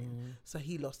about women. So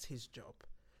he lost his job.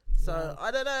 So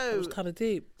I don't know. It was kind of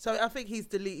deep. So I think he's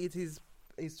deleted his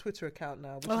Twitter account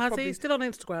now. Oh, has he? He's still on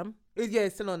Instagram? Yeah,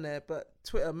 it's still on there. But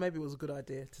Twitter, maybe it was a good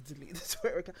idea to delete the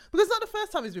Twitter account. Because it's not the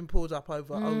first time he's been pulled up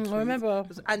over old tweets. I remember. It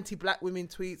was anti-black women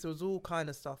tweets. There was all kind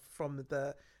of stuff from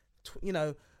the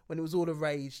when it was all a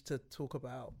rage to talk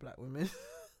about black women.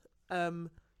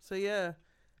 So yeah.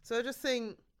 So I just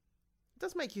think, it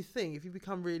does make you think, if you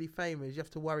become really famous, you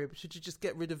have to worry, but should you just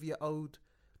get rid of your old...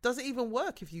 Does it even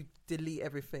work if you delete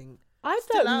everything? I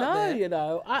don't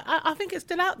know, I think it's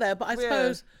still out there, but I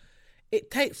suppose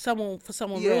it takes someone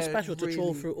real special to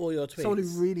trawl through all your tweets. Someone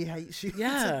who really hates you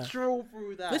to trawl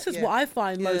through that. This is what I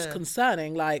find most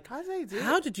concerning. Like,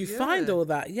 how did you find all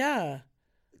that? Yeah,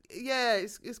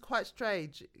 it's quite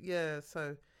strange. Yeah,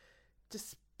 so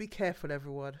just be careful,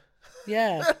 everyone.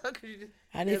 Yeah.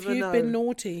 And if you've been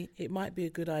naughty, it might be a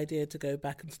good idea to go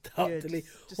back and start delete,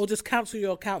 or just cancel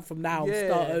your account from now and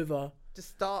start over.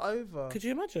 Just start over. Could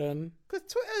you imagine? Because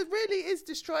Twitter really is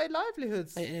destroying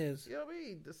livelihoods. It is. You know what I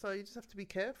mean? So you just have to be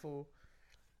careful.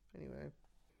 Anyway.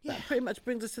 That pretty much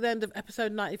brings us to the end of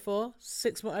episode 94.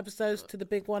 6 more episodes to the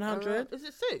big 100. Is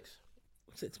it 6?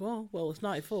 6 more? Well, it's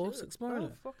 94. 6 more,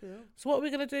 isn't it? Fucking hell. So what are we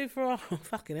going to do for our...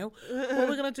 fucking hell. What are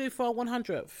we going to do for our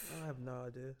 100th? I have no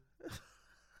idea.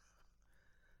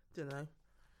 Don't know.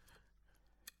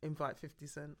 Invite 50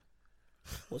 Cent.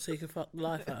 What, so you can fuck the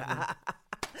life out of him?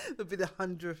 It'll be the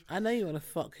 100th. I know you want to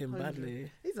fuck him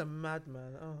badly. He's a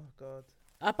madman. Oh, God.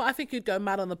 But I think you'd go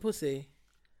mad on the pussy.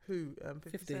 Who?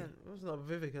 50 Cent? That's not what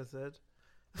Vivica said.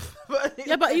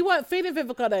 But he weren't feeling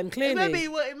Vivica then, clearly.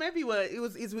 Maybe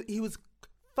he was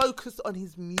focused on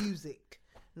his music,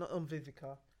 not on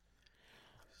Vivica.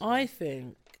 I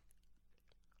think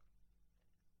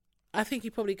he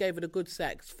probably gave it a good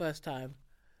sex first time,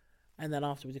 and then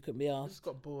afterwards he couldn't be He asked. just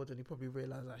got bored and he probably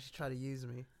realised that she's trying to use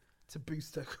me to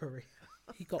boost her career.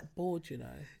 He got bored, you know.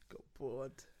 Got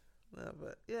bored. No,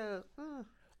 but yeah.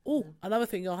 Oh, another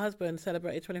thing, your husband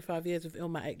celebrated 25 years with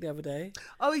Illmatic the other day.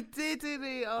 Oh, he didn't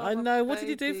he? Oh, I know. What did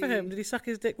you do for him? Did he suck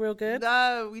his dick real good?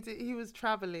 No, we did. He was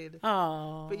travelling.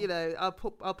 Oh. But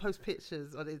I'll post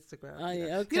pictures on Instagram. Oh,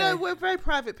 yeah, okay. You know, we're very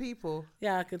private people.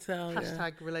 Yeah, I can tell.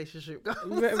 Hashtag relationship.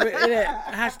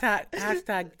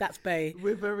 Hashtag that's bae.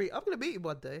 I'm gonna meet him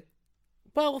one day.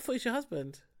 Well, I thought he's your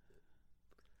husband.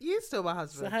 You're still my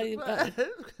husband. So how you?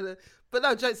 But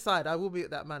no, jokes aside, I will meet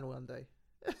that man one day.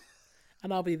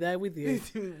 And I'll be there with you.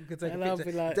 You can take And a I'll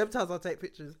picture. be like- Them times I'll take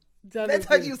pictures. Jan Them would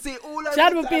times be- you see it all over.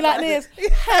 Jan the would be time, like this.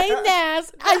 Hey,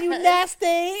 Naz, are you nasty?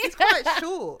 He's quite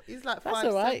short. He's like 5'7". That's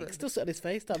all right. He can still sit on his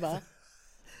face, don't matter.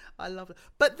 I love it.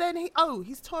 But then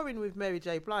he's touring with Mary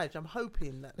J. Blige. I'm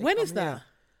hoping that. When come is that?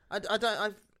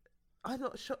 here. I'm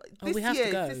not sure. Oh, we have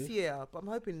to go. This year, but I'm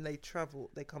hoping they travel.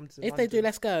 They come to. If they do, London.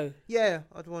 let's go. Yeah,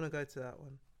 I'd want to go to that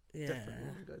one. Yeah. Definitely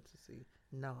want to go to see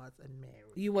Nas and Mary.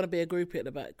 You want to be a groupie at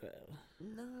the background.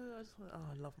 No, I just want. Oh,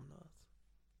 I love Nas.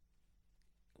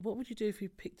 What would you do if you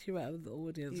picked you out of the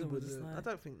audience? He and was would. just like- I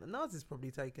don't think Nas is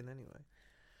probably taken anyway.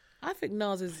 I think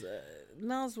Nas is.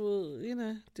 Nas will,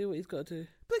 do what he's got to do.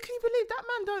 But can you believe that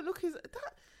man don't look his?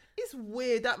 It's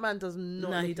weird. That man does not.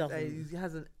 No, look he his doesn't. age. He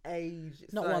hasn't aged.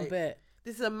 It's Not one like, bit.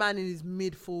 This is a man in his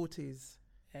mid-40s.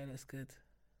 Yeah, that's good.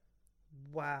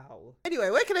 Wow. Anyway,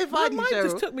 where can they My find you, mind Cheryl?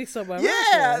 just took me somewhere. Yeah,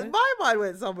 else, though. my mind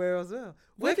went somewhere as well.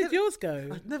 Where did yours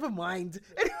go? Never mind.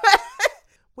 Anyway,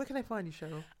 where can I find you,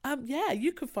 Cheryl? Yeah,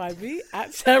 you can find me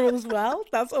at Cheryl's World.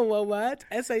 That's all one word.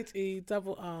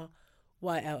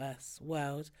 SHERRYLS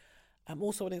World. I'm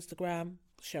also on Instagram,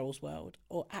 Cheryl's World,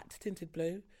 or at Tinted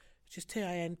Blue, which is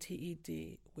TINTED,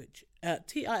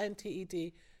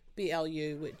 TINTED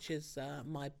BLU, which is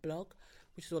my blog,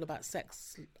 which is all about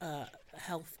sex,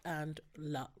 health, and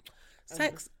love.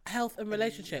 Sex, health, and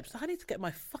relationships. So I need to get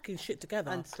my fucking shit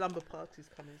together. And Slumber Party's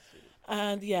coming soon.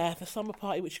 And yeah, the summer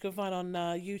party, which you can find on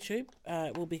YouTube,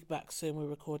 we'll be back soon. We're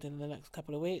recording in the next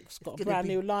couple of weeks. Got a brand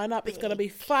new lineup. It's going to be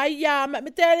fire. Let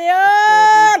me tell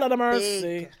you, Lord of mercy.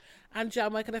 big. And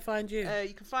Jan, where can I find you?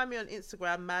 You can find me on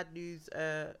Instagram, Mad News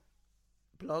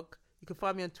blog. You can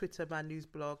find me on Twitter, Mad News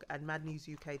blog, and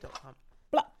madnewsuk.com.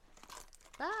 Blah.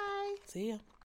 Bye. See ya.